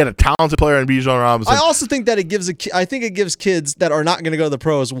know that he had a talented player in Bijan Robinson. I also think that it gives kids that are not going to go to the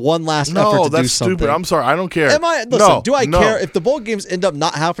pros one last effort to do something. No, that's stupid. I'm sorry. I don't care. Do I care? If the bowl games end up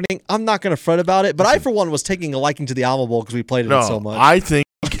not happening, I'm not going to fret about it. But I, for one, was taking a liking to the Alamo Bowl because we played in it so much. I think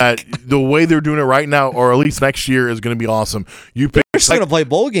think that the way they're doing it right now, or at least next year, is going to be awesome. You pick. You're still going to play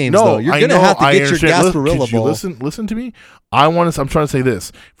bowl games, though. You're going to have to get your Gasparilla Bowl. Listen to me. I'm trying to say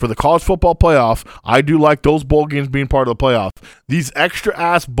this. For the college football playoff, I do like those bowl games being part of the playoff. These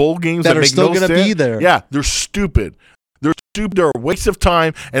extra-ass bowl games that are make still no going to be there. Yeah, they're stupid. They're stupid. They're a waste of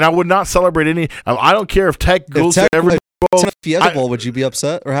time, and I would not celebrate any. I don't care if Tech goes to every bowl. Fiesta Bowl, would you be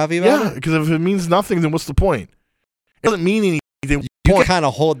upset or happy about it? Yeah, because if it means nothing, then what's the point? It doesn't mean anything. You can kind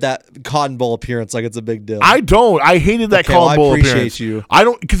of hold that Cotton Bowl appearance like it's a big deal. I don't. I hated that Cotton Bowl appearance. I appreciate you. I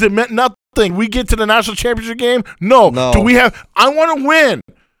don't, because it meant nothing. We get to the national championship game. No. Do we have? I want to win.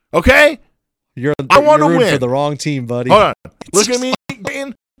 Okay. I want to win for the wrong team, buddy. Hold on. Look at me.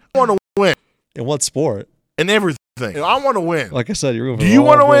 I want to win. In what sport? In everything. I want to win. Like I said, you're rooting for Do you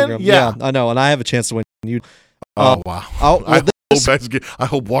want to win? Yeah, I know, and I have a chance to win. You. Oh wow. I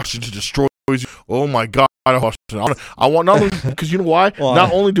hope Washington destroys you. Oh my God. I want not only because you know why?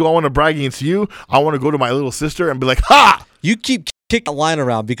 Not only do I want to brag against you, I want to go to my little sister and be like, "Ha!" You keep kicking that line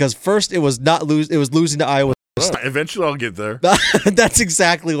around because first it was losing to Iowa State. Eventually, I'll get there. That's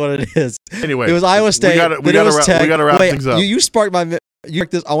exactly what it is. Anyway, it was Iowa State. We got to wrap things up. You sparked my. You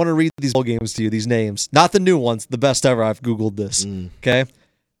this. I want to read these bowl games to you. These names, not the new ones, the best ever. I've Googled this. Okay,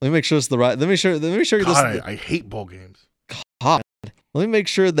 let me make sure it's the right. Let me show you this. I hate bowl games. God, let me make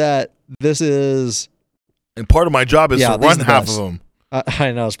sure that this is. And part of my job is to run half of them.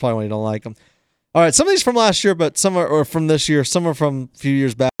 I know. It's probably why you don't like them. All right. Some of these from last year, but some are from this year. Some are from a few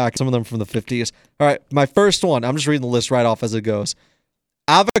years back. Some of them from the 50s. All right. My first one. I'm just reading the list right off as it goes.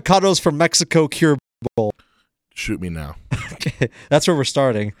 Avocados from Mexico Cure Bowl. Shoot me now. Okay. That's where we're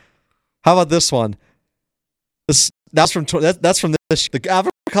starting. How about this one? That's from this year. The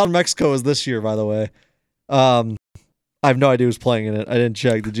avocado in Mexico is this year, by the way. I have no idea who's playing in it. I didn't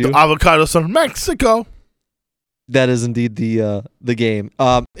check. Did you? The avocados from Mexico. That is indeed the game.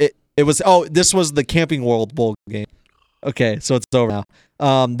 This was the Camping World Bowl game. Okay, so it's over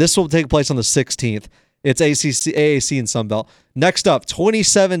now. This will take place on the 16th. It's AAC and Sunbelt. Next up,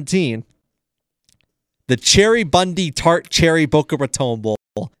 2017, the Cherry Bundy Tart Cherry Boca Raton Bowl.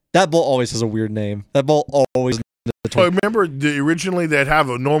 That bowl always has a weird name. That bowl always. I remember originally they'd have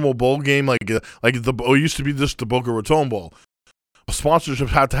a normal bowl game it used to be just the Boca Raton Bowl. Sponsorship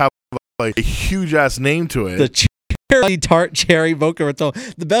had to have like a huge ass name to it. The Cherry Tart Cherry Boca Raton.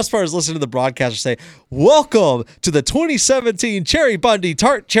 The best part is listening to the broadcaster say, "Welcome to the 2017 Cherry Bundy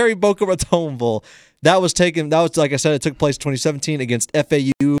Tart Cherry Boca Raton Bowl." That was like I said, it took place 2017 against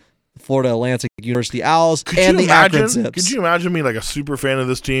FAU, Florida Atlantic University Owls, and the Akron Zips. Could you imagine me like a super fan of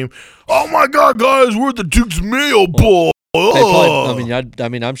this team? Oh my God, guys, we're at the Duke's Mayo Bowl.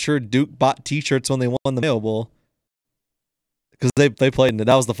 I'm sure Duke bought T-shirts when they won the Mayo Bowl. Because they played in it.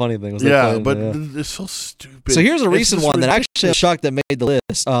 That was the funny thing. It's so stupid. So here's a recent one that actually I'm shocked that made the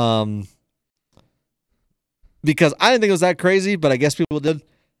list. Because I didn't think it was that crazy, but I guess people did.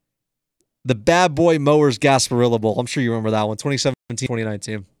 The Bad Boy Mowers Gasparilla Bowl. I'm sure you remember that one.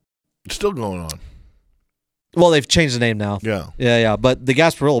 2017-2019. It's still going on. Well, they've changed the name now. Yeah. But the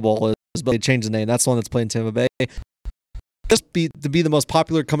Gasparilla Bowl but they changed the name. That's the one that's played in Tampa Bay. This to be the most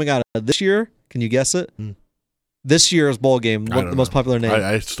popular coming out of this year. Can you guess it? This year's bowl game, the most popular name.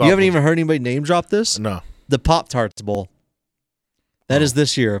 You haven't even heard anybody name drop this? No. The Pop-Tarts Bowl. That is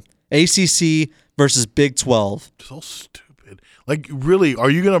this year. ACC versus Big 12. So stupid. Like, really, are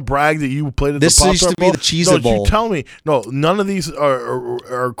you going to brag that you played at the Pop-Tart Bowl? This used to be the Cheez-It Bowl. You tell me. No, none of these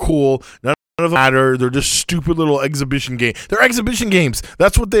are cool. None of them matter. They're just stupid little exhibition games. They're exhibition games.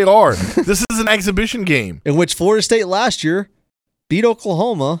 That's what they are. This is an exhibition game. In which Florida State last year beat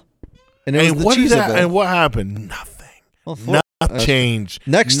Oklahoma. And what happened? Nothing. Nothing changed.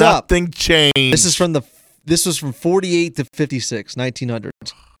 Nothing changed. This was from 48 to 56, 1900.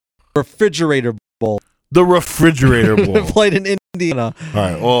 Refrigerator Bowl. The Refrigerator Bowl. Played in Indiana. All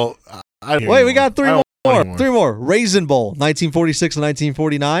right. Well, we got three more. Three more. Raisin Bowl, 1946 and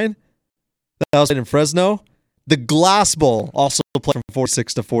 1949. That was played in Fresno. The Glass Bowl, also played from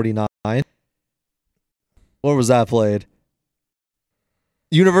 46 to 49. Where was that played?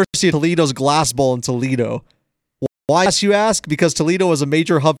 University of Toledo's Glass Bowl in Toledo. Why, you ask? Because Toledo was a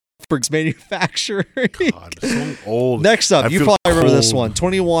major hub for manufacturing. God, so old. Next up, you probably remember this one.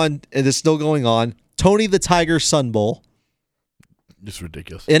 21, and it's still going on. Tony the Tiger Sun Bowl. It's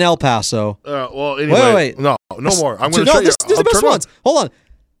ridiculous. In El Paso. Anyway. Wait. No more. I'm going to show you. These are the best ones. Hold on.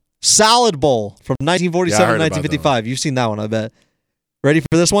 Salad Bowl from 1947 to 1955. You've seen that one, I bet. Ready for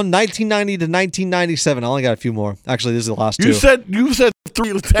this one? 1990 to 1997. I only got a few more. Actually, this is the last two. You said 10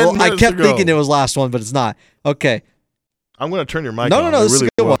 minutes ago. I kept thinking it was last one, but it's not. Okay. I'm going to turn your mic on. No. This is a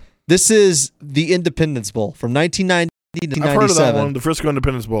good one. This is the Independence Bowl from 1990 I've heard of that one, the Frisco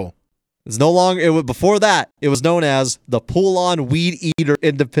Independence Bowl. It's no longer. Before that, it was known as the Pull-On Weed Eater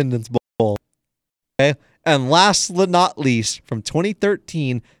Independence Bowl. Okay, and last but not least, from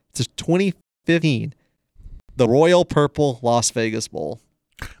 2013 to 2015, the Royal Purple Las Vegas Bowl.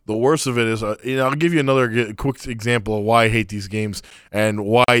 The worst of it is, I'll give you another quick example of why I hate these games and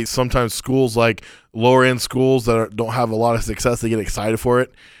why sometimes schools like lower-end schools that don't have a lot of success, they get excited for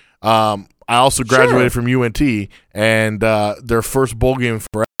it. I also graduated from UNT, and their first bowl game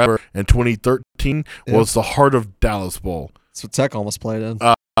forever in 2013 was the Heart of Dallas Bowl. That's what Tech almost played in.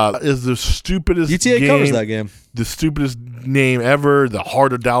 Is the stupidest UTA game, covers that game. The stupidest name ever, the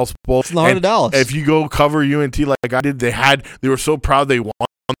Heart of Dallas Bowl. It's in the Heart of Dallas. If you go cover UNT like I did, they were so proud they won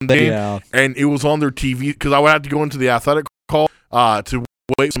the game, and it was on their TV because I would have to go into the athletic call to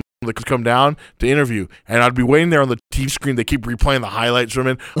wait for them to come down to interview, and I'd be waiting there on the TV screen. They keep replaying the highlights from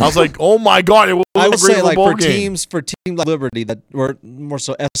it. I was like, "Oh my god!" It was I would say like for game. teams like Liberty that were more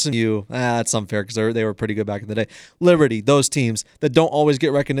so SMU. That's unfair because they were pretty good back in the day. Liberty, those teams that don't always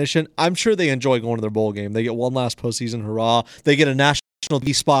get recognition, I'm sure they enjoy going to their bowl game. They get one last postseason hurrah. They get a national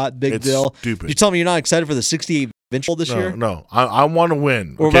TV spot, big deal. Stupid. You tell me you're not excited for the 68 Provincial this year? No, I want to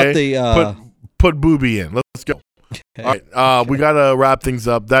win. Or okay? about the put Booby in. Let's go. Okay. All right, we gotta wrap things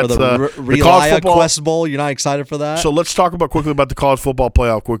up. That's the college football Quest Bowl. You're not excited for that? So let's talk quickly about the college football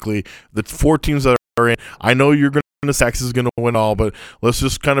playoff. Quickly, the 4 teams that are in. I know you're going to Texas is going to win all, but let's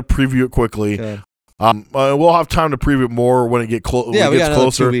just kind of preview it quickly. Okay. We'll have time to preview it more when it gets closer. Yeah, we got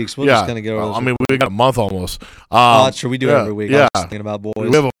another 2 weeks. We'll just kind of go. We got a month almost. That's true. We do every week. Yeah, I was thinking about boys.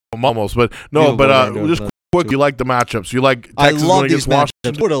 We have a month almost, but no. Just quick, you like the matchups? You like Texas going against Washington?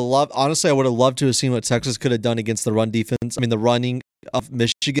 Honestly, I would have loved to have seen what Texas could have done against the run defense. I mean, the running of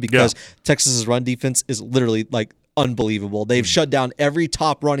Michigan, because Texas's run defense is literally like unbelievable. They've shut down every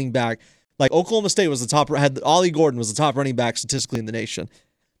top running back. Like Oklahoma State was the top. Ollie Gordon was the top running back statistically in the nation.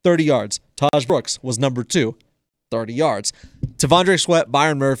 30 yards. Taj Brooks was number 2. 30 yards. Tavondre Sweat,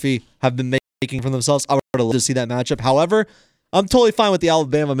 Byron Murphy have been making for themselves. I would have loved to see that matchup. However, I'm totally fine with the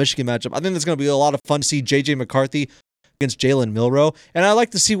Alabama-Michigan matchup. I think it's going to be a lot of fun to see J.J. McCarthy against Jalen Milroe, and I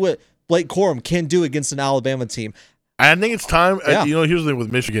like to see what Blake Corum can do against an Alabama team. I think it's time. Here's the thing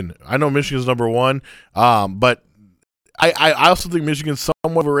with Michigan. I know Michigan's number 1, but I also think Michigan's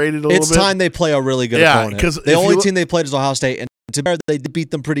somewhat overrated a little bit. It's time they play a really good opponent. Because the only team they played is Ohio State, and to be fair, they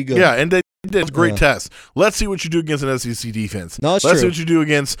beat them pretty good. Yeah, and they did a great test. Let's see what you do against an SEC defense. No, Let's see what you do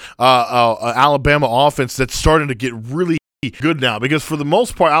against Alabama offense that's starting to get really good now, because for the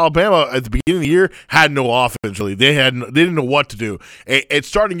most part, Alabama at the beginning of the year had no offense. Really, they didn't know what to do. It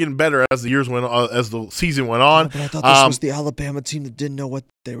started getting better as the season went on. But I thought this was the Alabama team that didn't know what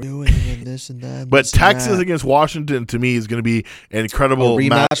they were doing and this and that. But Texas against Washington to me is going to be an incredible rematch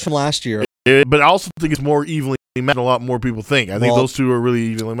match from last year. But I also think it's more evenly matched than a lot more people think. I think those two are really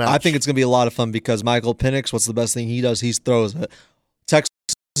evenly matched. I think it's going to be a lot of fun because Michael Penix, what's the best thing he does? He throws it. Texas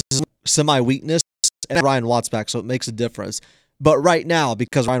semi-weakness and Ryan Watts back, so it makes a difference. But right now,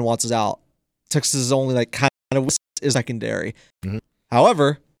 because Ryan Watts is out, Texas is only like kind of is secondary. Mm-hmm.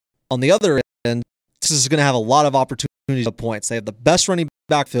 However, on the other end, Texas is going to have a lot of opportunities at points. They have the best running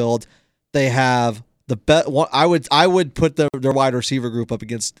backfield. They have the best. I would put their wide receiver group up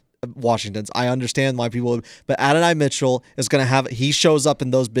against Washington's. I understand why people would, but Adonai Mitchell is going to have. He shows up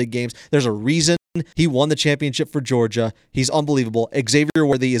in those big games. There's a reason he won the championship for Georgia. He's unbelievable. Xavier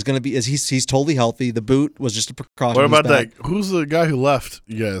Worthy is going to be. He's totally healthy. The boot was just a precaution. What about that? Who's the guy who left?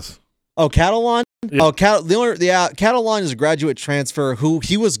 You guys. Oh, Catalan. Yeah. Oh, Catalan is a graduate transfer who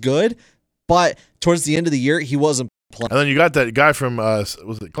he was good, but towards the end of the year he wasn't playing. And then you got that guy from was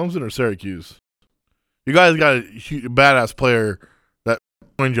it Clemson or Syracuse? You guys got a badass player that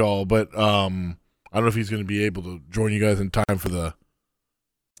joined y'all, but I don't know if he's going to be able to join you guys in time for the.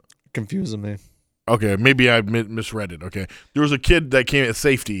 Confusing me. Okay, maybe I misread it. Okay, there was a kid that came at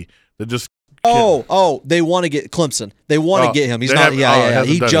safety that just. They want to get Clemson. They want to get him. He's not.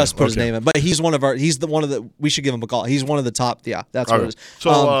 He just put his name in, but he's one of our. He's the one of the. We should give him a call. He's one of the top. Yeah, that's what it is.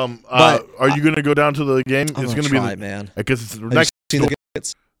 So, but are you going to go down to the game? It's going to be man. Because it's next.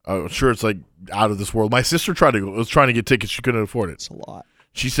 I'm sure it's like out of this world. My sister was trying to get tickets. She couldn't afford it. It's a lot.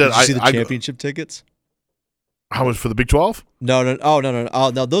 She said, Did you see the championship tickets? How much for the Big 12? No. Oh,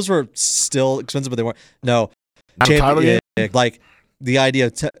 no. Those were still expensive, but they weren't. No. Like the idea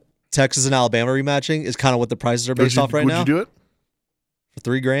of Texas and Alabama rematching is kind of what the prices are based off right now. Would you do it for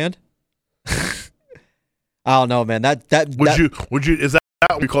 $3,000? I don't know, man. Would you? Is that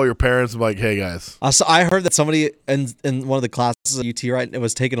that when you call your parents and be like, hey, guys. So I heard that somebody in one of the classes at UT, right,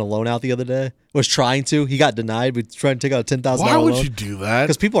 was taking a loan out the other day. Was trying to. He got denied. But trying to take out a $10,000 loan. Why would you do that?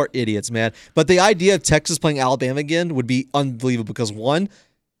 Because people are idiots, man. But the idea of Texas playing Alabama again would be unbelievable because, one,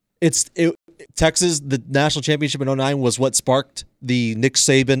 Texas, the national championship in 2009 was what sparked the Nick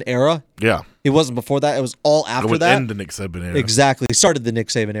Saban era. Yeah. It wasn't before that. It was all after that. It would end the Nick Saban era. Exactly. It started the Nick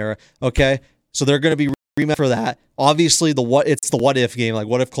Saban era. Okay. So they're going to be rematch for that. Obviously, it's the what if game. Like,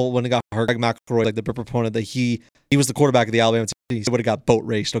 what if Colt wouldn't have got hurt? Greg McElroy, like the proponent that he was the quarterback of the Alabama team. He would have got boat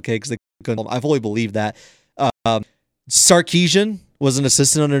raced, okay? Because they couldn't. I fully believe that. Sarkisian was an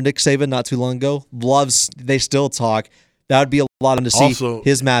assistant under Nick Saban not too long ago. They still talk. That would be a lot of fun to see also,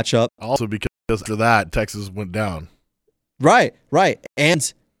 his matchup. Also, because after that, Texas went down. Right.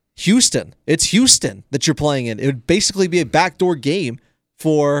 And Houston. It's Houston that you're playing in. It would basically be a backdoor game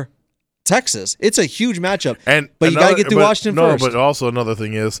for Texas. It's a huge matchup. But you got to get through Washington first. No, but also another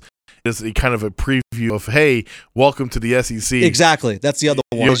thing is a kind of a preview of, hey, welcome to the SEC. Exactly. That's the other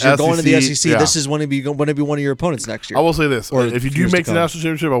one. You're going to the SEC. Yeah. This is going to be one of your opponents next year. I will say this. If you do make the national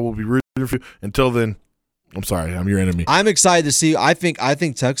championship, I will be rooting for you. Until then, I'm sorry. I'm your enemy. I'm excited to see. I think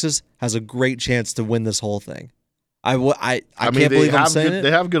Texas has a great chance to win this whole thing. I can't believe I'm saying it.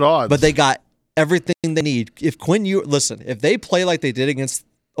 They have good odds. But they got everything they need. If they play like they did against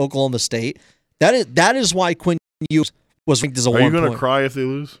Oklahoma State, that is why Quinn Ewers was ranked as a 1 point. Are you going to cry if they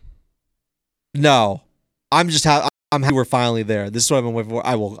lose? No. I'm happy we're finally there. This is what I've been waiting for.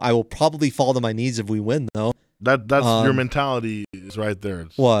 I will probably fall to my knees if we win, though. That's your mentality is right there.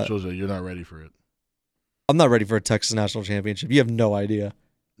 What? It shows that you're not ready for it. I'm not ready for a Texas national championship. You have no idea.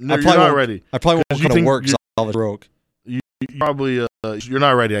 No, you're not ready. I probably won't kind of work salvage broke. You're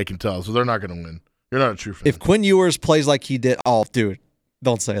not ready, I can tell. So they're not going to win. You're not a true fan. If Quinn Ewers plays like he did, dude,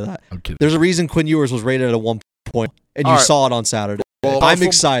 don't say that. I'm kidding. There's a reason Quinn Ewers was rated at a 1 point, and you saw it on Saturday. Well, I'm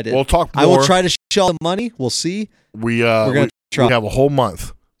excited. We'll talk more. I will try to shell the money. We'll see. We're going to try. We have a whole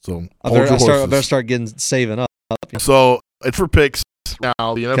month. So I better start saving up. So it's for picks now.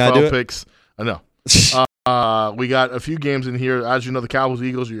 The NFL picks. I know. We got a few games in here. As you know, the Cowboys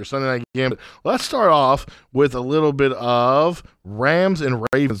Eagles are your Sunday night game. But let's start off with a little bit of Rams and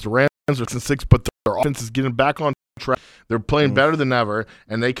Ravens. The Rams are 6, but their offense is getting back on track. They're playing better than ever,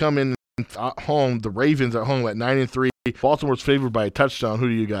 and they come in at home. The Ravens at home at 9-3. Baltimore's favored by a touchdown. Who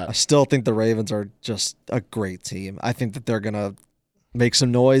do you got? I still think the Ravens are just a great team. I think that they're gonna make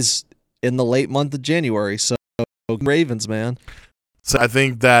some noise in the late month of January. So Ravens, man. So I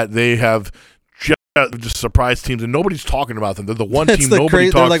think that they have just surprise teams, and nobody's talking about them. They're the one team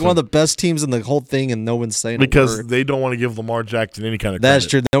nobody talks. They're like one of the best teams in the whole thing, and no one's saying because they don't want to give Lamar Jackson any kind of credit. That's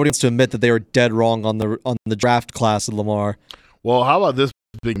true. Nobody wants to admit that they were dead wrong on the draft class of Lamar. Well, how about this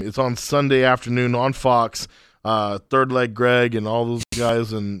big? It's on Sunday afternoon on Fox. Third Leg Greg and all those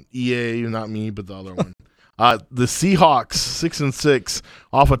guys, and EA, not me, but the other one. The Seahawks, 6-6,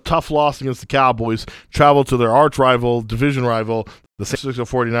 off a tough loss against the Cowboys, travel to their arch rival, division rival, the San Francisco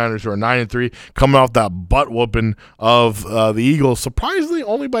 49ers, who are 9-3, coming off that butt whooping of the Eagles, surprisingly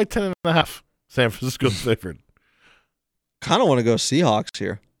only by 10.5. San Francisco's favored. Kind of want to go Seahawks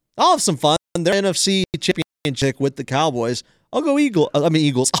here. I'll have some fun. They're NFC championship with the Cowboys. I'll go Eagles. I'll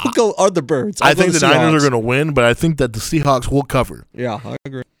go the Birds. I think the Niners are going to win, but I think that the Seahawks will cover. Yeah, I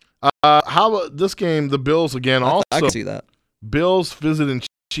agree. How about this game? The Bills again. Also, I can see that. Bills visiting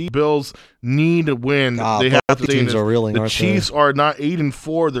Chiefs. Bills need to win. They have to stay in this. The Chiefs are not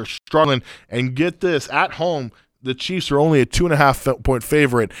 8-4. They're struggling. And get this: at home, the Chiefs are only a 2.5 point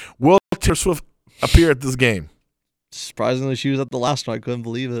favorite. Will Taylor Swift appear at this game? Surprisingly, she was at the last one. I couldn't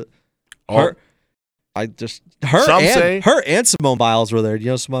believe it. Her and Simone Biles were there. Do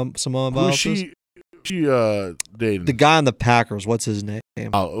you know Simone Biles? Who's she dated? The guy on the Packers. What's his name?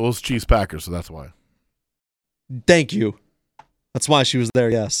 Oh, it was Chiefs Packers, so that's why. Thank you. That's why she was there.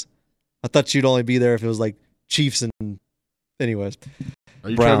 Yes, I thought she'd only be there if it was like Chiefs and. Anyways, are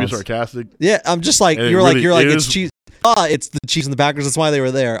you trying to be sarcastic? Yeah, I'm just like it's Chiefs. It's the Chiefs and the Packers. That's why they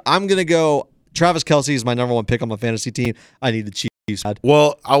were there. I'm gonna go. Travis Kelce is my number one pick on my fantasy team. I need the Chiefs.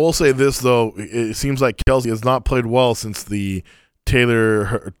 Well, I will say this though. It seems like Kelce has not played well since the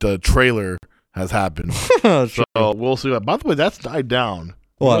trailer has happened. So we'll see. By the way, that's died down.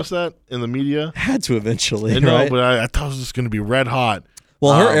 Notice that in the media? Had to eventually. No, right? But I thought it was just going to be red hot.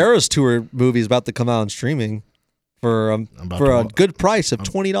 Well, her Eras Tour movie is about to come out on streaming for a good price of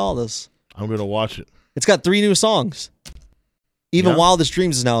 $20. I'm going to watch it. It's got 3 new songs. Even Wildest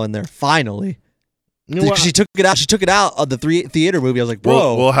Dreams is now in there. Finally, she took it out. She took it out of the theater movie. I was like,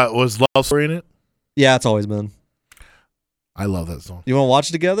 bro. Was Love Story in it? Yeah, it's always been. I love that song. You want to watch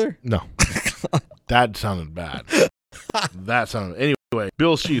it together? No. That sounded bad. Anyway.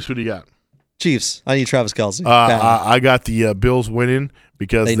 Bills Chiefs. Who do you got? Chiefs. I need Travis Kelce. I got the Bills winning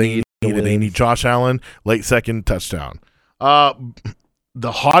because they need Josh Allen late second touchdown.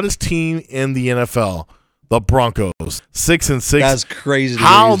 The hottest team in the NFL, the Broncos, 6-6. That's crazy.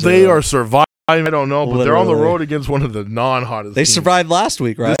 How they are surviving, I don't know, but they're on the Literally. road against one of the non-hottest. They teams. survived last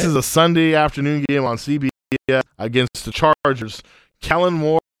week, right? This is a Sunday afternoon game on CBS against the Chargers. Kellen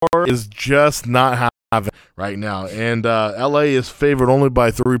Moore is just not having it right now, and LA is favored only by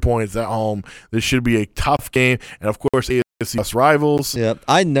 3 points at home. This should be a tough game, and of course, AFC rivals. Yeah,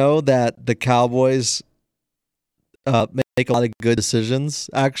 I know that the Cowboys make a lot of good decisions.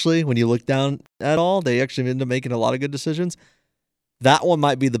 Actually, when you look down at all, they actually end up making a lot of good decisions. That one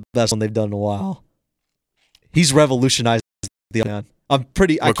might be the best one they've done in a while. He's revolutionized the man. I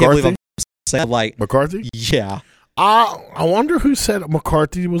can't believe I'm saying like McCarthy. Yeah. I wonder who said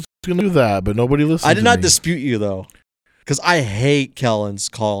McCarthy was going to do that, but nobody listened. I did not dispute you though, because I hate Kellen's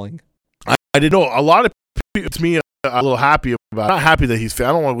calling. I didn't know. A lot of people, to me, a little happy about it. Not happy that he's.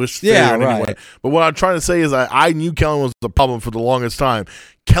 I don't want to wish failure in any way. But what I'm trying to say is I knew Kellen was the problem for the longest time.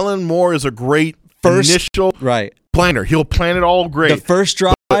 Kellen Moore is a great initial planner. He'll plan it all great. The first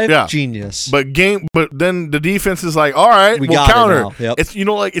drive, genius. But then the defense is like, all right, we'll counter. Yep. It's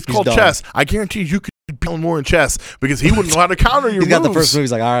it's called chess. I guarantee you could beat Kellen Moore in chess because he wouldn't know how to counter your moves. He got the first move.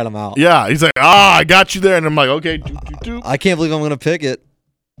 He's like, all right, I'm out. Yeah, he's like, I got you there, and I'm like, okay. I can't believe I'm going to pick it.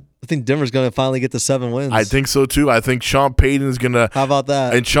 I think Denver's going to finally get to 7 wins. I think so, too. I think Sean Payton is going to. How about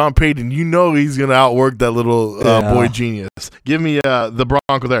that? And Sean Payton, he's going to outwork that little boy genius. Give me the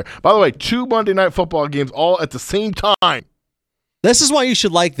Bronco there. By the way, 2 Monday Night Football games all at the same time. This is why you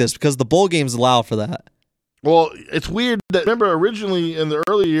should like this, because the bowl games allow for that. Well, it's weird that, remember, originally in the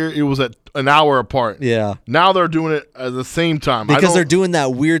early year, it was at an hour apart. Yeah. Now they're doing it at the same time. Because they're doing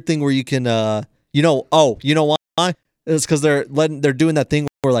that weird thing where you can, you know why? It's because they're doing that thing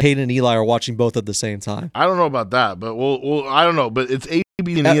where like Creighton and EA are watching both at the same time. I don't know about that, but I don't know. But it's AB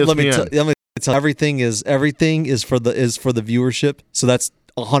and ESPN. Let me tell everything is for the viewership. So that's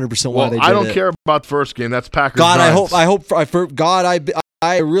 100% why they did it. I don't care about the first game. That's Packers. God,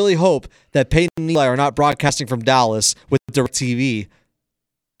 I really hope that Peyton and Eli are not broadcasting from Dallas with DirecTV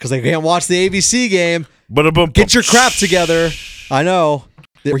because they can't watch the ABC game. Get your crap together. I know.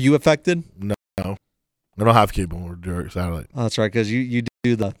 Were you affected? No. I don't have cable or direct satellite. Oh, that's right, because you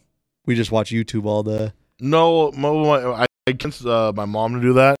do we just watch YouTube all day. No, I convinced my mom to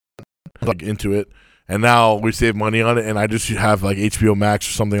do that. Like into it. And now we save money on it, and I just have like HBO Max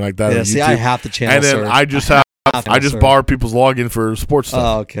or something like that. Yeah, see, I have the channel. And then I just borrow people's login for sports stuff.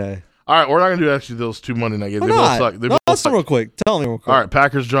 Oh, okay. All right, we're not gonna do actually those 2 Monday night games. They both suck. Let's real quick. Tell me real quick. All right,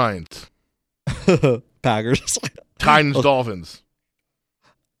 Packers Giants. Packers. Titans Dolphins.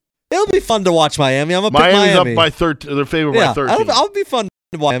 It'll be fun to watch Miami. I'm gonna pick Miami's Miami. up by 13. They're favored by 13. I'll be fun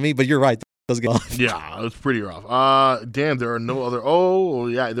to watch Miami, but you're right. Yeah, it's pretty rough. Damn, there are no other. Oh,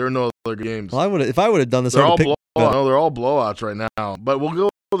 yeah, there are no other games. Well, if I would have done this, they're all blowouts. No, they're all blowouts right now. But we'll go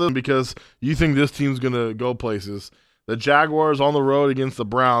with them because you think this team's gonna go places. The Jaguars on the road against the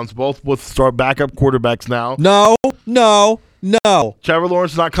Browns, both with start backup quarterbacks now. No. Trevor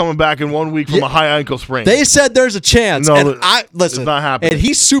Lawrence is not coming back in 1 week from a high ankle sprain. They said there's a chance. No, and it's listen, not happening. And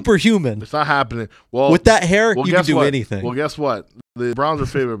he's superhuman. It's not happening. Well, with that hair, you can do anything. Well, guess what? The Browns are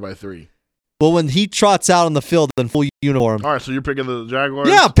favored by 3. Well, when he trots out on the field in full uniform. All right, so you're picking the Jaguars?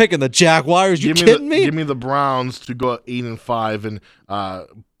 Yeah, I'm picking the Jaguars. You kidding me? Give me the Browns to go 8-5 and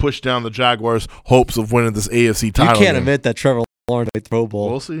push down the Jaguars' hopes of winning this AFC title. You can't admit that Trevor Lawrence made the Pro Bowl.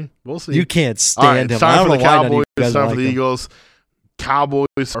 We'll see. You can't stand him. It's time for the Cowboys. It's time for the Eagles.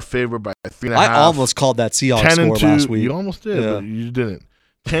 Cowboys are favored by 3.5. I almost called that Seahawks score last week. You almost did, but you didn't.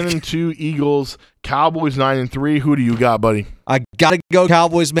 10-2 Eagles. Cowboys 9-3. Who do you got, buddy? I gotta go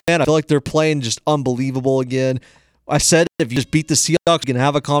Cowboys, man. I feel like they're playing just unbelievable again. I said if you just beat the Seahawks, you can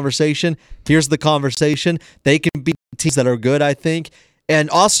have a conversation. Here's the conversation. They can beat teams that are good, I think. And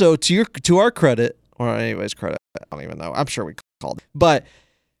also to our credit, or anybody's credit, I don't even know. I'm sure we called it. But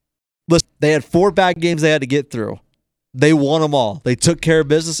listen, they had 4 bad games they had to get through. They won them all. They took care of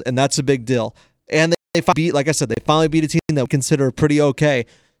business, and that's a big deal. And they beat, like I said, they finally beat a team that we consider pretty okay.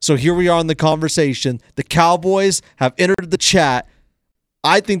 So here we are in the conversation. The Cowboys have entered the chat.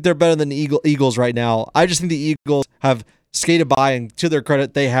 I think they're better than the Eagles right now. I just think the Eagles have skated by, and to their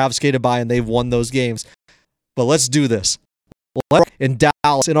credit, they have skated by, and they've won those games. But let's do this. In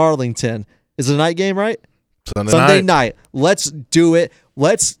Dallas, in Arlington. Is it a night game, right? Sunday night. Let's do it.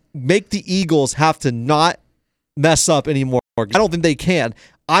 Let's make the Eagles have to not mess up anymore. I don't think they can.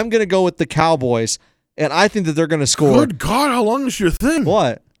 I'm going to go with the Cowboys, and I think that they're going to score. Good God, how long is your thing?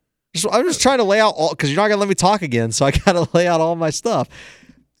 What? I'm just trying to lay out all, because you're not going to let me talk again, so I got to lay out all my stuff.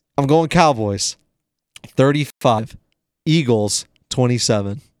 I'm going Cowboys, 35. Eagles,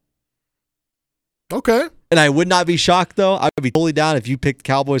 27. Okay. And I would not be shocked, though. I would be totally down if you picked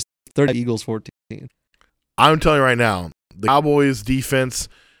Cowboys 30, Eagles 14. I'm telling you right now, the Cowboys defense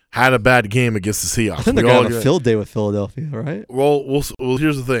had a bad game against the Seahawks. I think they're going to have a field day with Philadelphia, right? Well,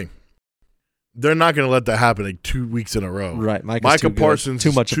 here's the thing. They're not going to let that happen like 2 weeks in a row. Right. Micah Parsons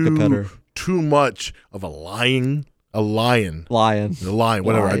too much of a competitor. Too much of a lion. Lion.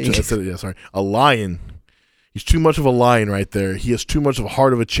 Whatever. I said it. Yeah, sorry. A lion. He's too much of a lion right there. He has too much of a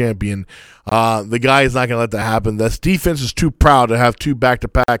heart of a champion. The guy is not going to let that happen. This defense is too proud to have 2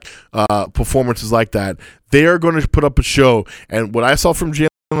 back-to-back performances like that. They are going to put up a show. And what I saw from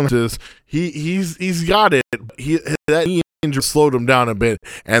Jalen is he's got it. That knee injury slowed him down a bit,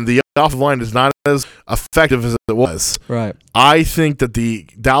 and the offensive line is not as effective as it was. Right. I think that the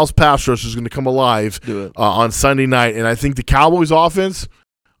Dallas pass rush is going to come alive on Sunday night, and I think the Cowboys offense,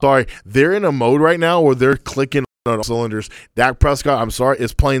 they're in a mode right now where they're clicking on all cylinders. Dak Prescott,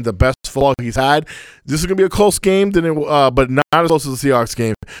 is playing the best football he's had. This is going to be a close game, but not as close as the Seahawks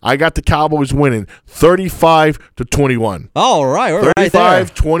game. I got the Cowboys winning 35-21. All right. We're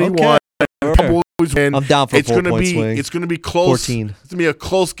 35-21. Okay. Cowboys win. I'm down for a 4-point swing. It's going to be close. 14. It's going to be a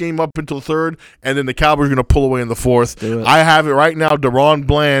close game up until the third, and then the Cowboys are going to pull away in the fourth. I have it right now. DeRon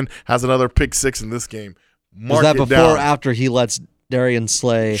Bland has another pick 6 in this game. Was that before or after he lets Darian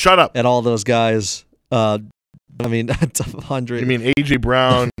Slay? Shut up. And all those guys. 100. You mean A.J.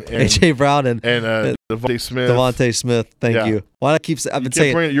 Brown? A.J. Brown and Devontae Smith. Devontae Smith. Thank you. Why do I keep saying? I've been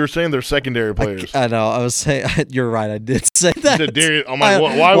saying. You're saying they're secondary players. I know. I was saying. You're right. I did say that.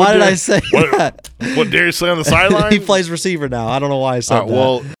 Why did I say that? What Darius Slay on the sideline? He plays receiver now. I don't know why I said that.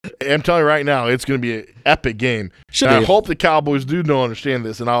 Well, I'm telling you right now, it's going to be an epic game. I hope the Cowboys do understand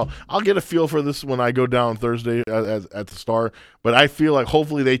this, and I'll get a feel for this when I go down Thursday at the Star. But I feel like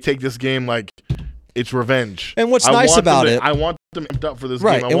hopefully they take this game like it's revenge. And what's nice about it, I want them amped up for this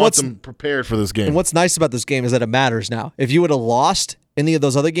game. I want them prepared for this game. And what's nice about this game is that it matters now. If you would have lost any of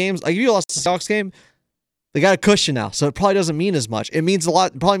those other games, like if you lost the Seahawks game, they got a cushion now, so it probably doesn't mean as much. It means a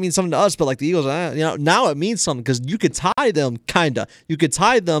lot. It probably means something to us, but like the Eagles, now it means something because you could tie them, kinda. You could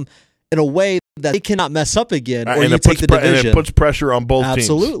tie them in a way that they cannot mess up again, or you take the division. And it puts pressure on both teams.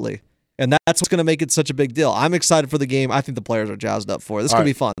 Absolutely. And that's what's going to make it such a big deal. I'm excited for the game. I think the players are jazzed up for it. This is going to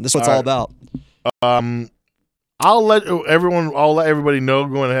be fun. This is what it's all about. I'll let everybody know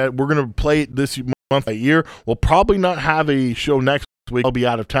going ahead. We're going to play it this month, a year. We'll probably not have a show next week. I'll be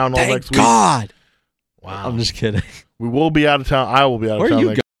out of town all next week. Thank God. Wow. I'm just kidding. We will be out of town. I will be out of town. Where are you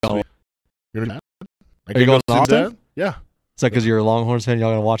next going? Week. Are you going to Austin? Yeah. Is that because you're a Longhorns fan? Y'all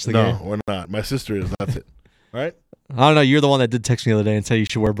going to watch the game? No, we're not. My sister is. That's it. Right? I don't know. You're the one that did text me the other day and said you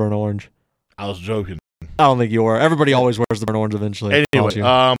should wear burnt orange. I was joking. I don't think you were. Everybody always wears the burnt orange eventually. Anyway,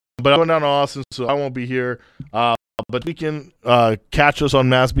 but I'm going down to Austin, so I won't be here. But we can catch us on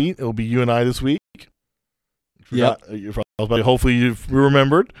Mass Beat. It'll be you and I this week. Yeah. Hopefully you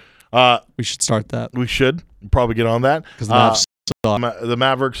remembered. We should start that. We should probably get on that because the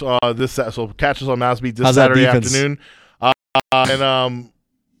Mavericks. So catch us on Mass Beat this Saturday afternoon. And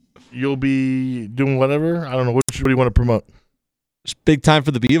you'll be doing whatever. I don't know. What do you want to promote? It's big time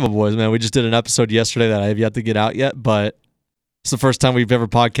for the Beaver Boys, man. We just did an episode yesterday that I have yet to get out yet, but it's the first time we've ever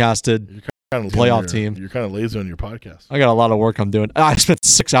podcasted playoff team. You're kind of lazy on your podcast. I got a lot of work I'm doing. I spent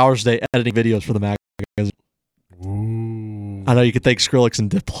 6 hours today editing videos for the magazine. Ooh. I know you could thank Skrillex and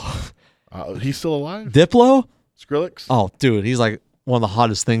Diplo. He's still alive? Diplo? Skrillex? Oh, dude, he's like one of the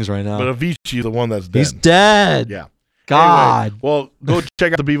hottest things right now. But Avicii is the one that's dead. He's dead. Yeah. God. Anyway, well, go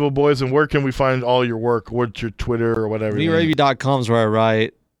check out the Bevo Boys, and where can we find all your work? What's your Twitter or whatever? VRavy.com is where I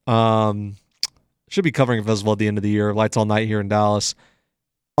write. Should be covering a festival at the end of the year. Lights All Night here in Dallas.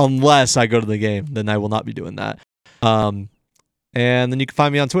 Unless I go to the game, then I will not be doing that. And then you can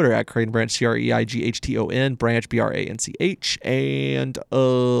find me on Twitter at Creighton Branch, CREIGHTON, Branch, BRANCH. And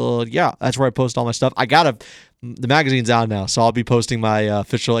yeah, that's where I post all my stuff. The magazine's out now, so I'll be posting my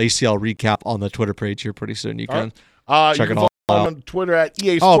official ACL recap on the Twitter page here pretty soon. You can check it all out on Twitter at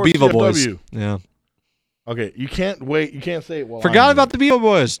EA Sports Bevo Boys. Yeah. Okay, you can't wait. You can't say it. Forgot about the Bevo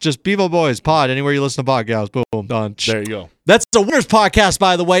Boys. Just Bevo Boys pod. Anywhere you listen to podcasts. Boom, done. There you go. That's the winners podcast,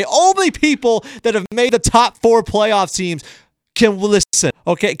 by the way. Only people that have made the top 4 playoff teams can listen.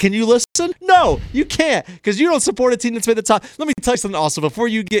 Okay, can you listen? No, you can't, because you don't support a team that's made the top. Let me tell you something also before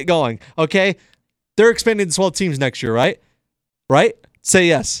you get going. Okay, they're expanding to 12 teams next year, right? Right? Say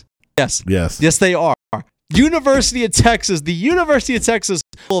yes. Yes. Yes. Yes, they are. The University of Texas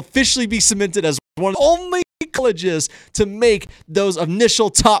will officially be cemented as one of the only colleges to make those initial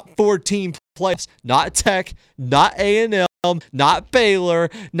top 14 playoffs. Not Tech, not A&M, not Baylor,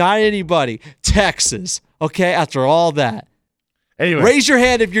 not anybody. Texas. Okay, after all that. Anyway. Raise your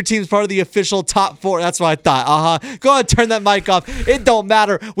hand if your team's part of the official top 4. That's what I thought. Go ahead, turn that mic off. It don't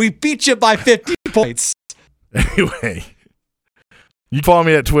matter. We beat you by 50 points. Anyway. You can follow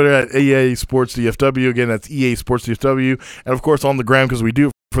me at Twitter at EA Sports DFW. Again, that's EA Sports DFW. And, of course, on the gram, because we do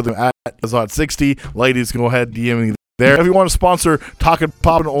it for them at alot60. Ladies, go ahead, DM me there. If you want to sponsor Talkin'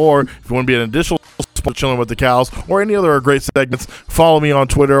 Poppin', or if you want to be an additional sponsor, Chilling with the Cows, or any other great segments, follow me on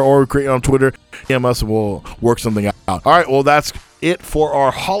Twitter or Creighton on Twitter. DM us and we'll work something out. All right, well, that's it for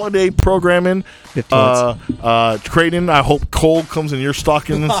our holiday programming. Creighton, I hope cold comes in your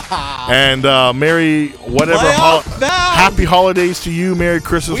stockings. And Merry happy holidays to you. Merry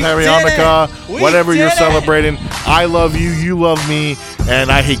Christmas, Happy Hanukkah, whatever you're celebrating. I love you, you love me,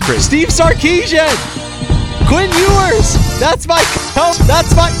 and I hate Creighton. Steve Sarkisian, Quinn Ewers, that's my